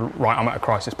in us to go, right, I'm at a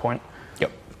crisis point.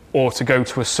 Yep. Or to go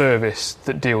to a service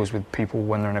that deals with people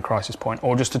when they're in a crisis point,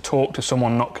 or just to talk to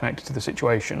someone not connected to the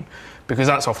situation, because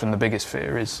that's often the biggest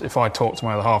fear, is if I talk to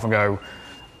my other half and go,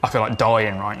 I feel like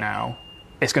dying right now,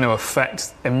 it's going to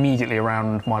affect immediately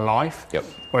around my life. Yep.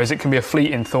 Whereas it can be a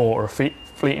fleeting thought or a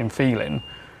fleeting feeling.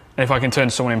 And if I can turn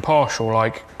to someone impartial,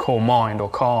 like Cool Mind or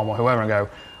Calm or whoever, and go,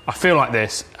 I feel like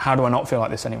this, how do I not feel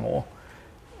like this anymore?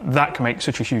 That can make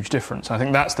such a huge difference. And I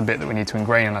think that's the bit that we need to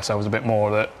ingrain in ourselves a bit more,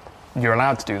 that you're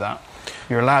allowed to do that.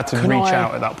 You're allowed to reach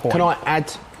out at that point. Can I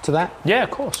add to that? Yeah,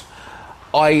 of course.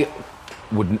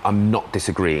 I'm not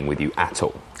disagreeing with you at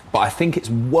all, but I think it's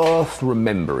worth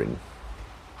remembering.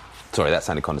 Sorry, that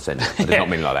sounded condescending. I did not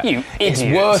mean like that. You It's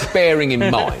idiot. worth bearing in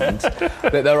mind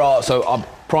that there are... So,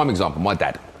 prime example, my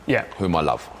dad, whom I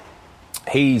love.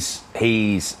 He's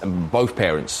both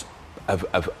parents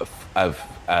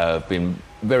have been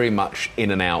very much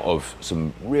in and out of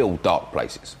some real dark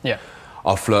places. Yeah.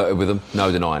 I've flirted with them,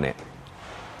 no denying it.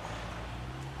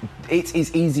 It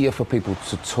is easier for people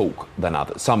to talk than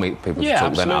others. Some people to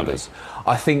talk than others.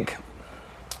 I think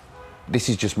this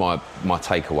is just my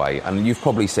takeaway, and you've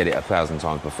probably said it 1,000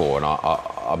 times before, and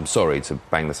I'm sorry to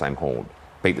bang the same horn,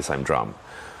 beat the same drum.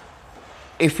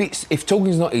 If talking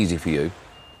is not easy for you,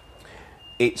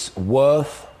 it's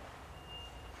worth,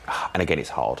 and again, it's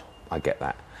hard, I get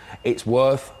that. It's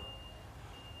worth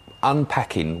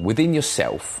unpacking within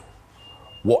yourself,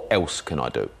 what else can I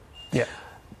do? Yeah.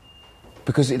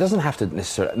 Because it doesn't have to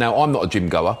necessarily... Now, I'm not a gym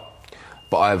goer,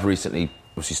 but I have recently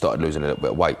obviously started losing a little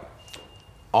bit of weight.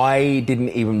 I didn't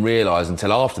even realise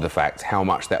until after the fact how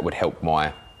much that would help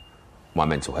my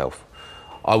mental health.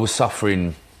 I was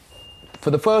suffering... For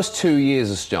the first 2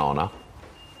 years of Stjarna,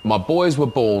 my boys were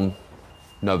born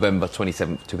November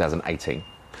 27th, 2018.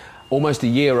 Almost a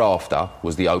year after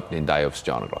was the opening day of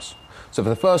Stjarna. So for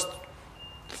the first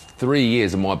 3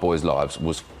 years of my boys' lives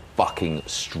was fucking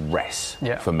stress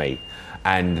for me.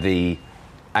 And the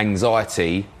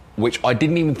anxiety, which I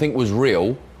didn't even think was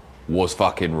real, was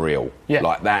fucking real. Yeah.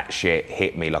 Like, that shit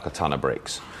hit me like a ton of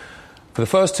bricks. For the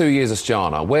first 2 years of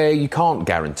Stjarna, where you can't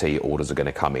guarantee orders are going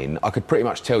to come in, I could pretty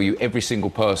much tell you every single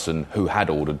person who had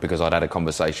ordered because I'd had a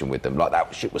conversation with them. Like,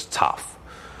 that shit was tough.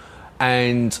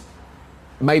 And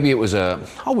maybe it was I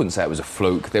wouldn't say it was a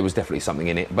fluke, there was definitely something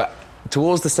in it, but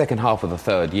towards the second half of the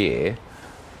third year,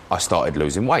 I started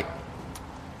losing weight.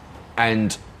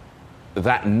 And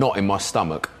that knot in my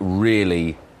stomach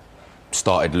really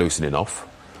started loosening off.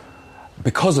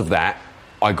 Because of that,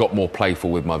 I got more playful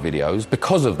with my videos.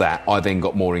 Because of that, I then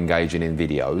got more engaging in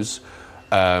videos.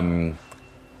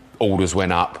 Orders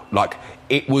went up. Like,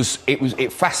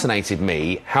 it fascinated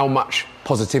me how much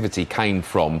positivity came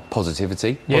from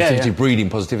positivity. Positivity breeding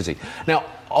positivity. Now,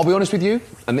 I'll be honest with you,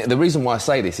 and the reason why I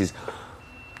say this is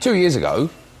 2 years ago,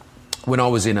 when I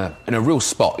was in a real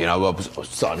spot, you know, I was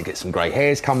starting to get some grey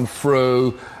hairs come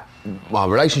through, my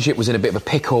relationship was in a bit of a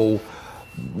pickle,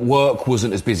 work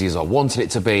wasn't as busy as I wanted it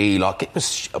to be, like, it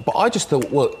was, but I just thought,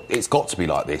 well, it's got to be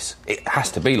like this. It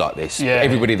has to be like this.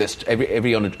 Everybody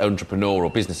every entrepreneur or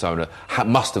business owner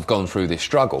must have gone through this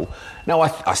struggle. Now,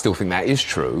 I still think that is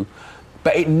true,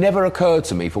 but it never occurred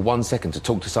to me for 1 second to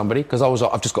talk to somebody, because I was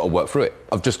like, I've just got to work through it.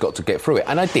 I've just got to get through it,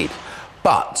 and I did.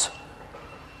 But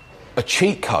a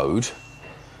cheat code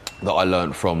that I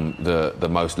learned from the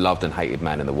most loved and hated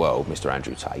man in the world, Mr.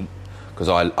 Andrew Tate, because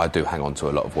I do hang on to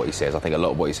a lot of what he says. I think a lot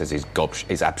of what he says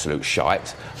is absolute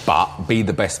shite, but be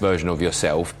the best version of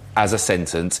yourself as a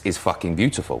sentence is fucking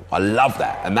beautiful. I love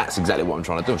that, and that's exactly what I'm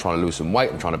trying to do. I'm trying to lose some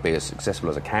weight. I'm trying to be as successful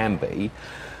as I can be.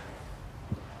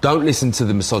 Don't listen to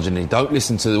the misogyny. Don't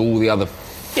listen to all the other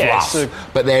fluff.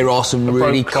 But there are some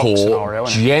really core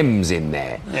gems in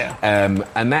there. Yeah.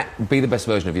 And that, be the best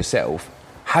version of yourself,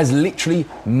 has literally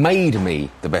made me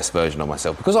the best version of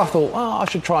myself, because I thought, I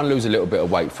should try and lose a little bit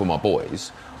of weight for my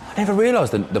boys. I never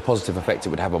realised the positive effect it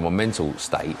would have on my mental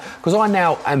state, because I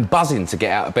now am buzzing to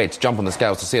get out of bed, to jump on the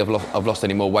scales to see if I've lost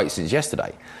any more weight since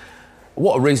yesterday.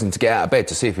 What a reason to get out of bed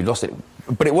to see if you've lost it.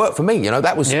 But it worked for me, you know,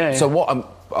 that was... So what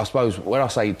I suppose when I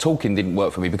say talking didn't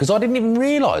work for me, because I didn't even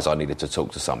realise I needed to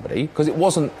talk to somebody, because I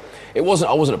wasn't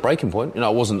at breaking point, you know,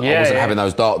 I wasn't having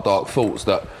those dark thoughts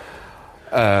that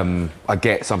I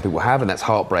get some people have, and that's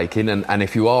heartbreaking. And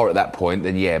if you are at that point,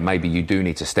 then maybe you do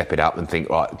need to step it up and think,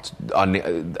 right,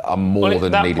 I'm more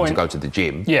than needing to go to the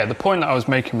gym. Yeah, the point that I was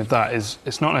making with that is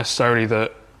it's not necessarily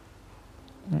that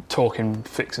talking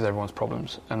fixes everyone's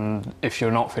problems, and if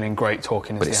you're not feeling great,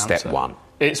 talking is the answer. But it's step one.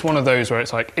 It's one of those where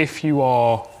it's like, if you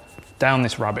are down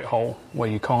this rabbit hole where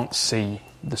you can't see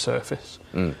the surface,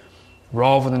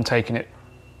 rather than taking it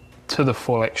to the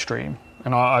full extreme,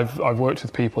 and I've worked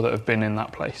with people that have been in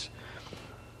that place,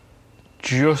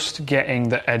 just getting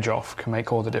the edge off can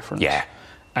make all the difference. Yeah.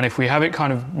 And if we have it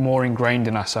kind of more ingrained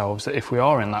in ourselves that if we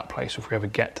are in that place, if we ever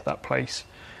get to that place,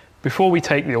 before we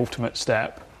take the ultimate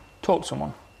step, talk to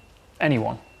someone.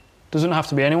 Anyone. Doesn't have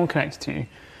to be anyone connected to you.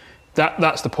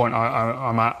 That's the point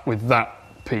I'm at with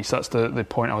that piece. That's the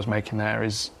point I was making there,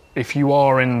 is if you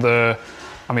are in the,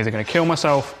 I'm either going to kill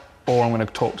myself or I'm going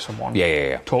to talk to someone.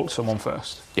 Talk to someone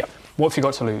first. Yeah. What have you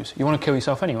got to lose? You want to kill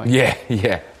yourself anyway?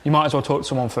 Yeah. You might as well talk to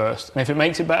someone first. And if it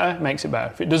makes it better, it makes it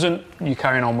better. If it doesn't, you're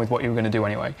carrying on with what you were going to do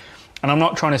anyway. And I'm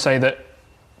not trying to say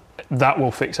that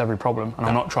will fix every problem. And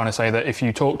I'm not trying to say that if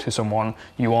you talk to someone,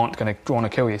 you aren't going to want to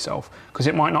kill yourself, because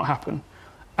it might not happen.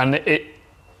 And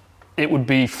it would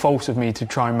be false of me to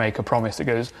try and make a promise that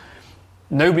goes,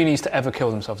 nobody needs to ever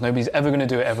kill themselves. Nobody's ever going to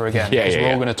do it ever again, because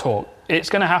we're all going to talk. It's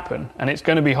going to happen, and it's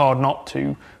going to be hard not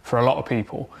to for a lot of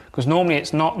people, because normally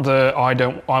it's not I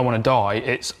want to die,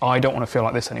 it's I don't want to feel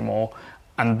like this anymore,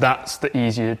 and that's the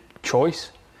easier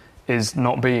choice, is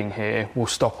not being here will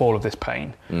stop all of this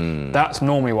pain. That's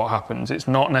normally what happens. It's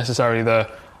not necessarily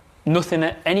nothing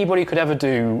that anybody could ever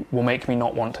do will make me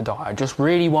not want to die. I just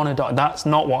really want to die. That's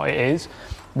not what it is.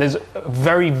 There's a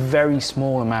very, very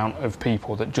small amount of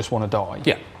people that just want to die.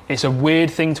 Yeah. It's a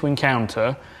weird thing to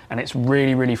encounter, and it's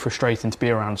really, really frustrating to be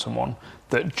around someone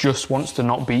that just wants to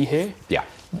not be here. Yeah.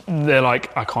 They're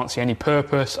like, I can't see any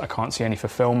purpose, I can't see any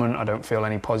fulfillment, I don't feel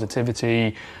any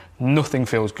positivity, nothing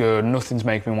feels good, nothing's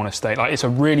making me want to stay. Like, it's a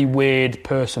really weird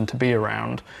person to be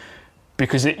around,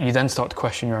 because you then start to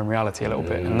question your own reality a little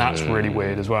bit, and that's really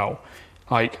weird as well.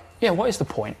 Like, what is the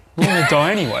point? We're going to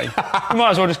die anyway. You might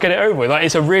as well just get it over with. Like,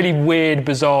 it's a really weird,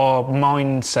 bizarre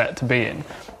mindset to be in.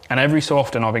 And every so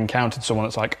often I've encountered someone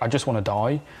that's like, I just want to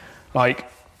die.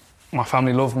 Like, my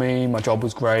family love me, my job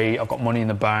was great, I've got money in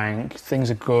the bank, things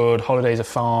are good, holidays are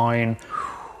fine,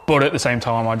 but at the same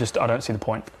time, I don't see the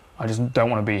point. I just don't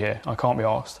want to be here. I can't be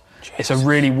arsed. It's a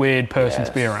really weird person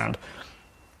to be around.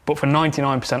 But for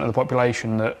 99% of the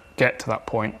population that get to that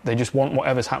point, they just want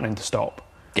whatever's happening to stop.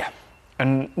 Yeah.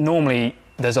 And normally,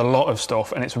 there's a lot of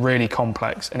stuff, and it's really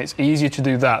complex, and it's easier to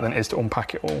do that than it is to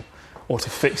unpack it all, or to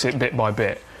fix it bit by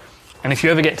bit. And if you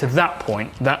ever get to that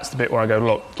point, that's the bit where I go,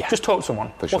 look, just talk to someone.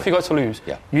 What have you got to lose?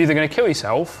 Yeah. You're either going to kill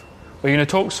yourself, or you're going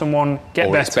to talk to someone, get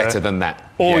or better. It's better than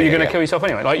that. Or you're going to kill yourself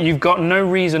anyway. Like, you've got no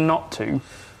reason not to,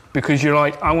 because you're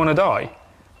like, I want to die.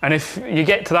 And if you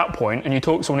get to that point and you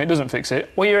talk to someone that doesn't fix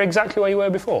it, well, you're exactly where you were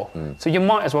before. So you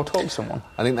might as well talk to someone.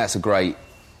 I think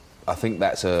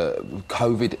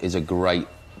COVID is a great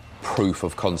proof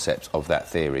of concept of that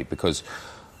theory, because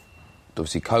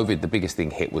obviously COVID, the biggest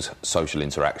thing hit was social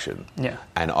interaction. Yeah.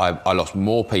 And I lost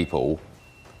more people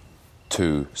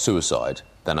to suicide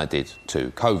than I did to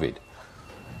COVID.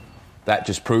 That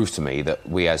just proves to me that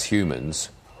we as humans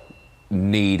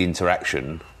need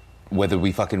interaction, whether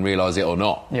we fucking realise it or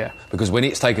not. Yeah. Because when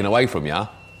it's taken away from you,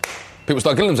 people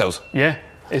start killing themselves. Yeah.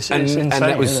 It's insane, isn't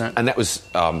it? And that was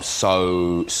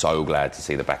so glad to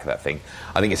see the back of that thing.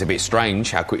 I think it's a bit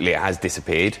strange how quickly it has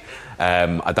disappeared.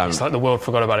 It's like the world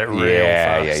forgot about it real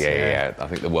fast. Yeah. I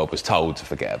think the world was told to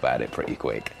forget about it pretty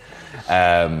quick.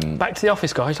 Back to the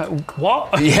office, guys. Like,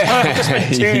 what? Yeah. I just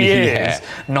spent 2 years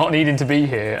not needing to be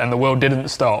here, and the world didn't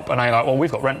stop. And I'm like, well,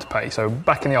 we've got rent to pay, so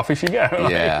back in the office you go.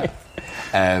 Yeah.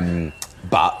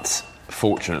 But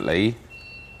fortunately,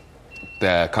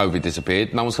 the COVID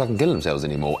disappeared. No one's fucking killing themselves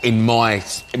anymore in my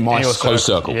close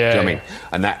circle. Yeah, do you know what I mean?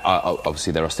 And that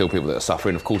obviously there are still people that are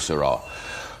suffering. Of course there are.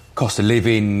 Cost of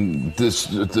living,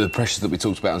 the pressures that we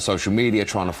talked about on social media,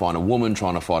 trying to find a woman,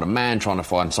 trying to find a man, trying to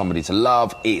find somebody to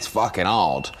love. It's fucking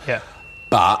hard. Yeah.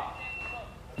 But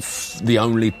the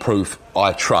only proof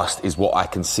I trust is what I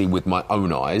can see with my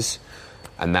own eyes.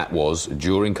 And that was,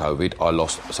 during COVID, I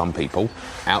lost some people.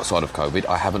 Outside of COVID,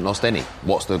 I haven't lost any.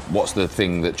 What's the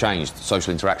thing that changed?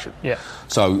 Social interaction. Yeah.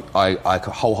 So I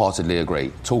wholeheartedly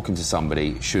agree. Talking to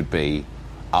somebody should be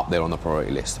up there on the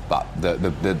priority list. But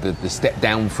the step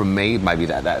down from me, maybe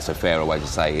that's a fairer way to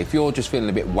say, if you're just feeling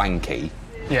a bit wanky,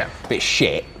 a bit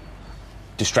shit,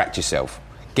 distract yourself.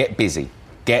 Get busy.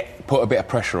 Put a bit of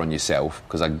pressure on yourself,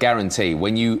 because I guarantee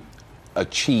when you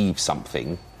achieve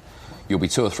something, you'll be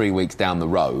 2 or 3 weeks down the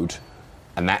road,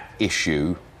 and that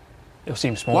issue it'll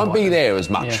seem small. Won't be there as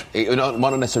much. Yeah. It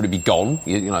might not necessarily be gone,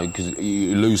 you know, because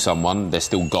you lose someone, they're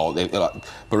still gone.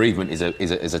 Bereavement is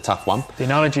a tough one. The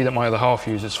analogy that my other half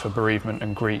uses for bereavement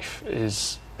and grief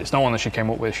is, it's not one that she came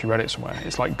up with, she read it somewhere.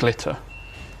 It's like glitter.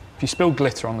 If you spill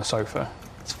glitter on the sofa,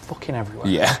 it's fucking everywhere.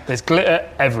 Yeah. There's glitter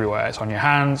everywhere. It's on your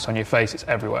hands, on your face, it's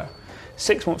everywhere.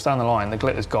 6 months down the line, the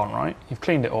glitter's gone, right? You've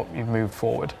cleaned it up, you've moved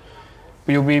forward.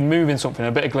 But you'll be moving something,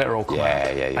 a bit of glitter will come out.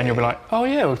 And you'll be like, oh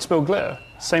yeah, we'll spill glitter.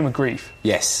 Same with grief.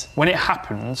 Yes. When it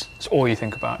happens, it's all you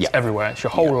think about. It's everywhere. It's your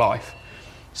whole life.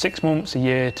 6 months, a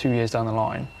year, 2 years down the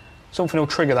line, something will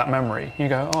trigger that memory. You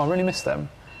go, oh, I really miss them.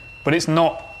 But it's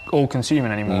not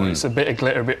all-consuming anymore. It's a bit of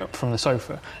glitter, a bit from the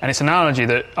sofa. And it's an analogy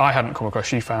that I hadn't come across.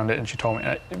 She found it and she told me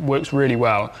it works really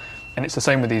well. And it's the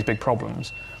same with these big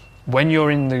problems. When you're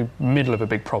in the middle of a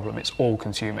big problem, it's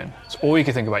all-consuming. It's all you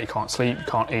can think about. You can't sleep, you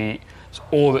can't eat. It's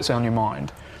all that's on your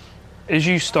mind. As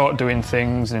you start doing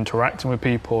things and interacting with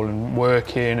people and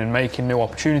working and making new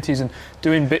opportunities and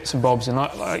doing bits and bobs and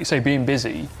like you say, being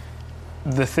busy,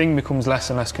 the thing becomes less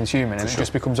and less consuming, and it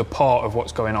just becomes a part of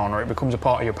what's going on, or it becomes a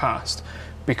part of your past,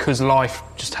 because life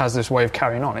just has this way of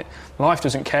carrying on. Life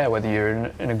doesn't care whether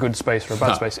you're in a good space or a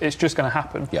bad space. It's just going to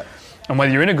happen. Yeah. And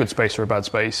whether you're in a good space or a bad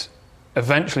space,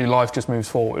 eventually life just moves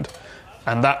forward.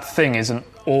 And that thing isn't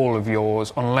all of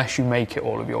yours unless you make it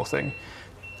all of your thing.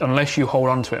 Unless you hold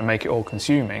on to it and make it all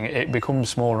consuming, it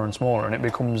becomes smaller and smaller and it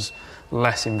becomes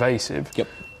less invasive. Yep.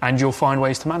 And you'll find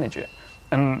ways to manage it.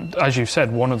 And as you've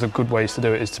said, one of the good ways to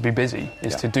do it is to be busy,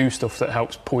 is to do stuff that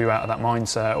helps pull you out of that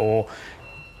mindset or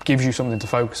gives you something to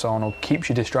focus on or keeps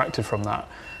you distracted from that.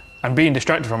 And being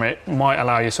distracted from it might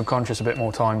allow your subconscious a bit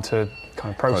more time to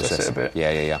kind of process it a bit.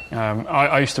 Yeah.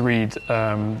 I used to read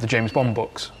the James Bond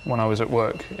books when I was at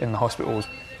work in the hospitals,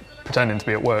 pretending to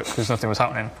be at work because nothing was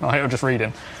happening. I was just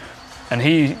reading. And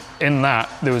in that,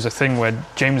 there was a thing where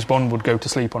James Bond would go to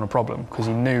sleep on a problem because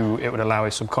he knew it would allow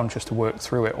his subconscious to work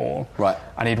through it all. Right.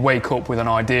 And he'd wake up with an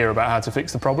idea about how to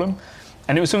fix the problem.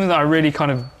 And it was something that I really kind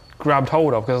of grabbed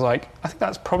hold of, because I think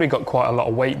that's probably got quite a lot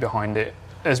of weight behind it.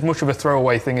 As much of a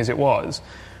throwaway thing as it was,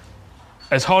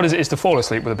 as hard as it is to fall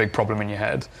asleep with a big problem in your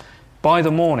head, by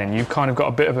the morning you've kind of got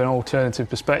a bit of an alternative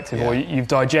perspective, or you've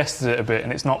digested it a bit,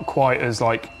 and it's not quite as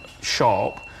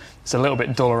sharp, it's a little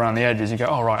bit dull around the edges. You go,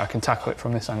 oh, right, I can tackle it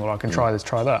from this angle, I can try this,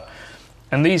 try that.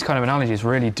 And these kind of analogies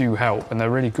really do help, and they're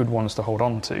really good ones to hold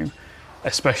on to,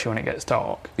 especially when it gets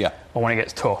dark, or when it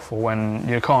gets tough, or when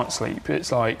you can't sleep.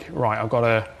 It's like, right, I've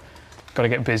got to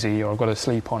get busy, or I've got to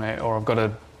sleep on it, or I've got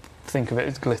to think of it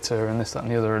as glitter and this, that,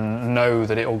 and the other, and know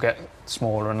that it will get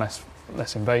smaller and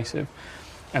less invasive.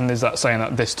 And there's that saying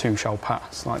that this too shall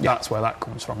pass. Like that's where that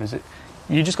comes from. Is it?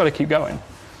 You just got to keep going.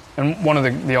 And one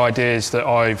of the ideas that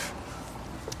I've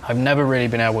never really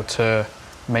been able to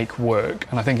make work,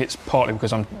 and I think it's partly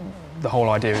because the whole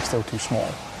idea is still too small.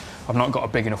 I've not got a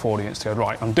big enough audience to go,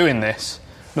 right, I'm doing this.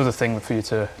 Another thing for you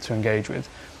to engage with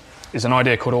is an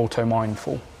idea called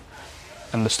auto-mindful.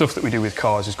 And the stuff that we do with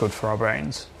cars is good for our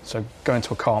brains. So going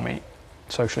to a car meet,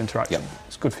 social interaction,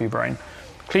 it's good for your brain.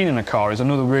 Cleaning a car is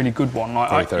another really good one.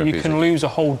 Like you can lose a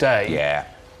whole day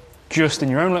just in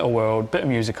your own little world, bit of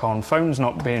music on, phone's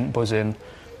not being buzzing.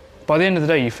 By the end of the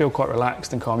day, you feel quite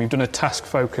relaxed and calm. You've done a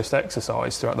task-focused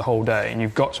exercise throughout the whole day, and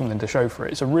you've got something to show for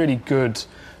it. It's a really good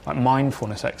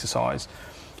mindfulness exercise.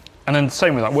 And then the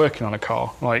same with working on a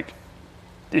car. Like,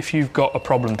 if you've got a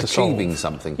problem to solve... Achieving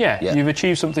something. Yeah, you've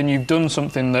achieved something, you've done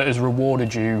something that has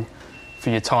rewarded you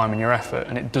for your time and your effort,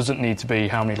 and it doesn't need to be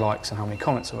how many likes and how many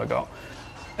comments have I got.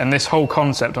 And this whole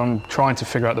concept, I'm trying to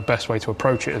figure out the best way to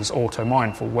approach it as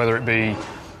auto-mindful, whether it be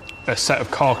a set of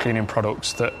car cleaning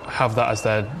products that have that as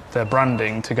their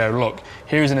branding, to go, look,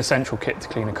 here is an essential kit to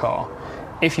clean a car.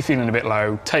 If you're feeling a bit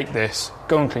low, take this,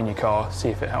 go and clean your car, see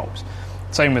if it helps.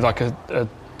 Same with like a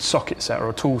socket set or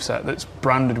a tool set that's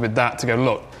branded with that, to go,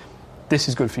 look, this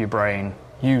is good for your brain,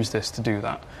 use this to do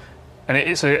that. And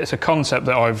it's a concept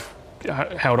that I've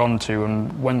held on to,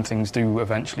 and when things do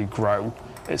eventually grow,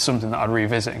 it's something that I'd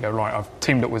revisit and go, right, I've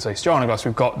teamed up with, say, Stjarna Glass,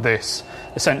 we've got this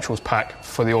Essentials pack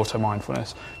for the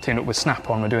auto-mindfulness. Teamed up with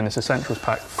Snap-on, we're doing this Essentials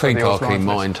pack for clean the car, auto-mindfulness.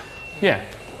 clean mind. Yeah,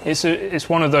 it's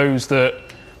one of those that,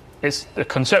 it's a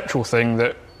conceptual thing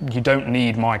that you don't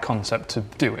need my concept to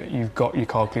do it. You've got your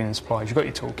car cleaning supplies, you've got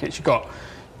your toolkits, you've got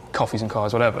coffees and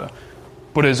cars, whatever.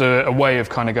 But as a way of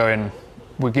kind of going,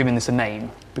 we're giving this a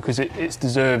name, because it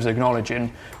deserves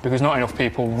acknowledging, because not enough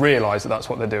people realise that that's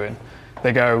what they're doing.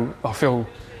 They go, I feel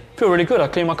really good, I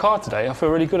cleaned my car today, I feel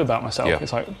really good about myself. Yeah.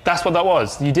 It's like, that's what that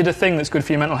was. You did a thing that's good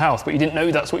for your mental health, but you didn't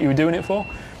know that's what you were doing it for.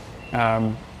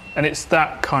 And it's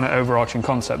that kind of overarching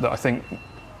concept that I think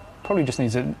probably just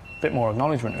needs a bit more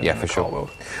acknowledgement in the car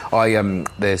world. I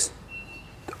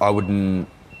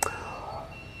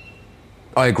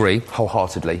agree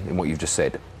wholeheartedly in what you've just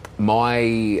said.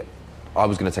 I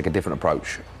was going to take a different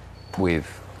approach with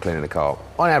cleaning the car.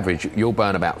 On average, you'll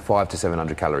burn about 500 to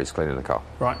 700 calories cleaning the car.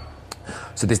 Right.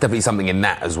 So there's definitely something in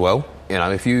that as well. You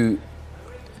know,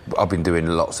 I've been doing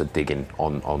lots of digging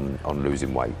on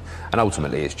losing weight, and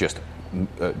ultimately it's just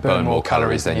burn more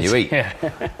calories than you eat. Yeah.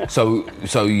 so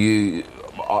you,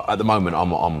 at the moment,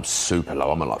 I'm super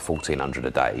low. I'm at like 1,400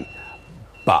 a day,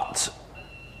 but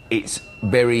it's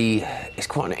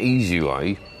quite an easy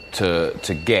way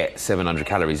to get 700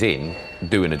 calories in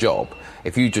doing a job.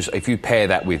 If you pair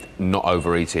that with not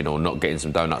overeating or not getting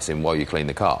some donuts in while you clean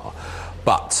the car.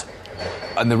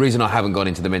 And the reason I haven't gone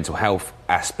into the mental health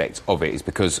aspect of it is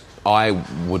because I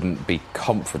wouldn't be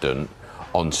confident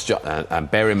and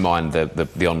bear in mind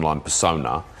the online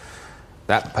persona.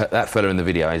 That fella in the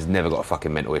video has never got a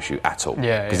fucking mental issue at all.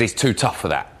 Yeah. Because he's too tough for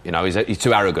that. You know, he's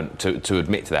too arrogant to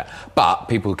admit to that. But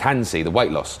people can see the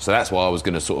weight loss, so that's why I was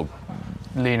going to sort of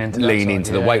lean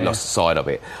into the weight loss side of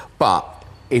it. But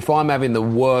if I'm having the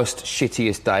worst,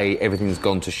 shittiest day, everything's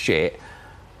gone to shit,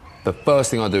 the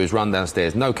first thing I do is run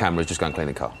downstairs, no cameras, just go and clean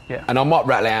the car. Yeah. And I might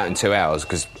rattle it out in 2 hours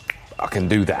because I can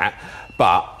do that.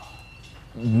 But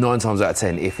 9 times out of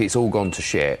 10, if it's all gone to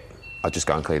shit, I just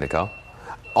go and clean the car.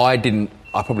 I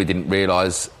probably didn't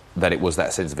realise that it was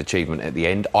that sense of achievement at the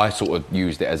end. I sort of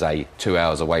used it as 2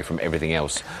 hours away from everything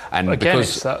else. And again,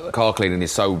 because car cleaning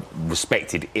is so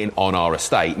respected on our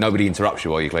estate, nobody interrupts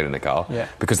you while you're cleaning the car. Yeah.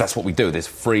 Because that's what we do. There's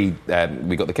free...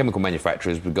 we've got the chemical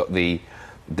manufacturers, we've got the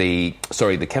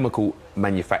chemical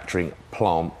manufacturing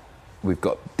plant, we've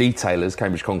got detailers,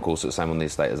 Cambridge Concourse, are the same on the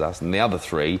estate as us, and the other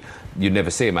 3, you never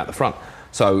see them at the front.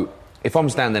 So if I'm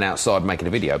standing outside making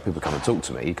a video, people come and talk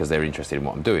to me because they're interested in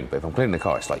what I'm doing. But if I'm cleaning the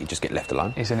car, it's like you just get left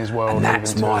alone. He's in his world. And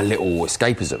that's my little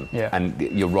escapism. Yeah. And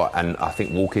you're right. And I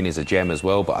think walking is a gem as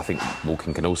well. But I think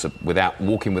walking can also,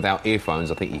 walking without earphones,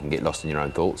 I think you can get lost in your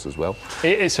own thoughts as well.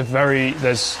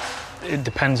 It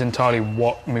depends entirely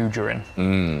what mood you're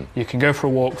in. You can go for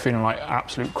a walk feeling like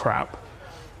absolute crap,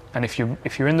 And if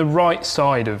you're in the right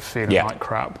side of feeling like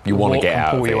crap, you want to get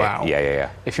out pull of you it. out. Yeah.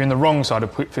 If you're in the wrong side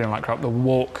of feeling like crap, the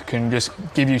walk can just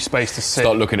give you space to sit.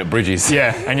 Start looking at bridges.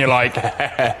 Yeah, and you're like,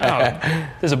 oh,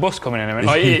 there's a bus coming in a minute.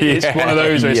 Like, it's one of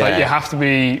those where it's like you have to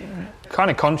be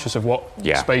kind of conscious of what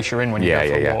space you're in when you go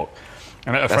for a walk.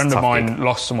 And a friend of mine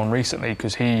lost someone recently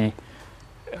because he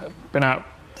been out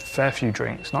a fair few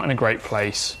drinks, not in a great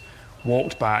place,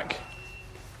 walked back,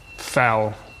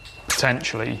 fell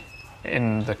potentially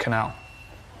in the canal,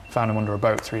 found him under a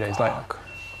boat 3 days later.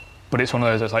 But it's one of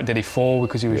those that's like, did he fall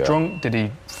because he was drunk? Did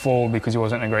he fall because he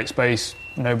wasn't in a great space?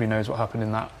 Nobody knows what happened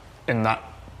in that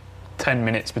 10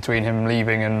 minutes between him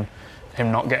leaving and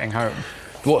him not getting home.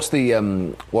 What's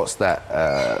that?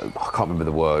 I can't remember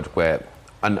the word where,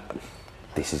 and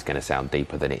this is going to sound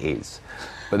deeper than it is,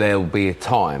 but there'll be a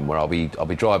time where I'll be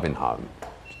driving home,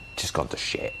 just gone to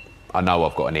shit. I know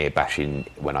I've got an ear bashing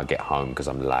when I get home because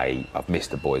I'm late. I've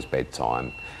missed the boys'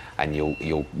 bedtime, and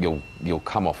you'll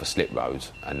come off a slip road,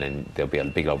 and then there'll be a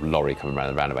big old lorry coming around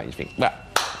the roundabout, and you think, well,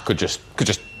 could just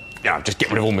just get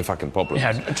rid of all my fucking problems.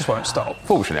 Yeah, it just won't stop.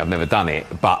 Fortunately, I've never done it,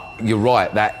 but you're right.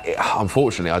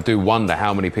 Unfortunately, I do wonder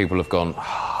how many people have gone,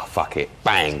 fuck it,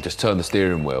 bang, just turn the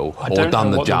steering wheel or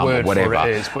done the jump or whatever.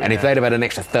 And if they'd have had an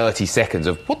extra 30 seconds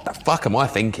of what the fuck am I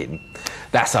thinking,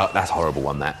 that's a horrible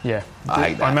one. That I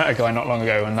hate that. I met a guy not long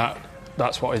ago, and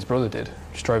that's what his brother did.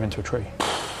 Just drove into a tree.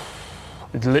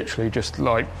 It's literally just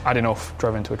like adding off,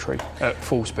 drove into a tree at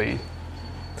full speed.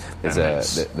 There's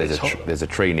a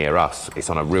tree near us. It's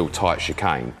on a real tight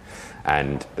chicane,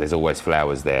 and there's always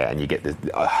flowers there. And you get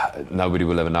nobody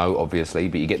will ever know, obviously,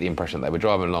 but you get the impression that they were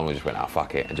driving along and just went, "Oh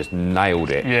fuck it," and just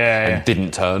nailed it. And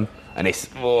didn't turn. And it's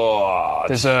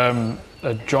there's a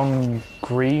John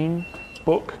Green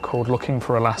book called Looking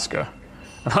for Alaska.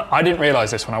 I didn't realise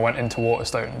this when I went into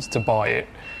Waterstones to buy it.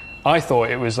 I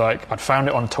thought it was like I'd found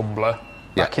it on Tumblr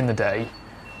back in the day.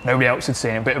 Nobody else had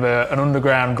seen it. A bit of an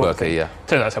underground book. Turns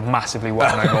out it's a massively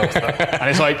well-known author, and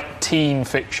it's like teen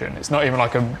fiction. It's not even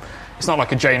like it's not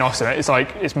like a Jane Austen.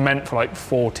 It's meant for like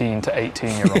 14 to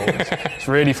 18-year-olds. It's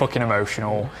really fucking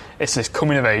emotional. It's this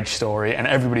coming-of-age story, and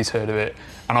everybody's heard of it.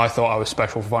 And I thought I was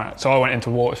special for finding it. So I went into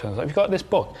Waterstones. I was like, have you got this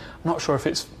book? I'm not sure if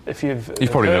you've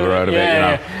probably never heard of it.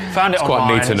 Yeah. Found it it's online.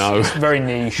 Quite neat to know. It's very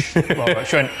niche.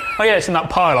 Showing, it's in that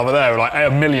pile over there. Like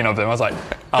a million of them. I was like,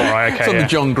 oh right, okay. It's on the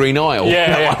John Green aisle.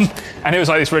 Yeah. And it was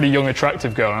like this really young,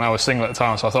 attractive girl, and I was single at the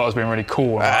time, so I thought I was being really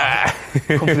cool. Like,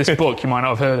 come for this book, you might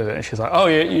not have heard of it. And she's like, oh,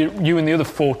 you and the other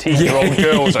 14-year-old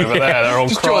girls over there, they're all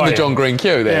just crying. Join the John Green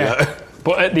queue there. Yeah.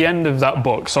 But at the end of that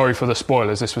book, sorry for the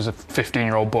spoilers, this was a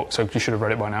 15-year-old book, so you should have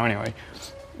read it by now anyway.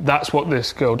 That's what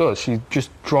this girl does. She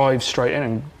just drives straight in,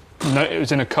 and it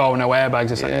was in a car with no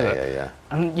airbags.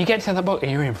 And you get to that book,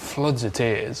 and you're in floods of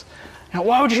tears. Now,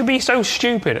 why would you be so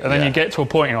stupid? And then you get to a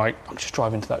point, and you're like, I'll just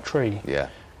drive into that tree. Yeah.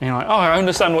 And you're like, oh, I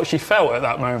understand what she felt at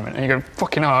that moment. And you go,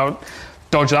 fucking hell, I'll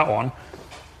dodge that one.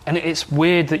 And it's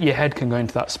weird that your head can go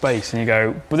into that space, and you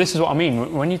go, but this is what I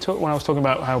mean. When I was talking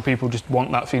about how people just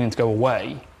want that feeling to go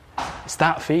away, it's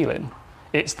that feeling.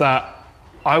 It's that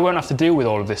I won't have to deal with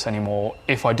all of this anymore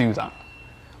if I do that.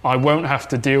 I won't have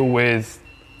to deal with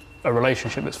a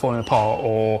relationship that's falling apart,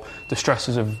 or the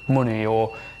stresses of money,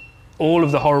 or all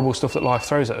of the horrible stuff that life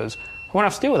throws at us. I won't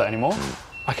have to deal with that anymore.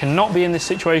 I cannot be in this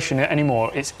situation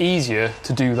anymore. It's easier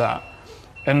to do that.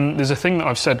 And there's a thing that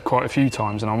I've said quite a few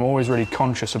times, and I'm always really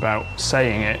conscious about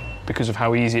saying it because of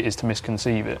how easy it is to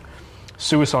misconceive it.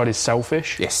 Suicide is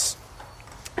selfish. Yes.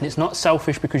 And it's not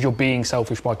selfish because you're being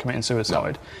selfish by committing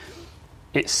suicide.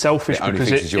 No. It's selfish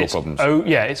because it's your problems.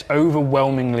 It's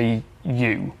overwhelmingly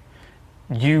you.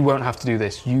 You won't have to do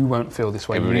this. You won't feel this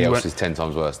way. Everybody else is 10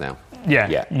 times worse now.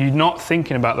 Yeah. You're not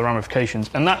thinking about the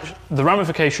ramifications. And the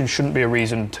ramifications shouldn't be a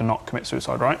reason to not commit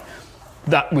suicide, right?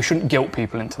 That we shouldn't guilt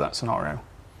people into that scenario.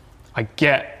 I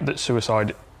get that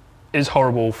suicide is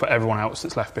horrible for everyone else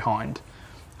that's left behind.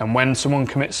 And when someone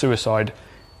commits suicide,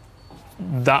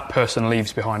 that person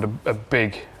leaves behind a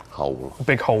big hole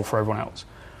for everyone else.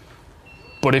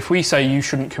 But if we say you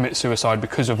shouldn't commit suicide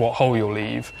because of what hole you'll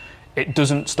leave, it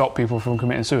doesn't stop people from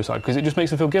committing suicide, because it just makes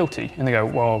them feel guilty. And they go,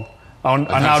 well, I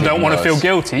now don't want to feel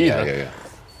guilty either. Yeah.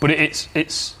 But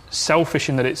it's selfish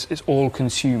in that it's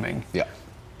all-consuming. Yeah.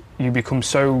 You become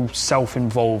so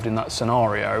self-involved in that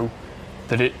scenario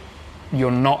that you're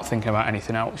not thinking about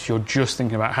anything else. You're just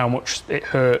thinking about how much it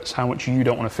hurts, how much you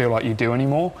don't want to feel like you do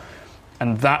anymore.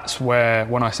 And that's where,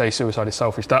 when I say suicide is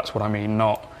selfish, that's what I mean,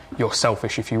 not you're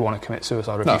selfish if you want to commit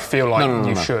suicide, or if you feel like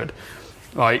you should.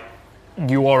 Like,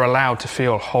 you are allowed to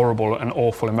feel horrible and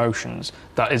awful emotions.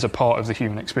 That is a part of the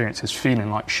human experience, is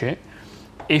feeling like shit.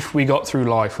 If we got through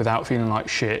life without feeling like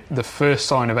shit, the first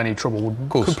sign of any trouble would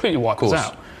completely wipe us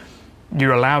out.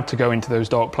 you're allowed to go into those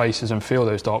dark places and feel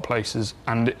those dark places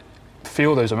and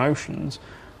feel those emotions.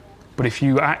 But if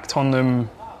you act on them,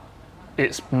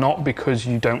 it's not because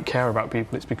you don't care about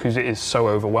people, it's because it is so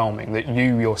overwhelming that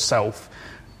you yourself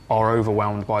are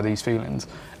overwhelmed by these feelings.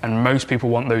 And most people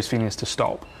want those feelings to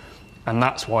stop. And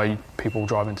that's why people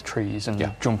drive into trees and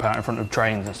jump out in front of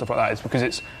trains and stuff like that. It's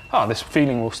because this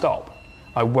feeling will stop.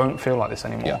 I won't feel like this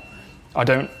anymore. Yeah.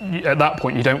 At that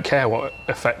point, you don't care what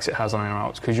effects it has on anyone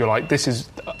else, because you're like,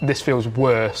 this feels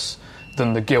worse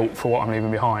than the guilt for what I'm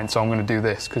leaving behind, so I'm going to do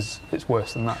this because it's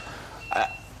worse than that.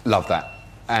 Love that.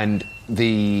 And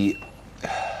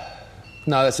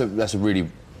that's a really...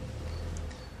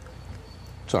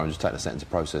 Sorry, I'm just taking a second to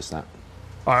process that.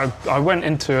 I went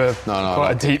into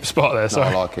quite a deep spot there. Sorry.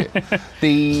 No, I like it.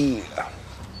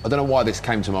 I don't know why this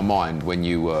came to my mind when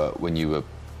you were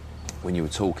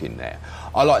talking there.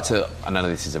 I like to... I know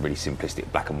this is a really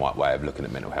simplistic black and white way of looking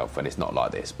at mental health, and it's not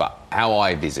like this. But how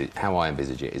I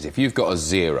envisage it is, if you've got a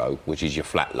 0, which is your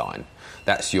flat line,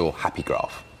 that's your happy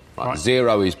graph. Right?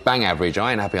 0 is bang average.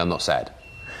 I ain't happy. I'm not sad.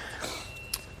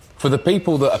 For the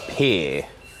people that appear,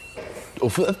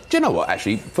 do you know what?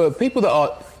 Actually, for people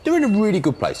that they're in a really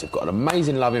good place. They've got an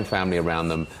amazing, loving family around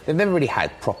them. They've never really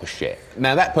had proper shit.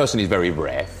 Now, that person is very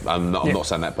rare. I'm not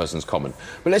saying that person's common.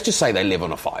 But let's just say they live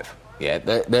on a 5. Yeah,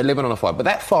 they're living on a 5. But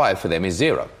that 5 for them is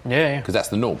 0. Yeah. Because that's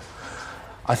the norm.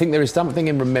 I think there is something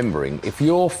in remembering, if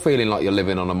you're feeling like you're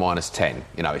living on a -10,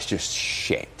 it's just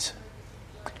shit.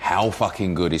 How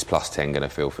fucking good is +10 going to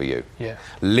feel for you? Yeah.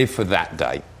 Live for that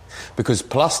day. Because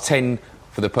 +10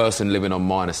 for the person living on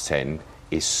 -10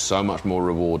 is so much more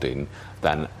rewarding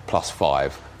than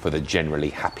 +5 for the generally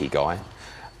happy guy.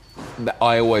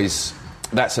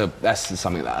 That's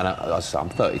something that, and I'm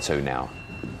 32 now.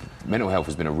 Mental health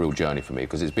has been a real journey for me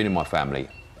because it's been in my family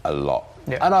a lot.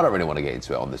 Yeah. And I don't really want to get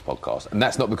into it on this podcast. And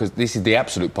that's not because this is the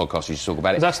absolute podcast you should talk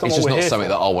about it. That's not it's what just we're not here something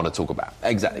for. that I want to talk about.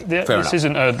 Exactly. Fair enough. This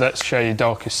isn't a let's share your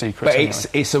darkest secrets.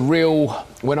 But it's a real...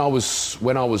 When I was,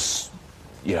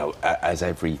 as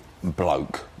every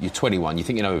bloke, you're 21, you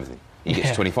think you know everything. You get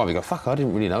to 25, you go, fuck, I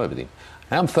didn't really know everything.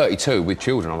 Now I'm 32 with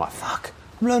children, I'm like, fuck,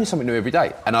 I'm learning something new every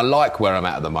day. And I like where I'm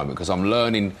at the moment because I'm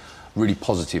learning really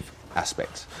positive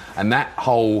aspects. And that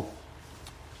whole...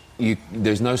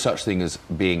 there's no such thing as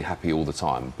being happy all the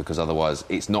time, because otherwise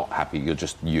it's not happy, you're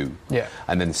just you. Yeah.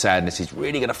 And then sadness is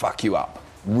really going to fuck you up.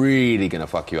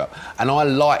 And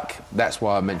that's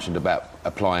why I mentioned about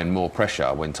applying more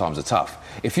pressure when times are tough.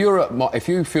 If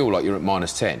you feel like you're at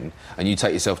 -10 and you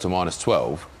take yourself to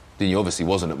 -12, then you obviously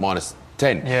wasn't at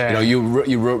 -10. Yeah.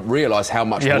 You realise how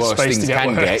much worse things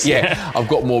can get. Yeah, I've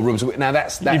got more room to... Now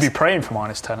that's... You'd be praying for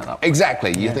 -10 at that point.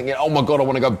 Exactly. You're thinking, oh my God, I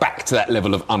want to go back to that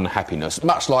level of unhappiness.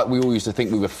 Much like we all used to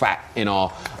think we were fat in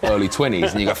our early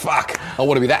 20s, and you go, fuck, I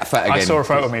want to be that fat again. I saw a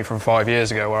photo of me from 5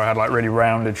 years ago where I had like really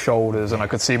rounded shoulders and I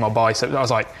could see my biceps. I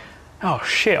was like, oh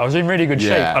shit, I was in really good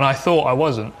shape, and I thought I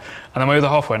wasn't. And then my other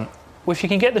half went, well, if you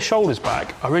can get the shoulders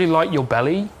back, I really like your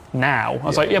belly now. I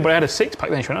was like, yeah, but I had a six-pack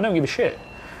then. She went, I don't give a shit.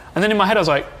 And then in my head I was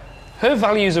like, her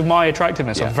values of my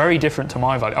attractiveness are very different to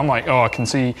my value. I'm like, I can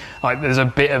see like there's a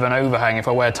bit of an overhang if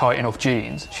I wear tight enough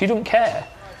jeans. She doesn't care.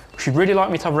 She'd really like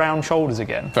me to have round shoulders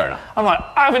again. Fair enough. I'm like,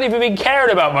 I haven't even been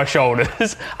caring about my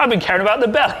shoulders. I've been caring about the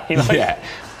belly. Like,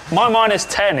 my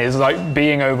 -10 is like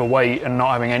being overweight and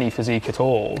not having any physique at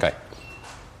all. Okay.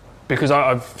 Because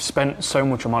I've spent so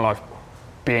much of my life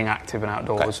being active and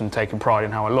outdoors and taking pride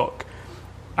in how I look.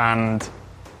 And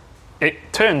it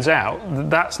turns out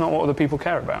that's not what other people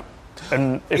care about.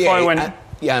 And if I went...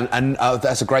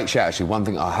 that's a great shout, actually. One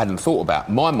thing I hadn't thought about,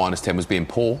 my -10 was being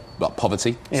poor, like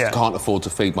poverty. Yeah. Can't afford to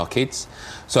feed my kids.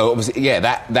 So, obviously,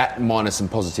 that minus and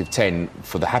 +10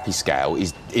 for the happy scale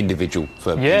is individual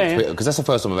for because that's the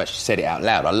first time I've actually said it out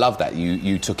loud. I love that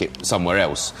you took it somewhere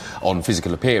else on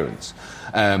physical appearance.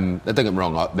 Don't get me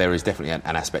wrong, there is definitely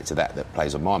an aspect of that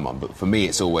plays on my mind, but for me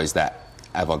it's always that,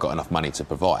 have I got enough money to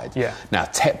provide? Yeah. Now,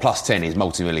 +10 is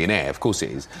multi-millionaire, of course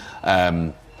it is.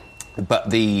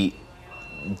 But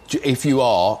if you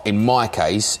are, in my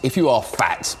case, if you are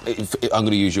fat, I'm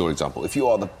going to use your example, if you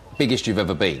are the biggest you've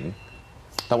ever been,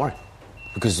 don't worry.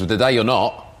 Because the day you're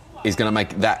not is going to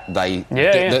make that day...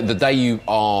 The day you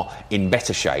are in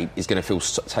better shape is going to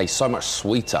taste so much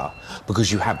sweeter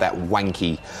because you have that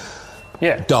wanky...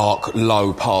 dark,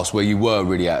 low past where you were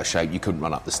really out of shape, you couldn't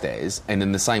run up the stairs. And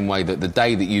in the same way that the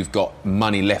day that you've got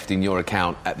money left in your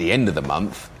account at the end of the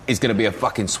month is going to be a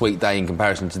fucking sweet day in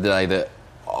comparison to the day that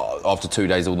after 2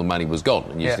 days all the money was gone.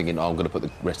 And you're thinking, I'm going to put the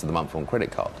rest of the month on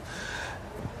credit card.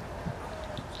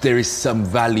 There is some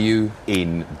value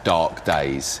in dark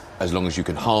days as long as you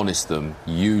can harness them,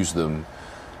 use them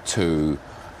to...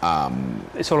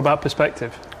 it's all about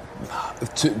perspective.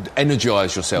 to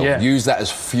energise yourself. Yeah. Use that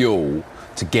as fuel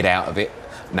to get out of it.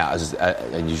 Now, as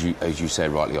you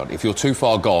said rightly on, if you're too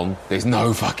far gone, there's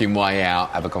no fucking way out.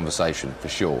 Have a conversation, for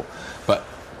sure. But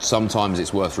sometimes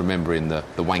it's worth remembering the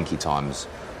wanky times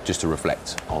just to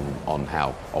reflect on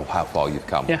how far you've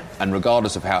come. Yeah. And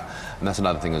regardless of how... And that's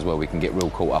another thing as well, we can get real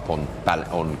caught up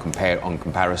on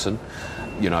comparison.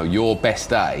 You know, your best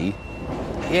day...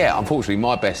 Yeah, unfortunately,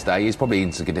 my best day is probably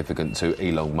insignificant to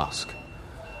Elon Musk.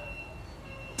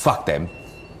 Fuck them.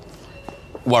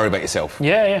 Worry about yourself.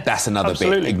 Yeah. That's another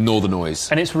Absolutely. bit. Ignore the noise.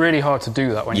 And it's really hard to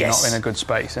do that when Yes. you're not in a good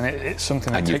space. And it's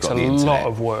something that And you've takes got a the internet. lot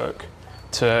of work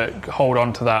to hold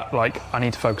on to that, like, I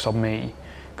need to focus on me.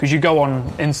 Because you go on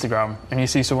Instagram and you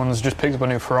see someone that's just picked up a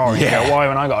new Ferrari. Yeah. You go, why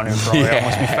haven't I got a new Ferrari? I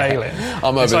must be failing.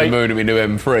 I'm over It's the like- moon at my new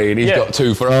M3 and he's Yeah. got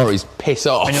 2 Ferraris. Piss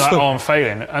off. And you're like, oh, I'm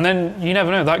failing. And then you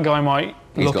never know, that guy might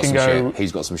He's look got and some go, shit.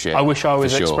 He's got some shit. I wish I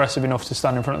was for sure. expressive enough to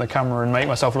stand in front of the camera and make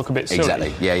myself look a bit silly.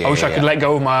 Exactly. Yeah, I wish I could yeah. let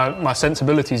go of my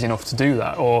sensibilities enough to do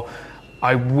that. Or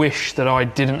I wish that I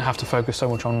didn't have to focus so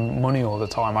much on money all the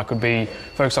time. I could be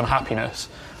focused on happiness.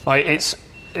 Like, it's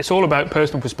all about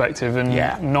personal perspective and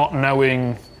Yeah. not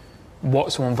knowing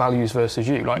what someone values versus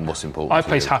you. Like, What's important I to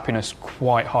place you. happiness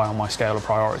quite high on my scale of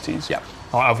priorities. Yeah.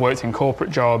 Like, I've worked in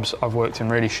corporate jobs, I've worked in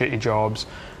really shitty jobs.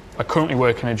 I currently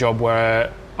work in a job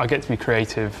where I get to be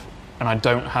creative and I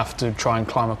don't have to try and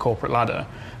climb a corporate ladder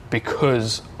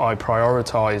because I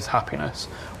prioritise happiness.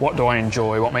 What do I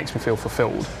enjoy? What makes me feel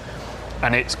fulfilled?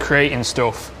 And it's creating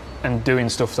stuff and doing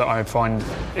stuff that I find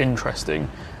interesting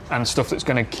and stuff that's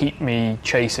going to keep me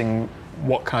chasing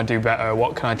what can I do better,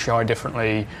 what can I try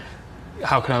differently,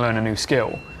 how can I learn a new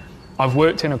skill. I've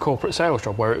worked in a corporate sales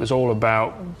job where it was all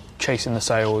about chasing the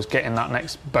sales, getting that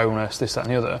next bonus, this, that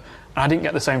and the other. And I didn't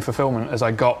get the same fulfillment as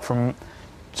I got from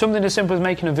something as simple as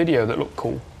making a video that looked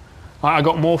cool. I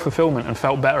got more fulfillment and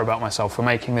felt better about myself for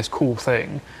making this cool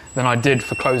thing than I did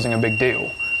for closing a big deal.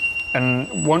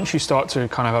 And once you start to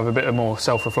kind of have a bit of more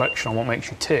self-reflection on what makes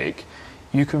you tick,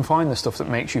 you can find the stuff that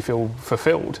makes you feel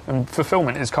fulfilled. And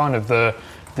fulfillment is kind of the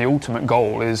ultimate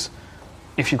goal. Is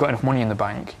if you've got enough money in the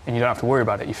bank and you don't have to worry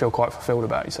about it, you feel quite fulfilled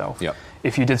about yourself. Yep.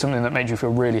 If you did something that made you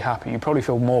feel really happy, you probably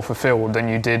feel more fulfilled than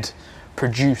you did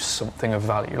produce something of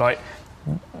value. Like,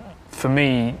 for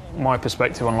me, my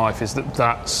perspective on life is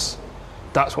that's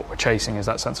what we're chasing, is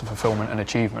that sense of fulfillment and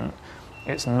achievement.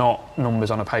 It's not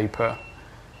numbers on a paper.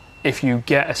 If you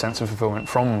get a sense of fulfillment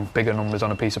from bigger numbers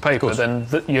on a piece of paper, then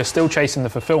you're still chasing the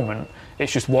fulfillment.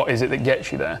 It's just what is it that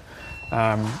gets you there.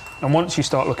 And once you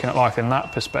start looking at life in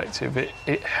that perspective,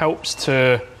 it helps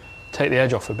to take the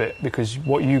edge off a bit, because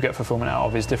what you get fulfillment out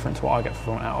of is different to what I get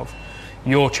fulfillment out of.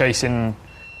 You're chasing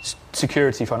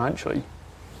security financially,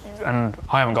 and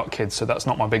I haven't got kids, so that's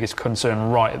not my biggest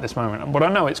concern right at this moment. But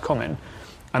I know it's coming,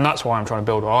 and that's why I'm trying to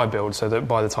build what I build, so that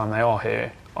by the time they are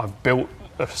here, I've built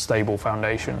a stable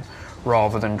foundation,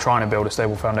 rather than trying to build a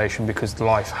stable foundation because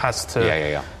life has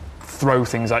to throw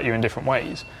things at you in different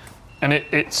ways. And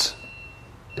it's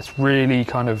really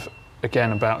kind of,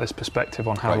 again, about this perspective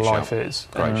on how life is.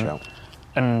 Great show.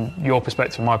 And your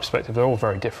perspective and my perspective, they're all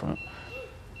very different.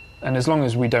 And as long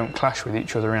as we don't clash with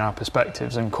each other in our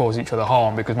perspectives and cause each other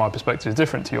harm because my perspective is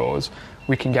different to yours,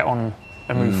 we can get on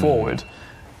and move forward.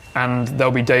 And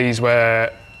there'll be days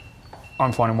where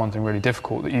I'm finding one thing really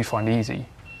difficult that you find easy,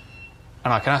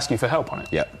 and I can ask you for help on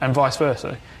it. Yep. And vice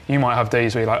versa. You might have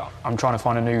days where you're like, I'm trying to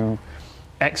find a new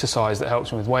exercise that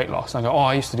helps me with weight loss. And I go,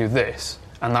 I used to do this,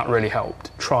 and that really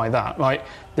helped. Try that. Like,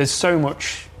 there's so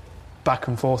much back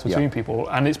and forth between people,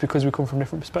 and it's because we come from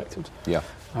different perspectives. Yeah.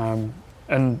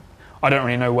 And I don't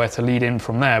really know where to lead in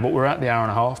from there, but we're at the hour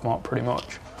and a half mark pretty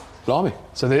much. Blimey.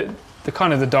 So the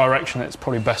kind of the direction that's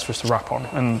probably best for us to wrap on,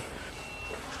 and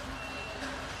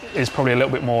is probably a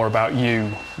little bit more about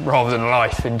you rather than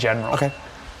life in general. Okay.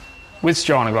 With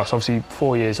Stjarna Glass, obviously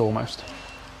 4 years almost,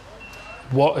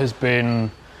 what has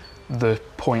been the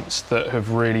points that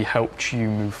have really helped you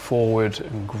move forward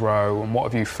and grow, and what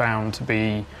have you found to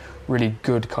be really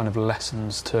good kind of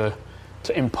lessons to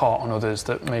impart on others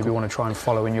that maybe want to try and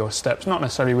follow in your steps, not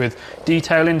necessarily with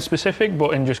detail in specific,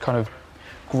 but in just kind of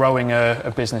growing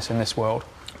a business in this world?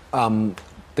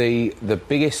 The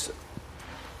biggest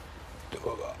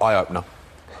eye-opener,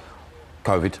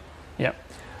 COVID. Yep.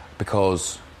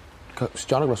 Because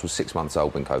Stjarna Glass was 6 months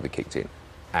old when COVID kicked in,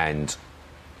 and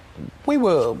we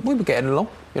were getting along.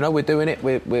 You know, we're doing it,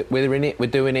 we're in it, we're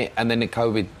doing it, and then the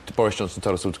COVID, Boris Johnson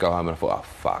told us all to go home, and I thought, oh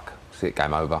fuck, see it,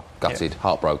 game over, gutted,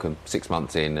 heartbroken. 6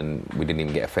 months in, and we didn't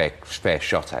even get a fair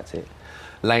shot at it.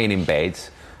 Laying in bed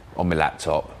on my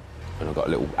laptop, and I've got a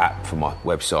little app for my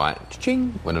website,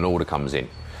 ching, when an order comes in.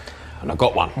 and I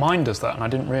got one. Mine does that, and I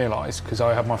didn't realise because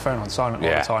I have my phone on silent all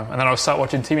Yeah. the time. And then I was sat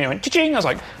watching TV and I went, cha-ching! I was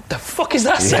like, the fuck is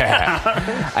that sound?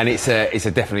 Yeah, and it's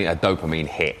definitely a dopamine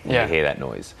hit when you hear that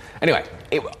noise. Anyway,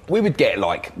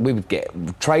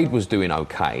 trade was doing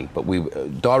okay,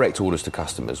 but direct orders to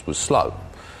customers was slow.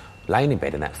 Laying in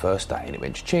bed on that first day, and it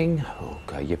went ching. Oh,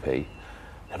 okay, yippee.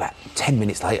 And about 10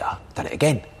 minutes later, done it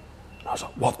again. And I was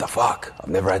like, what the fuck? I've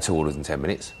never had 2 orders in 10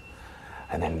 minutes.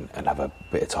 And then another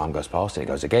bit of time goes past and it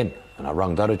goes again. And I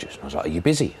rung Dodgers and I was like, are you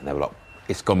busy? And they were like,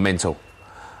 it's gone mental.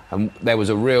 And there was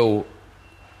a real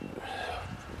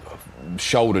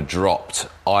shoulder dropped.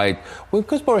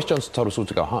 Because Boris Johnson told us all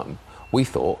to go home, we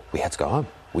thought we had to go home.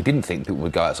 We didn't think people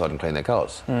would go outside and clean their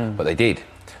cars, but they did.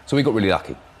 So we got really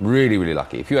lucky, really, really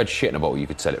lucky. If you had shit in a bottle, you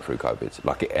could sell it through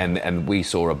COVID. And we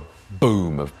saw a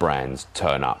boom of brands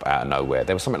turn up out of nowhere.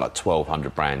 There was something like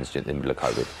 1,200 brands in the middle of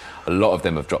COVID. A lot of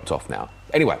them have dropped off now.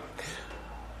 Anyway,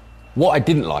 what I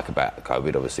didn't like about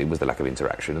COVID, obviously, was the lack of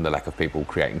interaction and the lack of people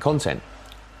creating content.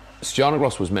 Stjarna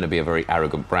Gloss was meant to be a very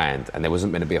arrogant brand, and there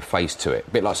wasn't meant to be a face to it.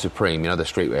 A bit like Supreme, the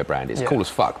streetwear brand. It's cool as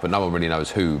fuck, but no one really knows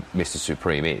who Mr.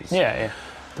 Supreme is. Yeah.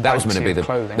 That was meant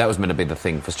to be the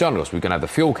thing for Stjarna Gloss. We were going to have the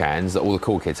fuel cans that all the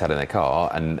cool kids had in their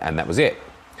car, and that was it.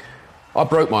 I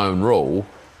broke my own rule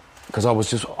because I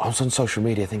was on social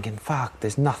media thinking, fuck,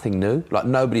 there's nothing new. Like,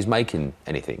 nobody's making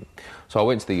anything. So I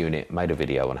went to the unit, made a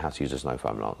video on how to use a snow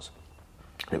foam lance.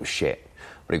 And it was shit,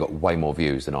 but it got way more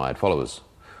views than I had followers.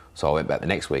 So I went back the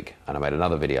next week and I made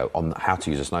another video on how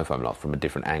to use a snow foam lance from a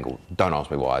different angle. Don't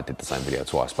ask me why I did the same video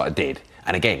twice, but I did.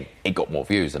 And again, it got more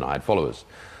views than I had followers.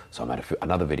 So I made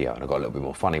another video and I got a little bit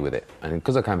more funny with it. And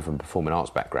because I came from a performing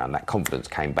arts background, that confidence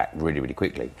came back really, really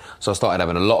quickly. So I started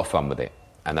having a lot of fun with it.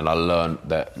 And then I learned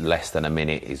that less than a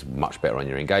minute is much better on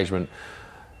your engagement.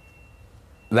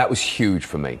 That was huge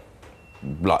for me.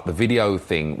 Like, the video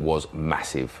thing was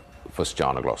massive for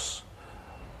Stjarna Gloss.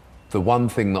 The one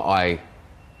thing that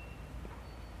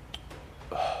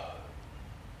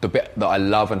the bit that I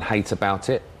love and hate about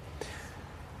it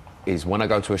is when I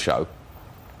go to a show,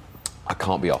 I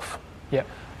can't be off. Yeah.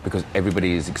 Because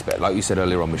everybody is like you said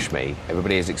earlier on with Shmee,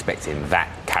 everybody is expecting that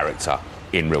character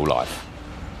in real life.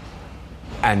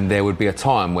 And there would be a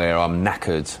time where I'm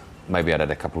knackered, maybe I'd had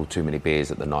a couple too many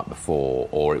beers at the night before,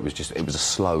 or it was a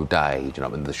slow day,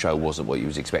 and the show wasn't what you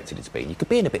was expected it to be. You could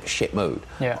be in a bit of a shit mood.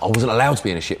 Yeah. I wasn't allowed to be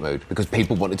in a shit mood because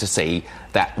people wanted to see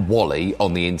that Wally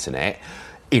on the internet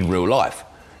in real life.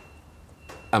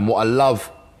 And what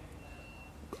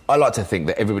I like to think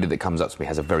that everybody that comes up to me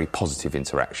has a very positive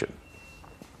interaction.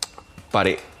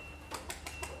 But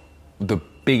the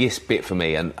biggest bit for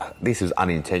me, and this is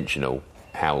unintentional,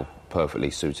 how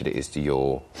perfectly suited it is to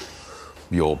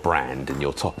your brand and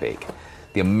your topic,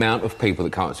 the amount of people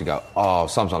that come up to you go, oh,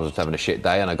 sometimes I'm just having a shit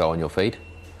day, and I go on your feed.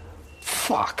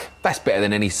 Fuck, that's better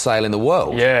than any sale in the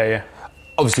world. Yeah.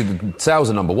 Obviously, the sales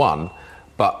are number one,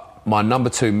 but my number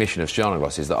 2 mission of Stjarna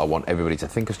Gloss is that I want everybody to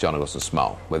think of Stjarna Gloss and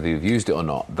smile. Whether you've used it or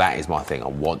not, that is my thing. I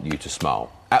want you to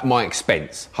smile. At my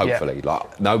expense, hopefully. Yeah.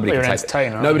 Like, nobody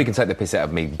can take the piss out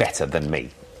of me better than me.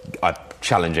 I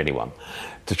challenge anyone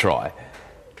to try.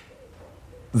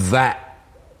 That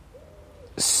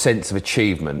sense of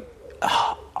achievement,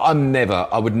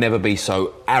 I would never be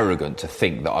so arrogant to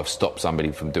think that I've stopped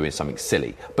somebody from doing something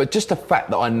silly. But just the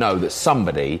fact that I know that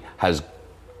somebody has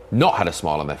not had a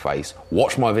smile on their face,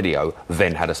 watched my video,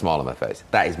 then had a smile on their face,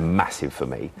 that is massive for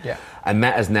me. Yeah. And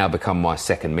that has now become my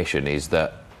second mission, is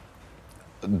that,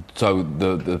 so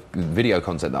the video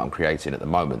content that I'm creating at the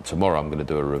moment, tomorrow I'm going to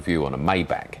do a review on a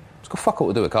Maybach. It's got fuck all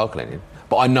to do with car cleaning.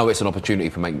 But I know it's an opportunity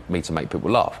for me to make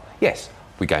people laugh. Yes,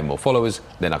 we gain more followers,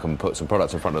 then I can put some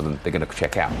products in front of them, they're going to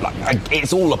check out.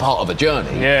 It's all a part of a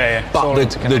journey. Yeah. But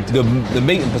the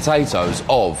meat and potatoes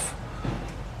of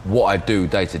what I do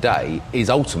day to day is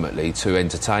ultimately to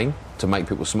entertain, to make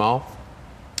people smile.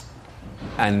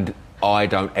 And I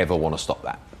don't ever want to stop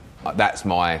that. That's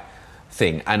my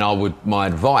thing. And my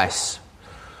advice,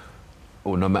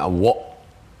 or no matter what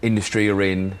industry you're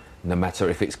in, no matter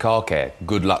if it's car care,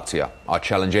 good luck to you. I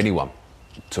challenge anyone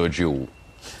to a duel.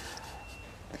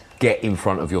 Get in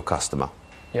front of your customer.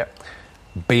 Yep.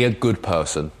 Be a good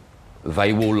person.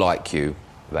 They will like you.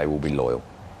 They will be loyal.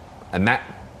 And that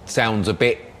sounds a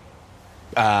bit,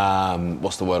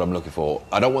 what's the word I'm looking for?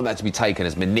 I don't want that to be taken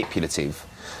as manipulative.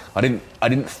 I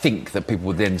didn't think that people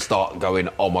would then start going,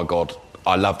 oh my God,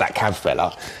 I love that Cav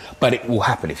fella. But it will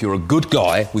happen. If you're a good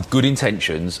guy with good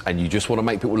intentions and you just want to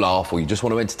make people laugh or you just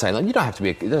want to entertain them, it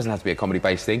doesn't have to be a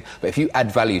comedy-based thing, but if you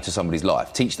add value to somebody's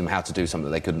life, teach them how to do something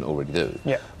that they couldn't already do,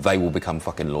 they will become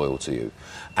fucking loyal to you.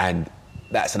 And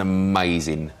that's an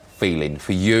amazing feeling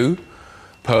for you,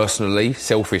 Personally,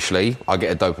 selfishly, I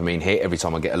get a dopamine hit every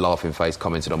time I get a laughing face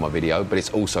commented on my video, but it's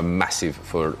also massive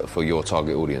for your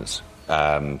target audience.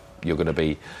 You're going to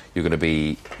be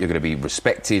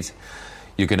respected.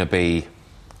 You're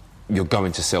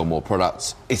going to sell more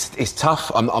products. It's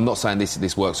tough. I'm not saying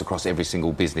this works across every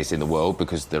single business in the world,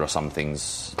 because there are some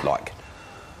things like,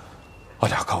 I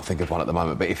can't think of one at the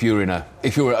moment, but if you're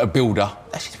a builder,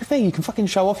 actually, to be fair, you can fucking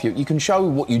show off. You can show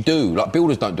what you do. Like,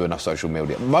 builders don't do enough social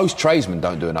media. Most tradesmen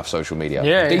don't do enough social media.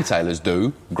 Yeah, Detailers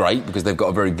do, great, because they've got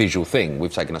a very visual thing.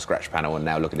 We've taken a scratch panel and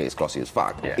now look at it, it's glossy as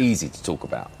fuck. Yeah. Easy to talk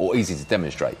about, or easy to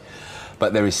demonstrate.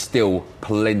 But there is still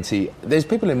plenty. There's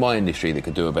people in my industry that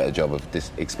could do a better job of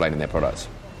explaining their products.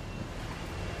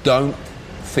 Don't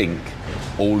think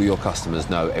all your customers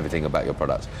know everything about your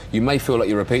products. You may feel like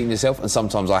you're repeating yourself, and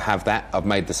sometimes I have that. I've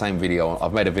made a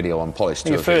video on polish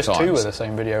two or three times. Your first two were the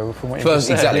same video from what you First,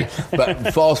 just said. exactly.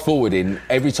 But fast forwarding,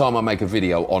 every time I make a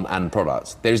video on and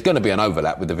products, there's going to be an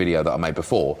overlap with the video that I made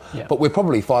before. Yeah. But we're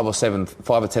probably 5 or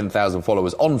 10,000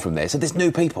 followers on from there, so there's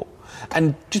new people.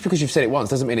 And just because you've said it once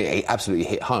doesn't mean it absolutely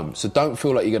hit home. So don't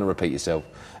feel like you're going to repeat yourself.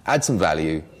 Add some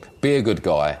value, be a good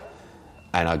guy,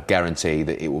 and I guarantee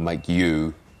that it will make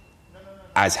you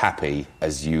as happy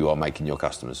as you are making your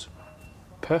customers.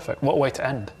 Perfect. What a way to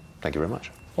end. Thank you very much.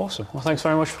 Awesome. Well, thanks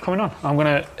very much for coming on. I'm going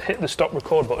to hit the stop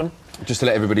record button. Just to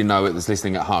let everybody know that's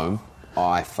listening at home,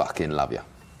 I fucking love you.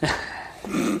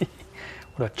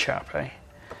 What a chap, eh?